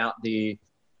 which is about the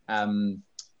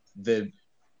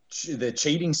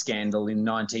cheating scandal in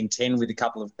 1910 with a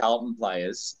couple of Carlton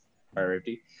players.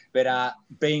 But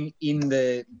being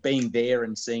there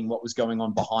and seeing what was going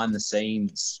on behind the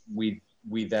scenes with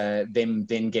them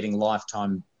then getting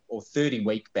lifetime or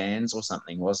 30-week bans or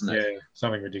something, wasn't it? Yeah,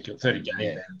 something ridiculous. 30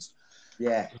 game bans.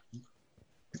 Yeah.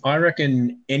 I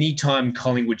reckon any time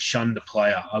Collingwood shunned a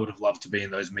player, I would have loved to be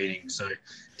in those meetings. So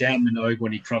Dan Minogue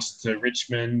when he crossed to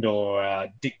Richmond, or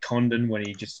Dick Condon when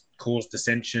he just caused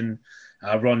dissension,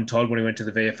 Ron Todd when he went to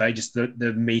the VFA, just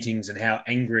the meetings and how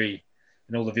angry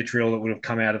and all the vitriol that would have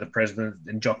come out of the president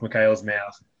and Jock McHale's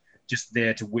mouth, just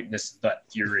there to witness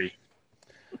that fury.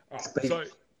 Go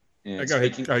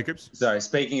ahead, Gibbs. Sorry,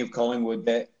 speaking of Collingwood,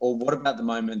 what about the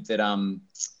moment that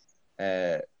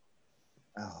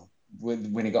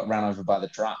when he got run over by the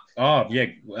truck? Oh yeah,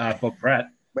 Bob Pratt.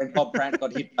 when Bob Pratt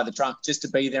got hit by the truck, just to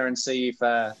be there and see if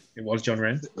it was John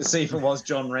Wren. See if it was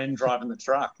John Wren driving the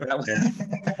truck. That would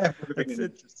have been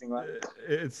an interesting one.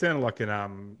 It sounded like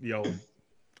the old.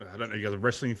 I don't know if you guys are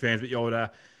wrestling fans, but the old.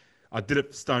 I did it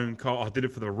for Stone Cold. I did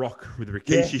it for The Rock with the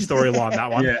Rikishi storyline. That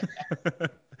one. Yeah.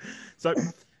 So,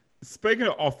 speaking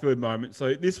of off-field moments,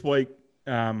 so this week,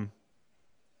 it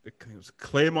was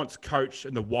Claremont's coach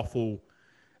and the Waffle.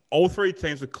 All three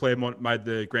teams with Claremont made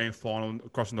the grand final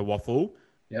across in the Waffle.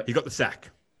 Yep. He got the sack.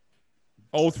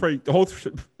 All three,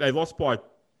 they lost by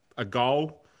a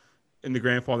goal in the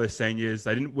grand final. Their seniors,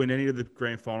 they didn't win any of the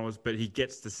grand finals, but he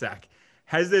gets the sack.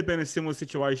 Has there been a similar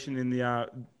situation in the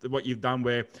what you've done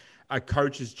where a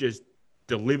coach has just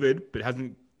delivered but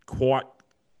hasn't quite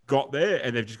got there,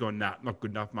 and they've just gone, nah, not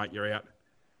good enough, mate, you're out?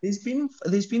 There's been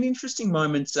interesting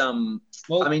moments. I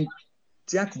mean,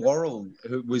 Jack Worrell,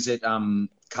 who was at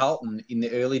Carlton in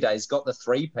the early days, got the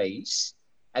three-piece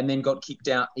and then got kicked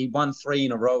out. He won 3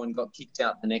 in a row and got kicked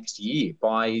out the next year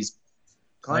by his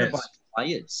by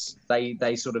players.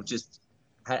 They sort of just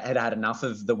had enough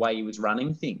of the way he was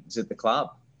running things at the club.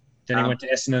 Then he went to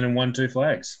Essendon and won 2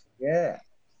 flags. Yeah.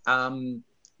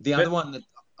 The other one that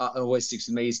always sticks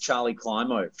with me is Charlie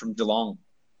Climo from Geelong,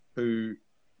 who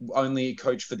only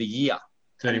coached for the year.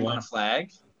 31. Won a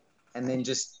flag and then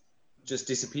just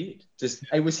disappeared.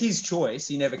 It was his choice.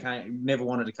 He never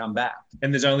wanted to come back.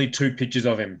 And there's only 2 pictures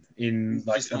of him in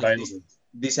available.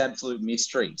 This absolute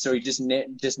mystery. So he just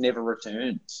never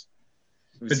returned.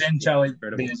 But then Charlie,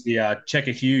 there's the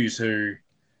Checker Hughes, who.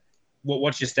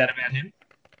 What's your stat about him?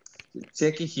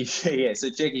 Checker Hughes, yeah. So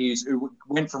Checker Hughes, who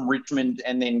went from Richmond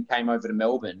and then came over to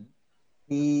Melbourne,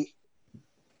 he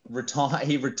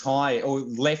retired or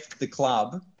left the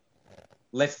club.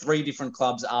 Left 3 different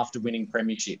clubs after winning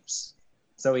premierships.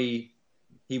 So he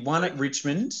won at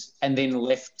Richmond and then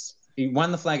left. He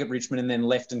won the flag at Richmond and then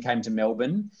left and came to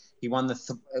Melbourne. He won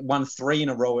won 3 in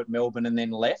a row at Melbourne and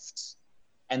then left.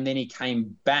 And then he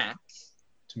came back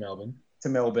to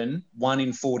Melbourne, won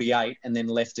in 48 and then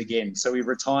left again. So he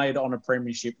retired on a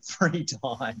premiership 3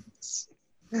 times,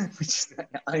 which is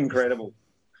incredible.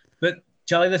 But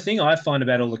Charlie, the thing I find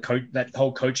about all that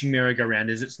whole coaching merry-go-round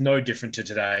is it's no different to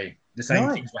today. The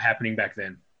same things were happening back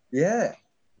then. Yeah.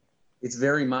 It's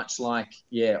very much like,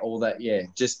 all that,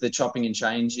 just the chopping and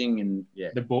changing and,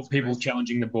 The people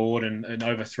challenging the board and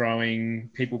overthrowing,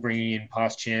 people bringing in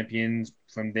past champions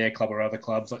from their club or other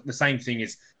clubs. Like the same thing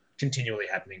is continually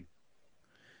happening.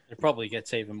 It probably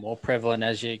gets even more prevalent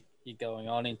as you're going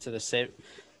on into the 60s,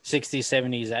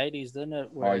 70s, 80s, doesn't it?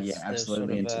 Where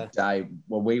absolutely. And today,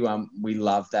 well, we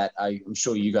love that. I'm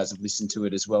sure you guys have listened to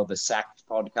it as well. The Sacked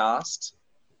podcast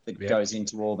that goes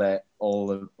into all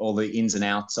the ins and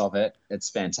outs of it. It's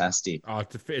fantastic. Oh,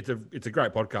 it's a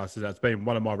great podcast. It's been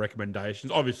one of my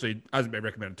recommendations. Obviously, it hasn't been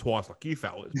recommended twice like you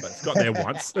fellas, but it's got there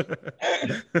once.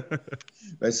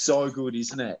 It's so good,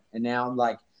 isn't it? And now I'm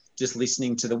like just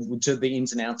listening to the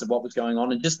ins and outs of what was going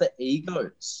on and just the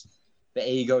egos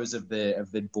of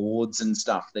the boards and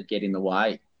stuff that get in the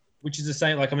way. Which is the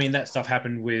same. Like, I mean, that stuff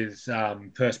happened with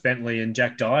Perce Bentley and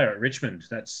Jack Dyer at Richmond.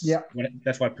 That's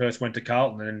why Perce went to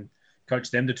Carlton and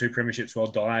coached them to 2 premierships while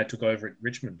Dyer took over at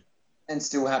Richmond. And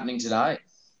still happening today.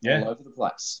 All over the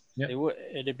place. Yep.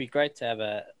 It'd be great to have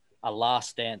a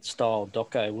Last Dance style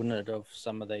doco, wouldn't it, of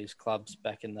some of these clubs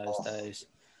back in those days.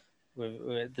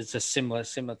 There's a similar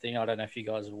thing. I don't know if you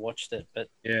guys have watched it, but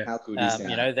how good is that?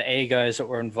 You know, the egos that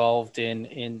were involved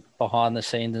in behind the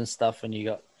scenes and stuff, and you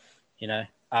got,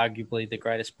 arguably the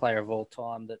greatest player of all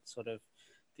time, that sort of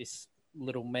this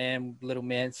little man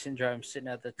syndrome sitting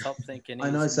at the top thinking I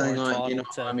know, saying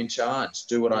I'm in charge,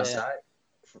 do what I say.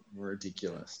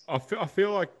 Ridiculous. I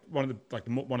feel like one of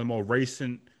the more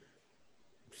recent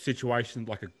situations,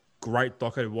 like a great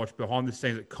doco to watch behind the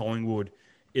scenes at Collingwood,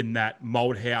 in that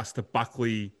Moldhouse to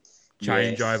Buckley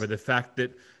changeover, the fact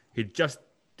that he just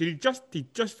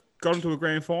got into a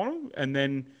grand final and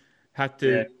then had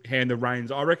to hand the reins.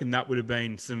 I reckon that would have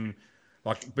been some,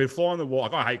 like, been fly on the wall.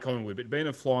 Like, I hate Collingwood, but being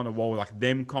a fly on the wall, like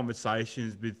them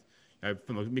conversations with,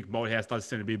 from Mick Moldhouse does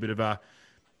seem to be a bit of a,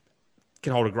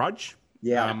 can hold a grudge.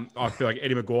 Yeah. I feel like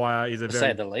Eddie Maguire is to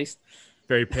say the least,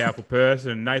 very powerful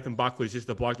person. Nathan Buckley is just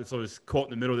the bloke that's sort of caught in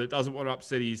the middle that doesn't want to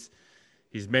upset his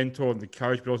mentor and the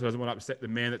coach, but also doesn't want to upset the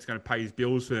man that's going to pay his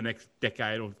bills for the next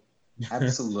decade. Or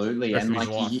absolutely. And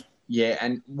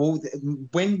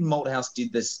when Malthouse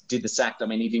did the sack, I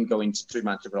mean, he didn't go into too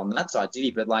much of it on that side, did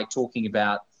he? But like talking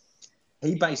about,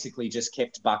 he basically just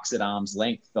kept Bucks at arm's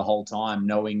length the whole time,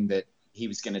 knowing that he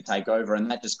was going to take over,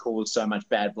 and that just caused so much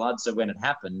bad blood. So when it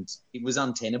happened, it was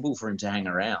untenable for him to hang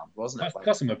around, wasn't it?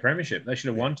 Cost him a premiership. They should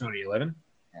have won 2011.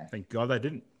 Yeah. Thank God they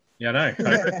didn't. Yeah, I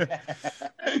know.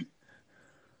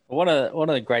 One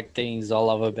of the great things I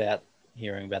love about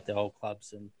hearing about the old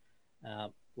clubs, and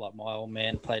like my old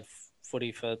man played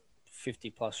footy for 50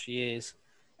 plus years,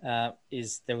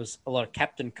 is there was a lot of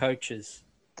captain coaches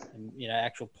and,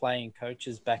 actual playing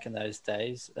coaches back in those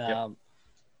days. Who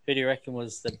do you reckon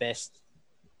was the best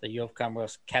that you've come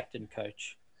across captain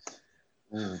coach?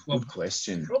 Good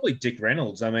question. Probably Dick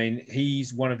Reynolds. I mean,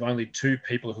 he's one of only two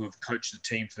people who have coached the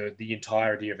team for the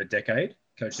entirety of a decade.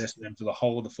 Coached Essendon for the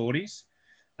whole of the 40s.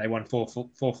 They won four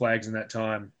flags in that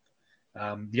time.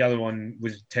 The other one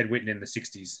was Ted Whitten in the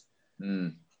 60s.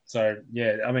 So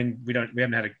yeah, I mean, we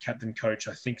haven't had a captain coach.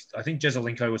 I think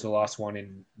Jezelenko was the last one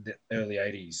in the early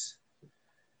 80s.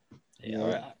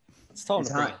 Yeah. It's time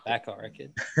to bring it back, I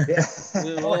reckon.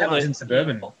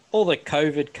 All the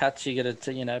COVID cuts you get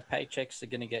to, paychecks are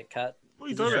going to get cut. What are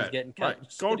you talking about?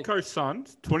 Mate, Gold Coast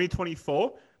Suns,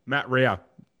 2024, Matt Rao,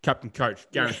 captain coach,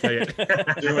 guarantee it.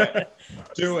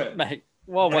 Do it. Mate,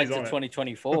 wait till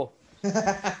 2024. You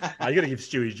got to give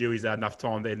Stewie Jewies enough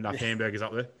time to eat enough hamburgers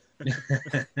up there.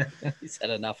 He's had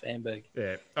enough hamburger.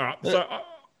 Yeah. All right. So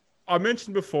I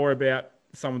mentioned before about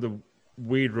some of the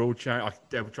weird rule change. Like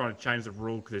they were trying to change the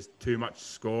rule because there's too much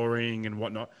scoring and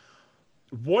whatnot.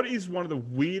 What is one of the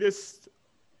weirdest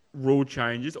rule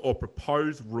changes or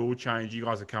proposed rule change you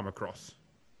guys have come across?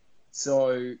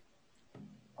 So,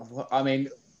 I mean,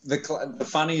 the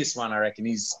funniest one I reckon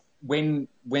is when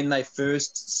they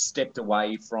first stepped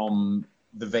away from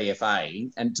the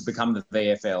VFA and to become the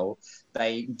VFL,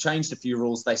 they changed a few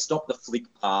rules. They stopped the flick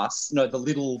pass, the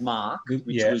little mark,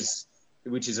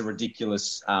 which is a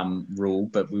ridiculous rule,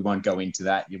 but we won't go into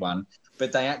that one.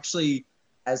 But they actually,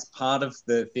 as part of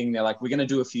the thing, they're like, we're going to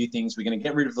do a few things. We're going to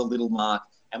get rid of the little mark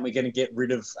and we're going to get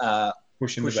rid of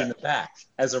pushing the back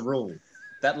as a rule.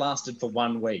 That lasted for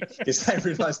 1 week because they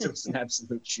realised it was an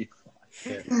absolute shit fight.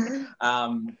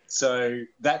 Yeah. So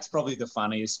that's probably the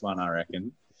funniest one, I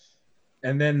reckon.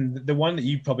 And then the one that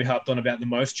you probably harped on about the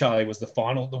most, Charlie, was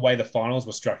the way the finals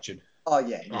were structured. Oh,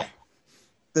 yeah.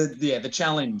 The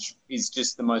challenge is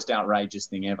just the most outrageous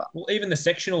thing ever. Well, even the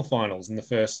sectional finals in the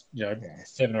first,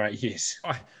 7 or 8 years.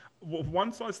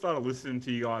 Once I started listening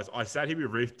to you guys, I sat here with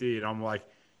Rifty and I'm like,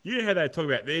 you know how they talk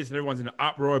about this and everyone's in an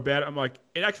uproar about it? I'm like,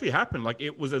 it actually happened. Like,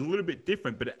 it was a little bit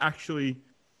different, but it actually,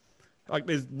 like,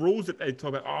 there's rules that they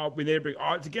talk about, we need to bring,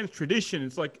 it's against tradition.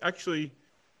 It's like, actually,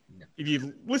 if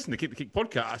you listen to Kick the Kick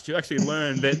podcast, you actually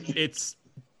learn that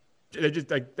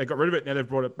they got rid of it, now they've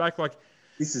brought it back. Like,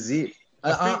 this is it.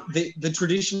 The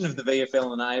tradition of the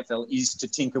VFL and AFL is to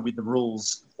tinker with the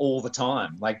rules all the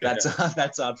time. Like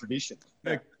that's our tradition.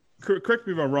 Now, correct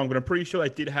me if I'm wrong, but I'm pretty sure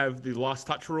they did have the last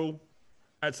touch rule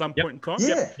at some point in time.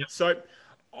 Yeah. Yep. So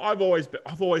I've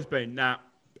always been,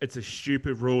 it's a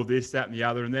stupid rule, this, that, and the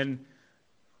other. And then,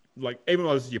 like, even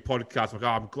though this is your podcast, I'm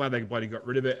like, I'm glad they bloody got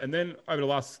rid of it. And then over the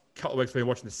last couple of weeks, we've been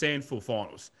watching the Sandful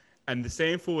finals, and the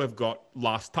Sandful have got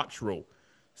last touch rule.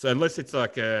 So unless it's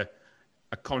like a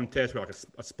contest where like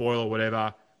a spoil or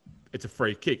whatever, it's a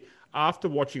free kick. After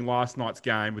watching last night's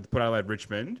game with Port Adelaide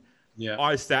Richmond,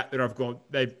 I sat there. I've gone.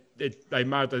 They need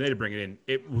to bring it in.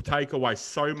 It will take away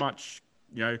so much,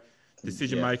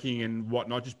 decision making and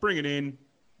whatnot. Just bring it in.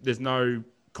 There's no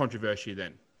controversy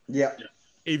then. Yeah.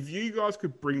 If you guys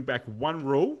could bring back one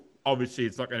rule, obviously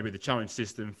it's not going to be the challenge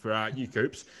system for you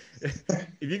Coops.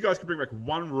 If you guys could bring back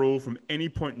one rule from any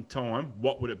point in time,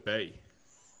 what would it be?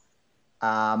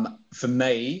 For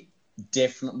me,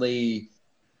 definitely,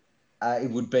 it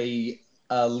would be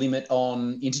a limit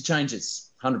on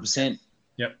interchanges, 100%.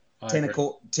 Yep.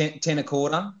 10 a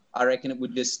quarter. I reckon it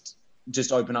would just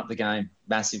open up the game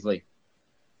massively.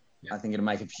 Yep. I think it'll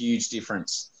make a huge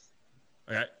difference.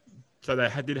 Okay. So they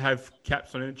did have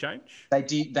caps on interchange? They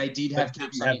did have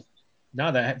caps on it.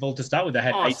 No, they had, to start with, they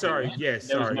had 8. Sorry. Yeah,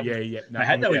 sorry. No, they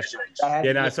had no interchange. Sorry. They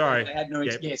had no sorry.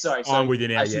 I'm with you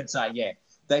now, I should say, yeah.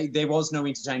 There was no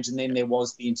interchange, and then there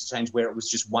was the interchange where it was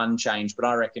just one change. But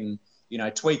I reckon,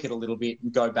 tweak it a little bit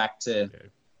and go back to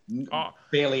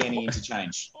barely any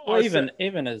interchange. Or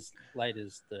even as late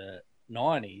as the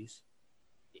 90s,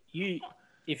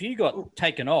 if you got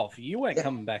taken off, you weren't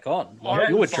coming back on.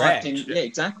 You were dragged. Yeah,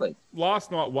 exactly.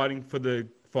 Last night, waiting for the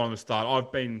final to start,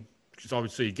 I've been just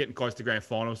obviously getting close to grand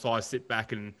final, so I sit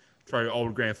back and throw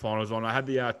old grand finals on. I had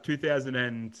the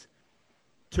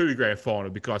 2002 grand final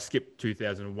because I skipped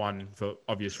 2001 for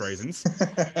obvious reasons.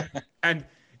 And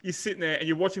you're sitting there and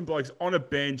you're watching blokes on a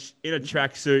bench in a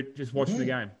tracksuit just watching the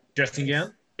game. Dressing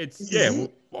gown?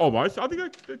 Almost. I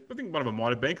think one of them might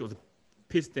have been. It was a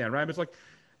pissed down rain. But it's like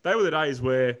they were the days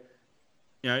where,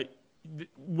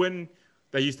 when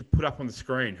they used to put up on the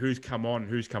screen who's come on,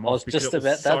 who's come off.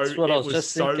 That's what I was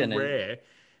just thinking. So rare.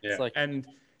 Yeah. It's like, And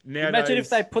nowadays, imagine if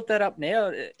they put that up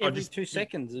now every just 2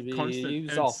 seconds. It'd be, constant, he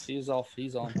was and off, he was off,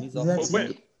 he's on, he's off. That's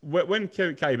it. when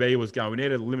KB was going, we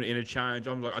needed a limit interchange.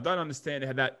 I'm like, I don't understand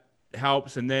how that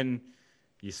helps. And then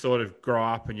you sort of grow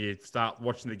up and you start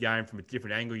watching the game from a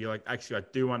different angle. You're like, actually, I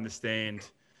do understand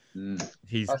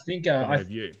his point of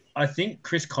view. I think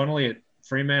Chris Connolly at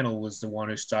Fremantle was the one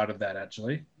who started that,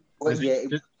 actually. Well,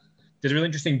 There's a really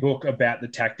interesting book about the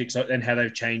tactics and how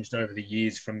they've changed over the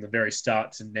years from the very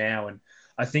start to now. And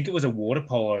I think it was a water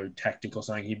polo tactic or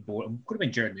something he bought. It could have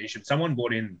been Jared Measham. Someone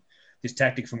bought in this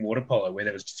tactic from water polo where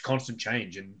there was just constant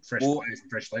change and fresh players and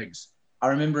fresh legs. I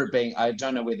remember it being, I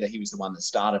don't know whether he was the one that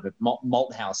started, but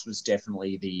Malthouse was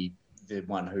definitely the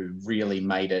one who really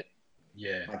made it.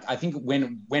 Yeah. Like, I think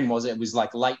when was it? It was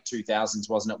like late 2000s,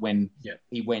 wasn't it? When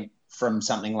he went from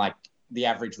something like the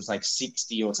average was like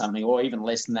 60 or something, or even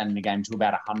less than that in the game to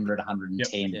about 100,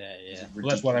 110. Yeah, yeah. Well,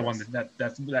 that's why they won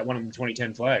that won in the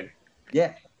 2010 flag.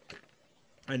 Yeah.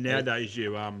 And nowadays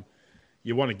you want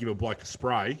to give a bloke a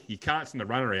spray. You can't send the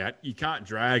runner out. You can't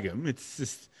drag him.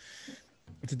 It's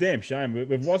a damn shame.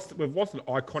 We've lost an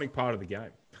iconic part of the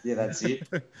game. Yeah, that's it.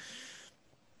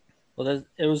 Well,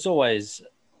 it was always,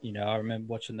 I remember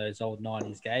watching those old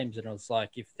 90s games, and it was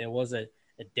like, if there was a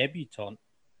debutant,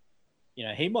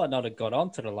 he might not have got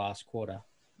on to the last quarter.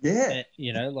 Yeah.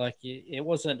 It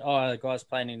wasn't, the guy's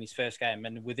playing in his first game,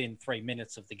 and within 3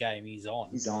 minutes of the game, he's on.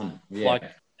 He's on. Yeah. Like,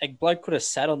 a bloke could have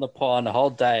sat on the pine the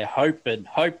whole day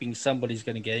hoping somebody's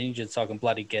going to get injured so I can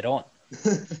bloody get on.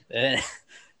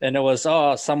 and it was,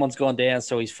 someone's gone down,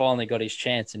 so he's finally got his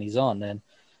chance and he's on. And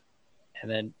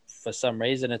then for some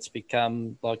reason it's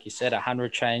become, like you said,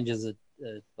 100 changes a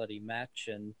bloody match.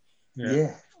 And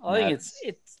I think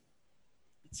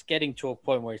it's getting to a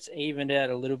point where it's evened out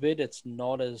a little bit. It's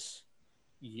not as,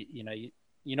 you're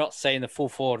not seeing the full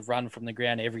forward run from the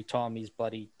ground every time he's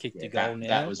bloody kicked a goal now.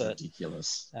 That was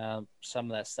ridiculous. Some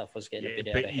of that stuff was getting a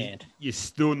bit out of hand. You're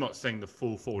still not seeing the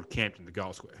full forward camped in the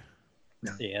goal square.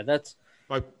 No. Yeah, that's...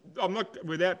 Like, I'm not,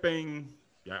 without being,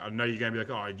 I know you're going to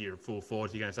be like, you're a full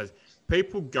forward. You're going to say,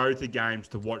 people go to games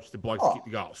to watch the blokes kick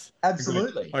the goals.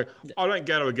 Absolutely. Like, I don't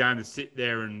go to a game to sit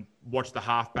there and watch the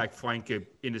halfback flanker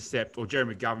intercept or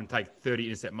Jeremy McGovern take 30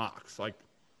 intercept marks. Like,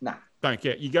 nah. Don't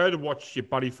care. You go to watch your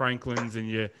Buddy Franklins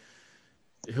and your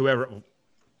whoever,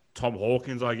 Tom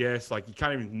Hawkins, I guess. Like, you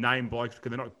can't even name blokes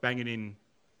because they're not banging in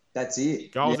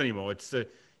goals anymore.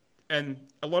 And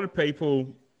a lot of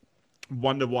people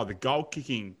wonder why the goal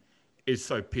kicking is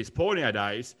so piss poor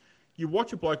nowadays. You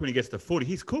watch a bloke when he gets the footy,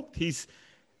 he's cooked. He's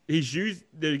used.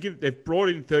 They've brought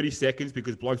in 30 seconds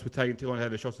because blokes were taking too long to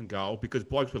have their shots and goal, because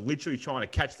blokes were literally trying to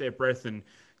catch their breath and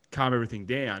calm everything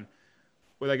down.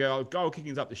 Where they go, goal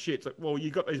kicking's up the shit. It's like, well,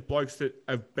 you got these blokes that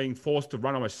have been forced to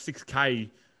run almost 6K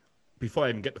before they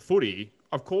even get the footy.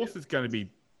 Of course, it's going to be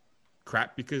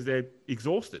crap because they're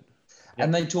exhausted.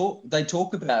 And they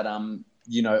talk about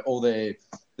all the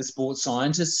sports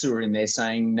scientists who are in there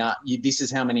saying, this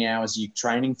is how many hours you're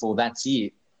training for. That's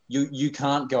it. You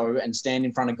can't go and stand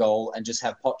in front of goal and just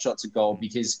have pot shots at goal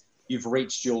because you've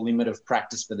reached your limit of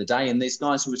practice for the day. And there's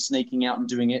guys who are sneaking out and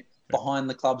doing it behind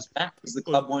the club's back because the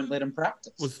club won't let them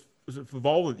practice. Was it for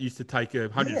Vol that used to take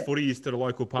 100 footies to the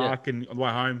local park and on the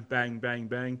way home, bang, bang,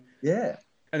 bang? Yeah.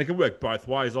 And it can work both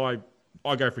ways. I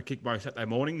go for a kick most Saturday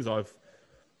mornings. I've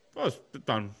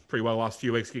done pretty well the last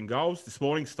few weeks kicking goals. This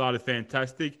morning started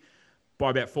fantastic.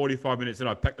 By about 45 minutes, and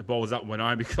I packed the balls up and went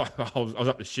home because I was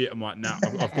up to shit. I'm like, no,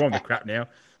 I've gone the crap now.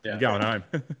 I'm going home.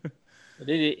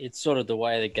 It's sort of the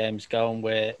way the game's going,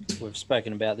 where we've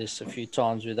spoken about this a few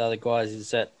times with other guys,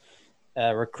 is that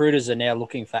recruiters are now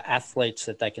looking for athletes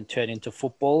that they can turn into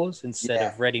footballers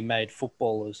instead of ready-made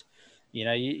footballers.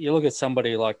 You look at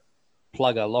somebody like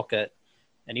Plugger Lockett,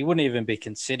 and he wouldn't even be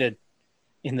considered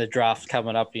in the draft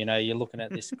coming up. You're looking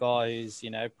at this guy who's,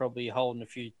 probably holding a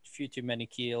few too many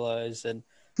kilos.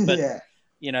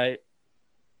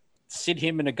 Sit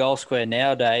him in a goal square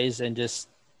nowadays and just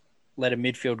let a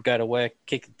midfield go to work,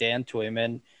 kick it down to him,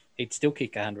 and he'd still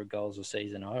kick 100 goals a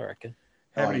season, I reckon.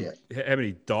 How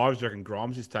many dives do you reckon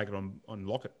Grimes is taking on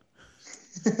Lockett?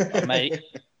 Mate,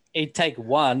 he'd take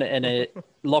one and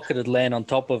Lockett would land on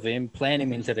top of him, plant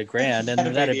him into the ground, and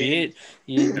that'd be it.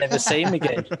 You'd never see him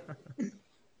again.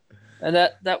 And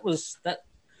that's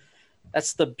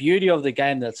the beauty of the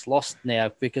game that's lost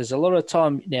now, because a lot of the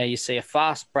time now you see a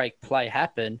fast break play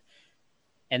happen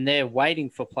and they're waiting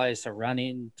for players to run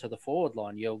into the forward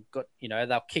line. They'll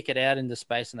kick it out into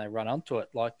space and they run onto it.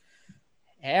 Like,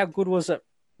 how good was it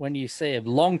when you see a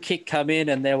long kick come in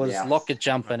and there was Lockett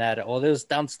jumping at it, or there's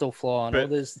Dunstall flying, or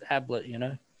there's Ablett,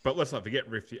 But let's not forget,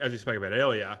 Riff, as we spoke about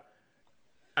earlier,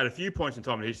 at a few points in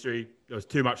time in history, there was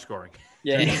too much scoring.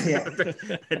 Yeah.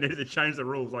 And needed to change the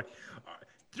rules. Like,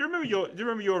 do you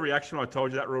remember your reaction when I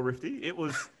told you that rule, Rifty? It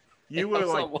was you were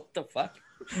like, what the fuck?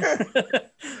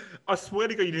 I swear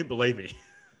to God, you didn't believe me.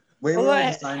 We were all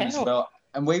the same as well,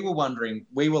 and we were wondering.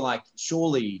 We were like,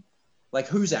 surely, like,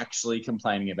 who's actually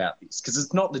complaining about this? Because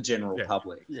it's not the general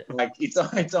public. Yeah. Like, it's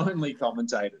only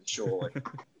commentators, surely.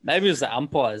 Maybe it was the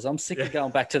umpires. I'm sick of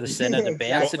going back to the centre to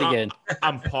bounce it again.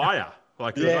 Umpire.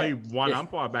 Like, there's only one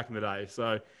umpire back in the day.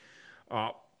 So,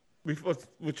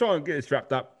 we'll try and get this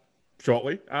wrapped up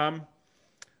shortly.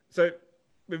 So,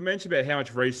 we've mentioned about how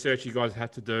much research you guys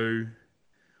had to do.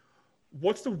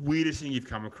 What's the weirdest thing you've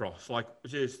come across? Like,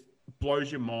 just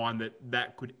blows your mind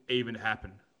that could even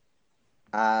happen.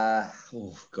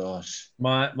 Oh gosh.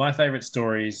 My favourite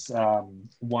story is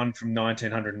one from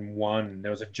 1901.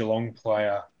 There was a Geelong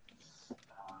player,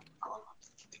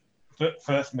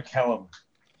 Firth McCallum.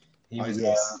 He was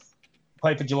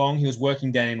played for Geelong. He was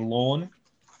working down in Lorne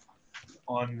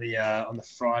on the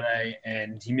Friday,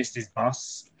 and he missed his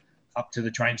bus up to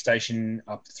the train station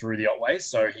up through the Otways.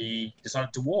 So he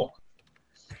decided to walk.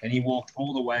 And he walked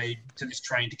all the way to this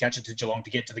train to catch it to Geelong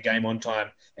to get to the game on time.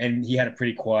 And he had a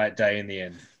pretty quiet day in the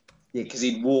end. Yeah, because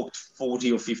he'd walked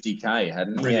 40 or 50K,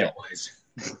 hadn't he? Really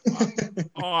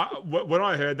When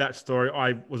I heard that story,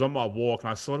 I was on my walk and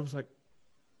I sort of was like,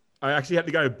 I actually had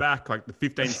to go back, like the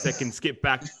 15 seconds, skip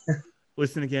back,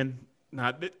 listen again.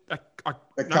 No,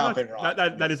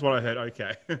 that is what I heard.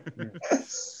 Okay.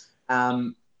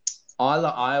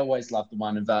 I always love the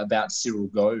one about Cyril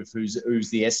Gove, who's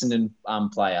the Essendon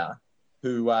player,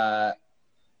 who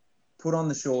put on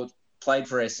the shorts, played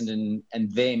for Essendon,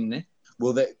 and then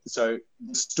so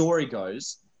the story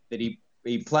goes that he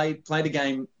played a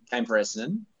game, came for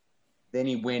Essendon, then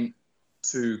he went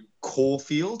to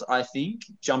Caulfield, I think,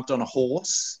 jumped on a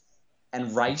horse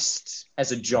and raced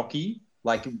as a jockey,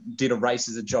 like did a race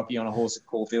as a jockey on a horse at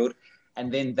Caulfield,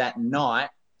 and then that night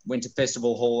went to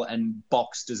Festival Hall and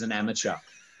boxed as an amateur.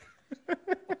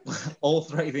 All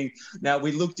three things. Now,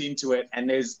 we looked into it,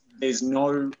 and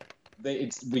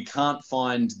we can't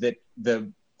find that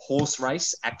the horse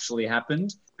race actually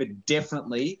happened, but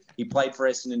definitely he played for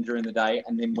Essendon during the day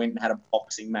and then went and had a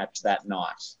boxing match that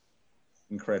night.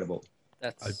 Incredible.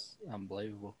 That's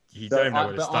unbelievable. You don't know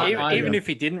where to start. Even if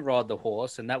he didn't ride the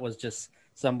horse, and that was just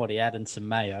somebody adding some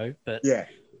mayo, but yeah.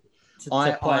 To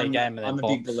play a game and then I'm a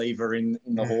big believer in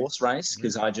the horse race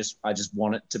because I just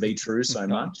want it to be true so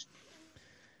much.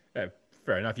 Yeah,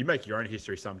 fair enough. You make your own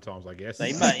history sometimes, I guess.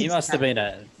 He must have been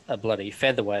a bloody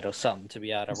featherweight or something to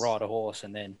be able to ride a horse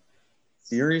and then.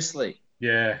 Seriously?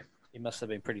 Yeah. He must have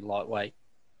been pretty lightweight.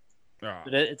 Oh.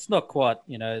 But it's not quite,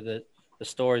 the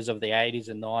stories of the 80s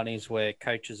and 90s where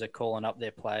coaches are calling up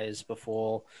their players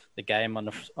before the game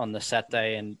on the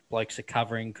Saturday and blokes are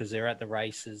covering because they're at the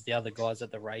races, the other guys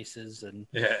at the races. And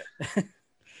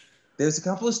There's a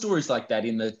couple of stories like that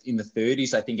in the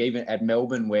 30s, I think, even at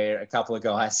Melbourne, where a couple of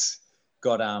guys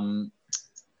got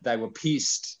they were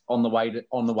pissed on the way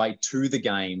to the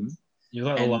game. You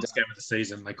like the last game of the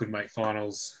season, they couldn't make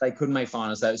finals. They couldn't make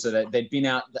finals, so they'd been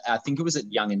out. I think it was at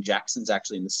Young and Jackson's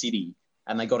actually in the city.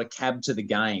 And they got a cab to the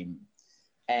game,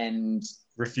 and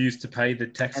refused to pay the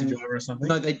taxi driver or something.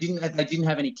 No, they didn't. They didn't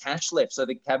have any cash left, so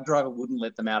the cab driver wouldn't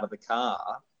let them out of the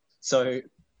car. So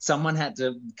someone had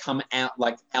to come out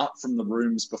from the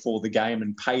rooms before the game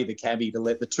and pay the cabbie to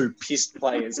let the two pissed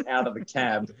players out of the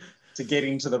cab to get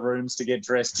into the rooms to get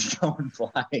dressed to go and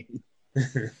play.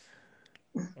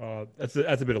 That's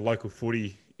a bit of local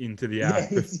footy into the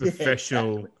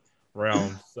professional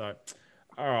realm. So,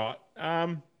 all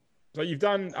right. So you've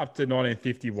done up to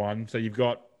 1951. So you've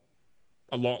got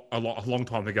a long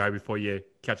time to go before you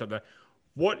catch up there.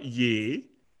 What year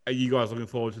are you guys looking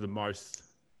forward to the most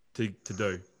to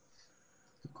do?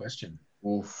 Good question.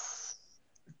 Oof.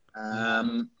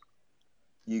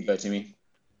 You go, Timmy.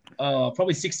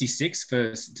 Probably 66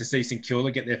 to see St Kilda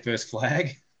get their first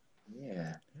flag.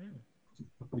 Yeah.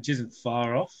 Which isn't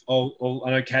far off. I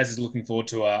know Kaz is looking forward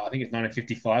to, I think it's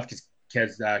 1955 because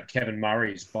Kevin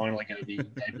Murray is finally going to be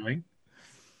debuting.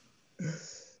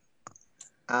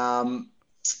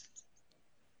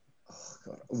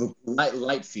 Look,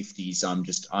 late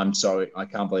 50s. I'm sorry. I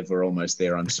can't believe we're almost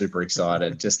there. I'm super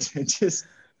excited. just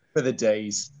for the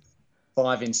D's.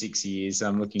 5 in 6 years.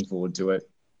 I'm looking forward to it.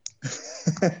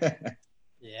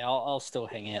 Yeah, I'll still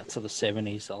hang out to the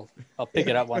 70s. I'll pick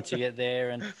it up once you get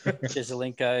there. And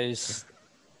Jezelenko's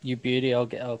new beauty,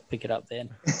 I'll pick it up then.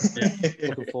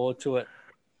 Looking forward to it.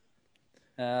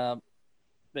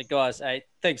 But guys, hey,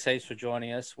 thanks heaps for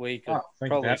joining us. We could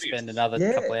probably spend another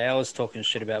couple of hours talking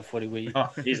shit about footy.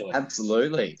 Easily.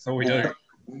 Absolutely. That's what we do.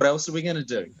 what else are we going to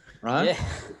do, right? Yeah.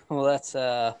 Well, that's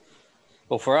well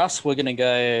for us. We're going to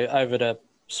go over to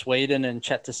Sweden and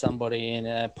chat to somebody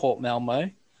in Port Malmo.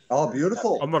 Oh,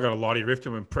 beautiful. I'm not going to lie to you, Riff,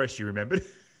 to impress you, remembered.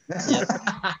 Yep.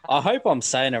 I hope I'm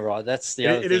saying it right. That's the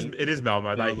other thing. It is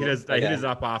Malmo. They hit us. They Okay. hit us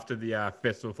up after the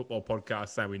Festival Football podcast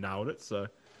saying we nailed it. So,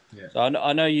 Yeah. So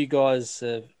I know you guys,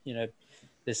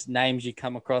 there's names you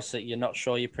come across that you're not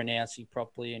sure you're pronouncing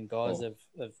properly, and guys have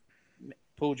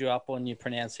pulled you up on your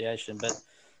pronunciation. But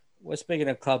we're speaking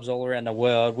of clubs all around the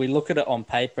world. We look at it on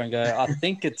paper and go, I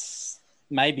think it's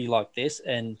maybe like this,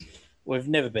 and we've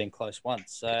never been close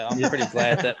once. So I'm pretty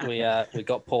glad that we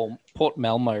got Port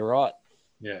Malmo right.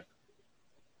 Yeah.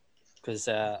 Because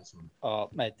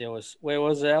mate, where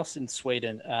was it else in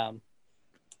Sweden?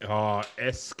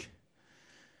 Esk.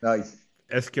 Nice.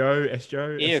 Esjo.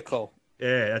 Earco.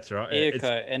 Yeah, that's right.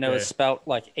 Earco, and it was spelt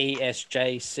like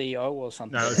ESJCO or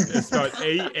something. No, it's spelled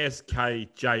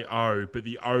ESKJO, but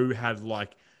the O had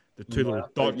like the two little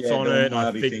dots on it. And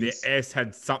I think the S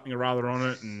had something or other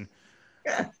on it, and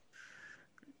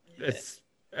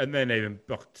and then even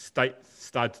Stade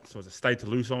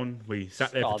Toulouse on. We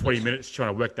sat there for 20 minutes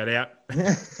trying to work that out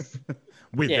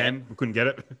with them. We couldn't get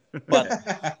it.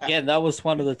 But yeah, that was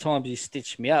one of the times you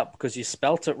stitched me up because you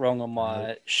spelt it wrong on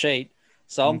my sheet.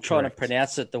 So I'm trying to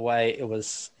pronounce it the way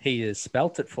he has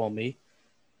spelt it for me.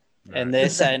 No. And they're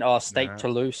saying, Stade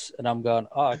Toulouse. And I'm going,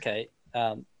 okay.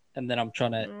 And then I'm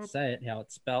trying to say it how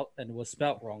it's spelt, and it was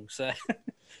spelt wrong. So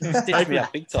stitched me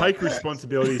up big time. Take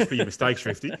responsibilities for your mistakes,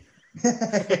 Rifty.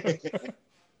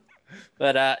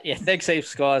 But thanks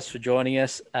heaps, guys, for joining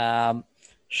us.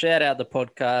 Shout out the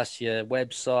podcast, your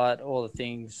website, all the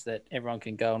things that everyone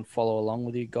can go and follow along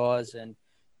with you guys and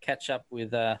catch up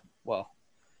with,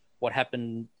 what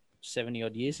happened 70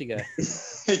 odd years ago.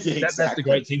 That's the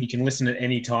great thing. You can listen at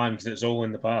any time because it's all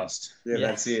in the past. Yeah,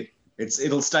 that's it.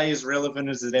 It'll stay as relevant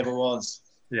as it ever was.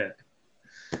 Yeah.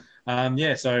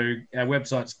 So our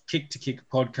website's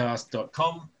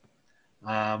kicktokickpodcast.com.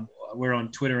 We're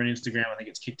on Twitter and Instagram. I think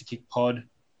it's kick2kickpod.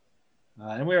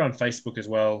 And we're on Facebook as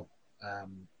well.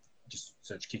 Just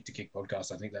search Kick to Kick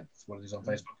Podcast. I think that's what it is on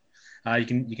Facebook. You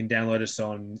can download us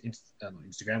on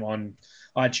Instagram, on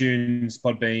iTunes,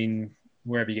 Podbean,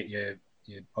 wherever you get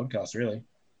your podcasts, really.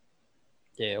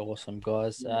 Yeah, awesome,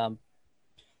 guys.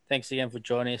 Thanks again for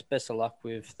joining us. Best of luck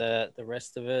with the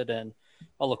rest of it, and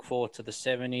I look forward to the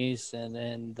 70s and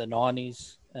then the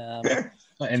 90s. And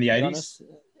the 80s?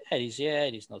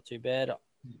 80s not too bad.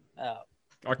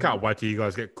 I can't wait till you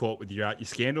guys get caught with your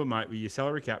scandal, mate, with your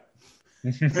salary cap.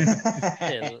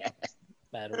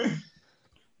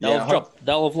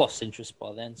 They'll have lost interest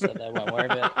by then, so they won't worry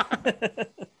about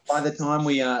it. By the time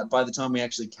we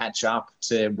actually catch up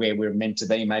to where we're meant to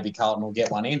be, maybe Carlton will get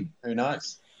one in. Who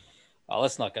knows? Oh,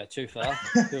 let's not go too far.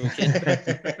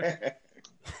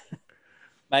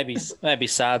 Maybe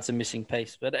Sard's a missing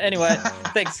piece. But anyway,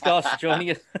 thanks, guys, for joining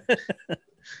us.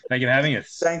 Thank you for having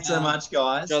us. Thanks so much,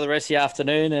 guys. Enjoy the rest of your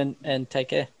afternoon and take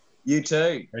care. You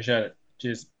too. Appreciate it.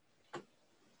 Cheers.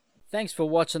 Thanks for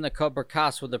watching the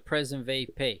Cobracast with the Prez and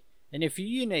VP. And if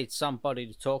you need somebody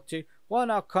to talk to, why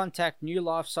not contact New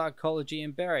Life Psychology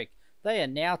in Berwick? They are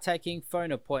now taking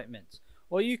phone appointments.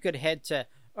 Or you could head to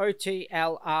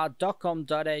otlr.com.au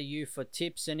for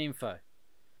tips and info.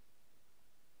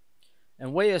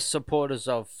 And we are supporters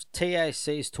of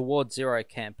TAC's Towards Zero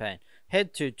campaign.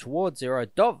 Head to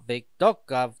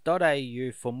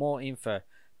towardszero.vic.gov.au for more info,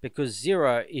 because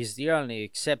zero is the only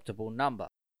acceptable number.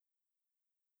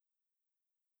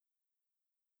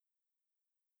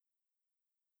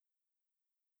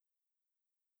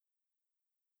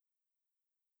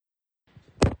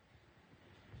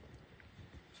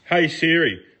 Hey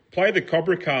Siri, play the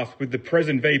Cobracast with the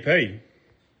present VP.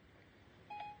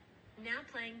 Now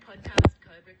playing podcast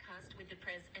Cobracast with the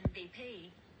Prez and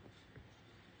VP.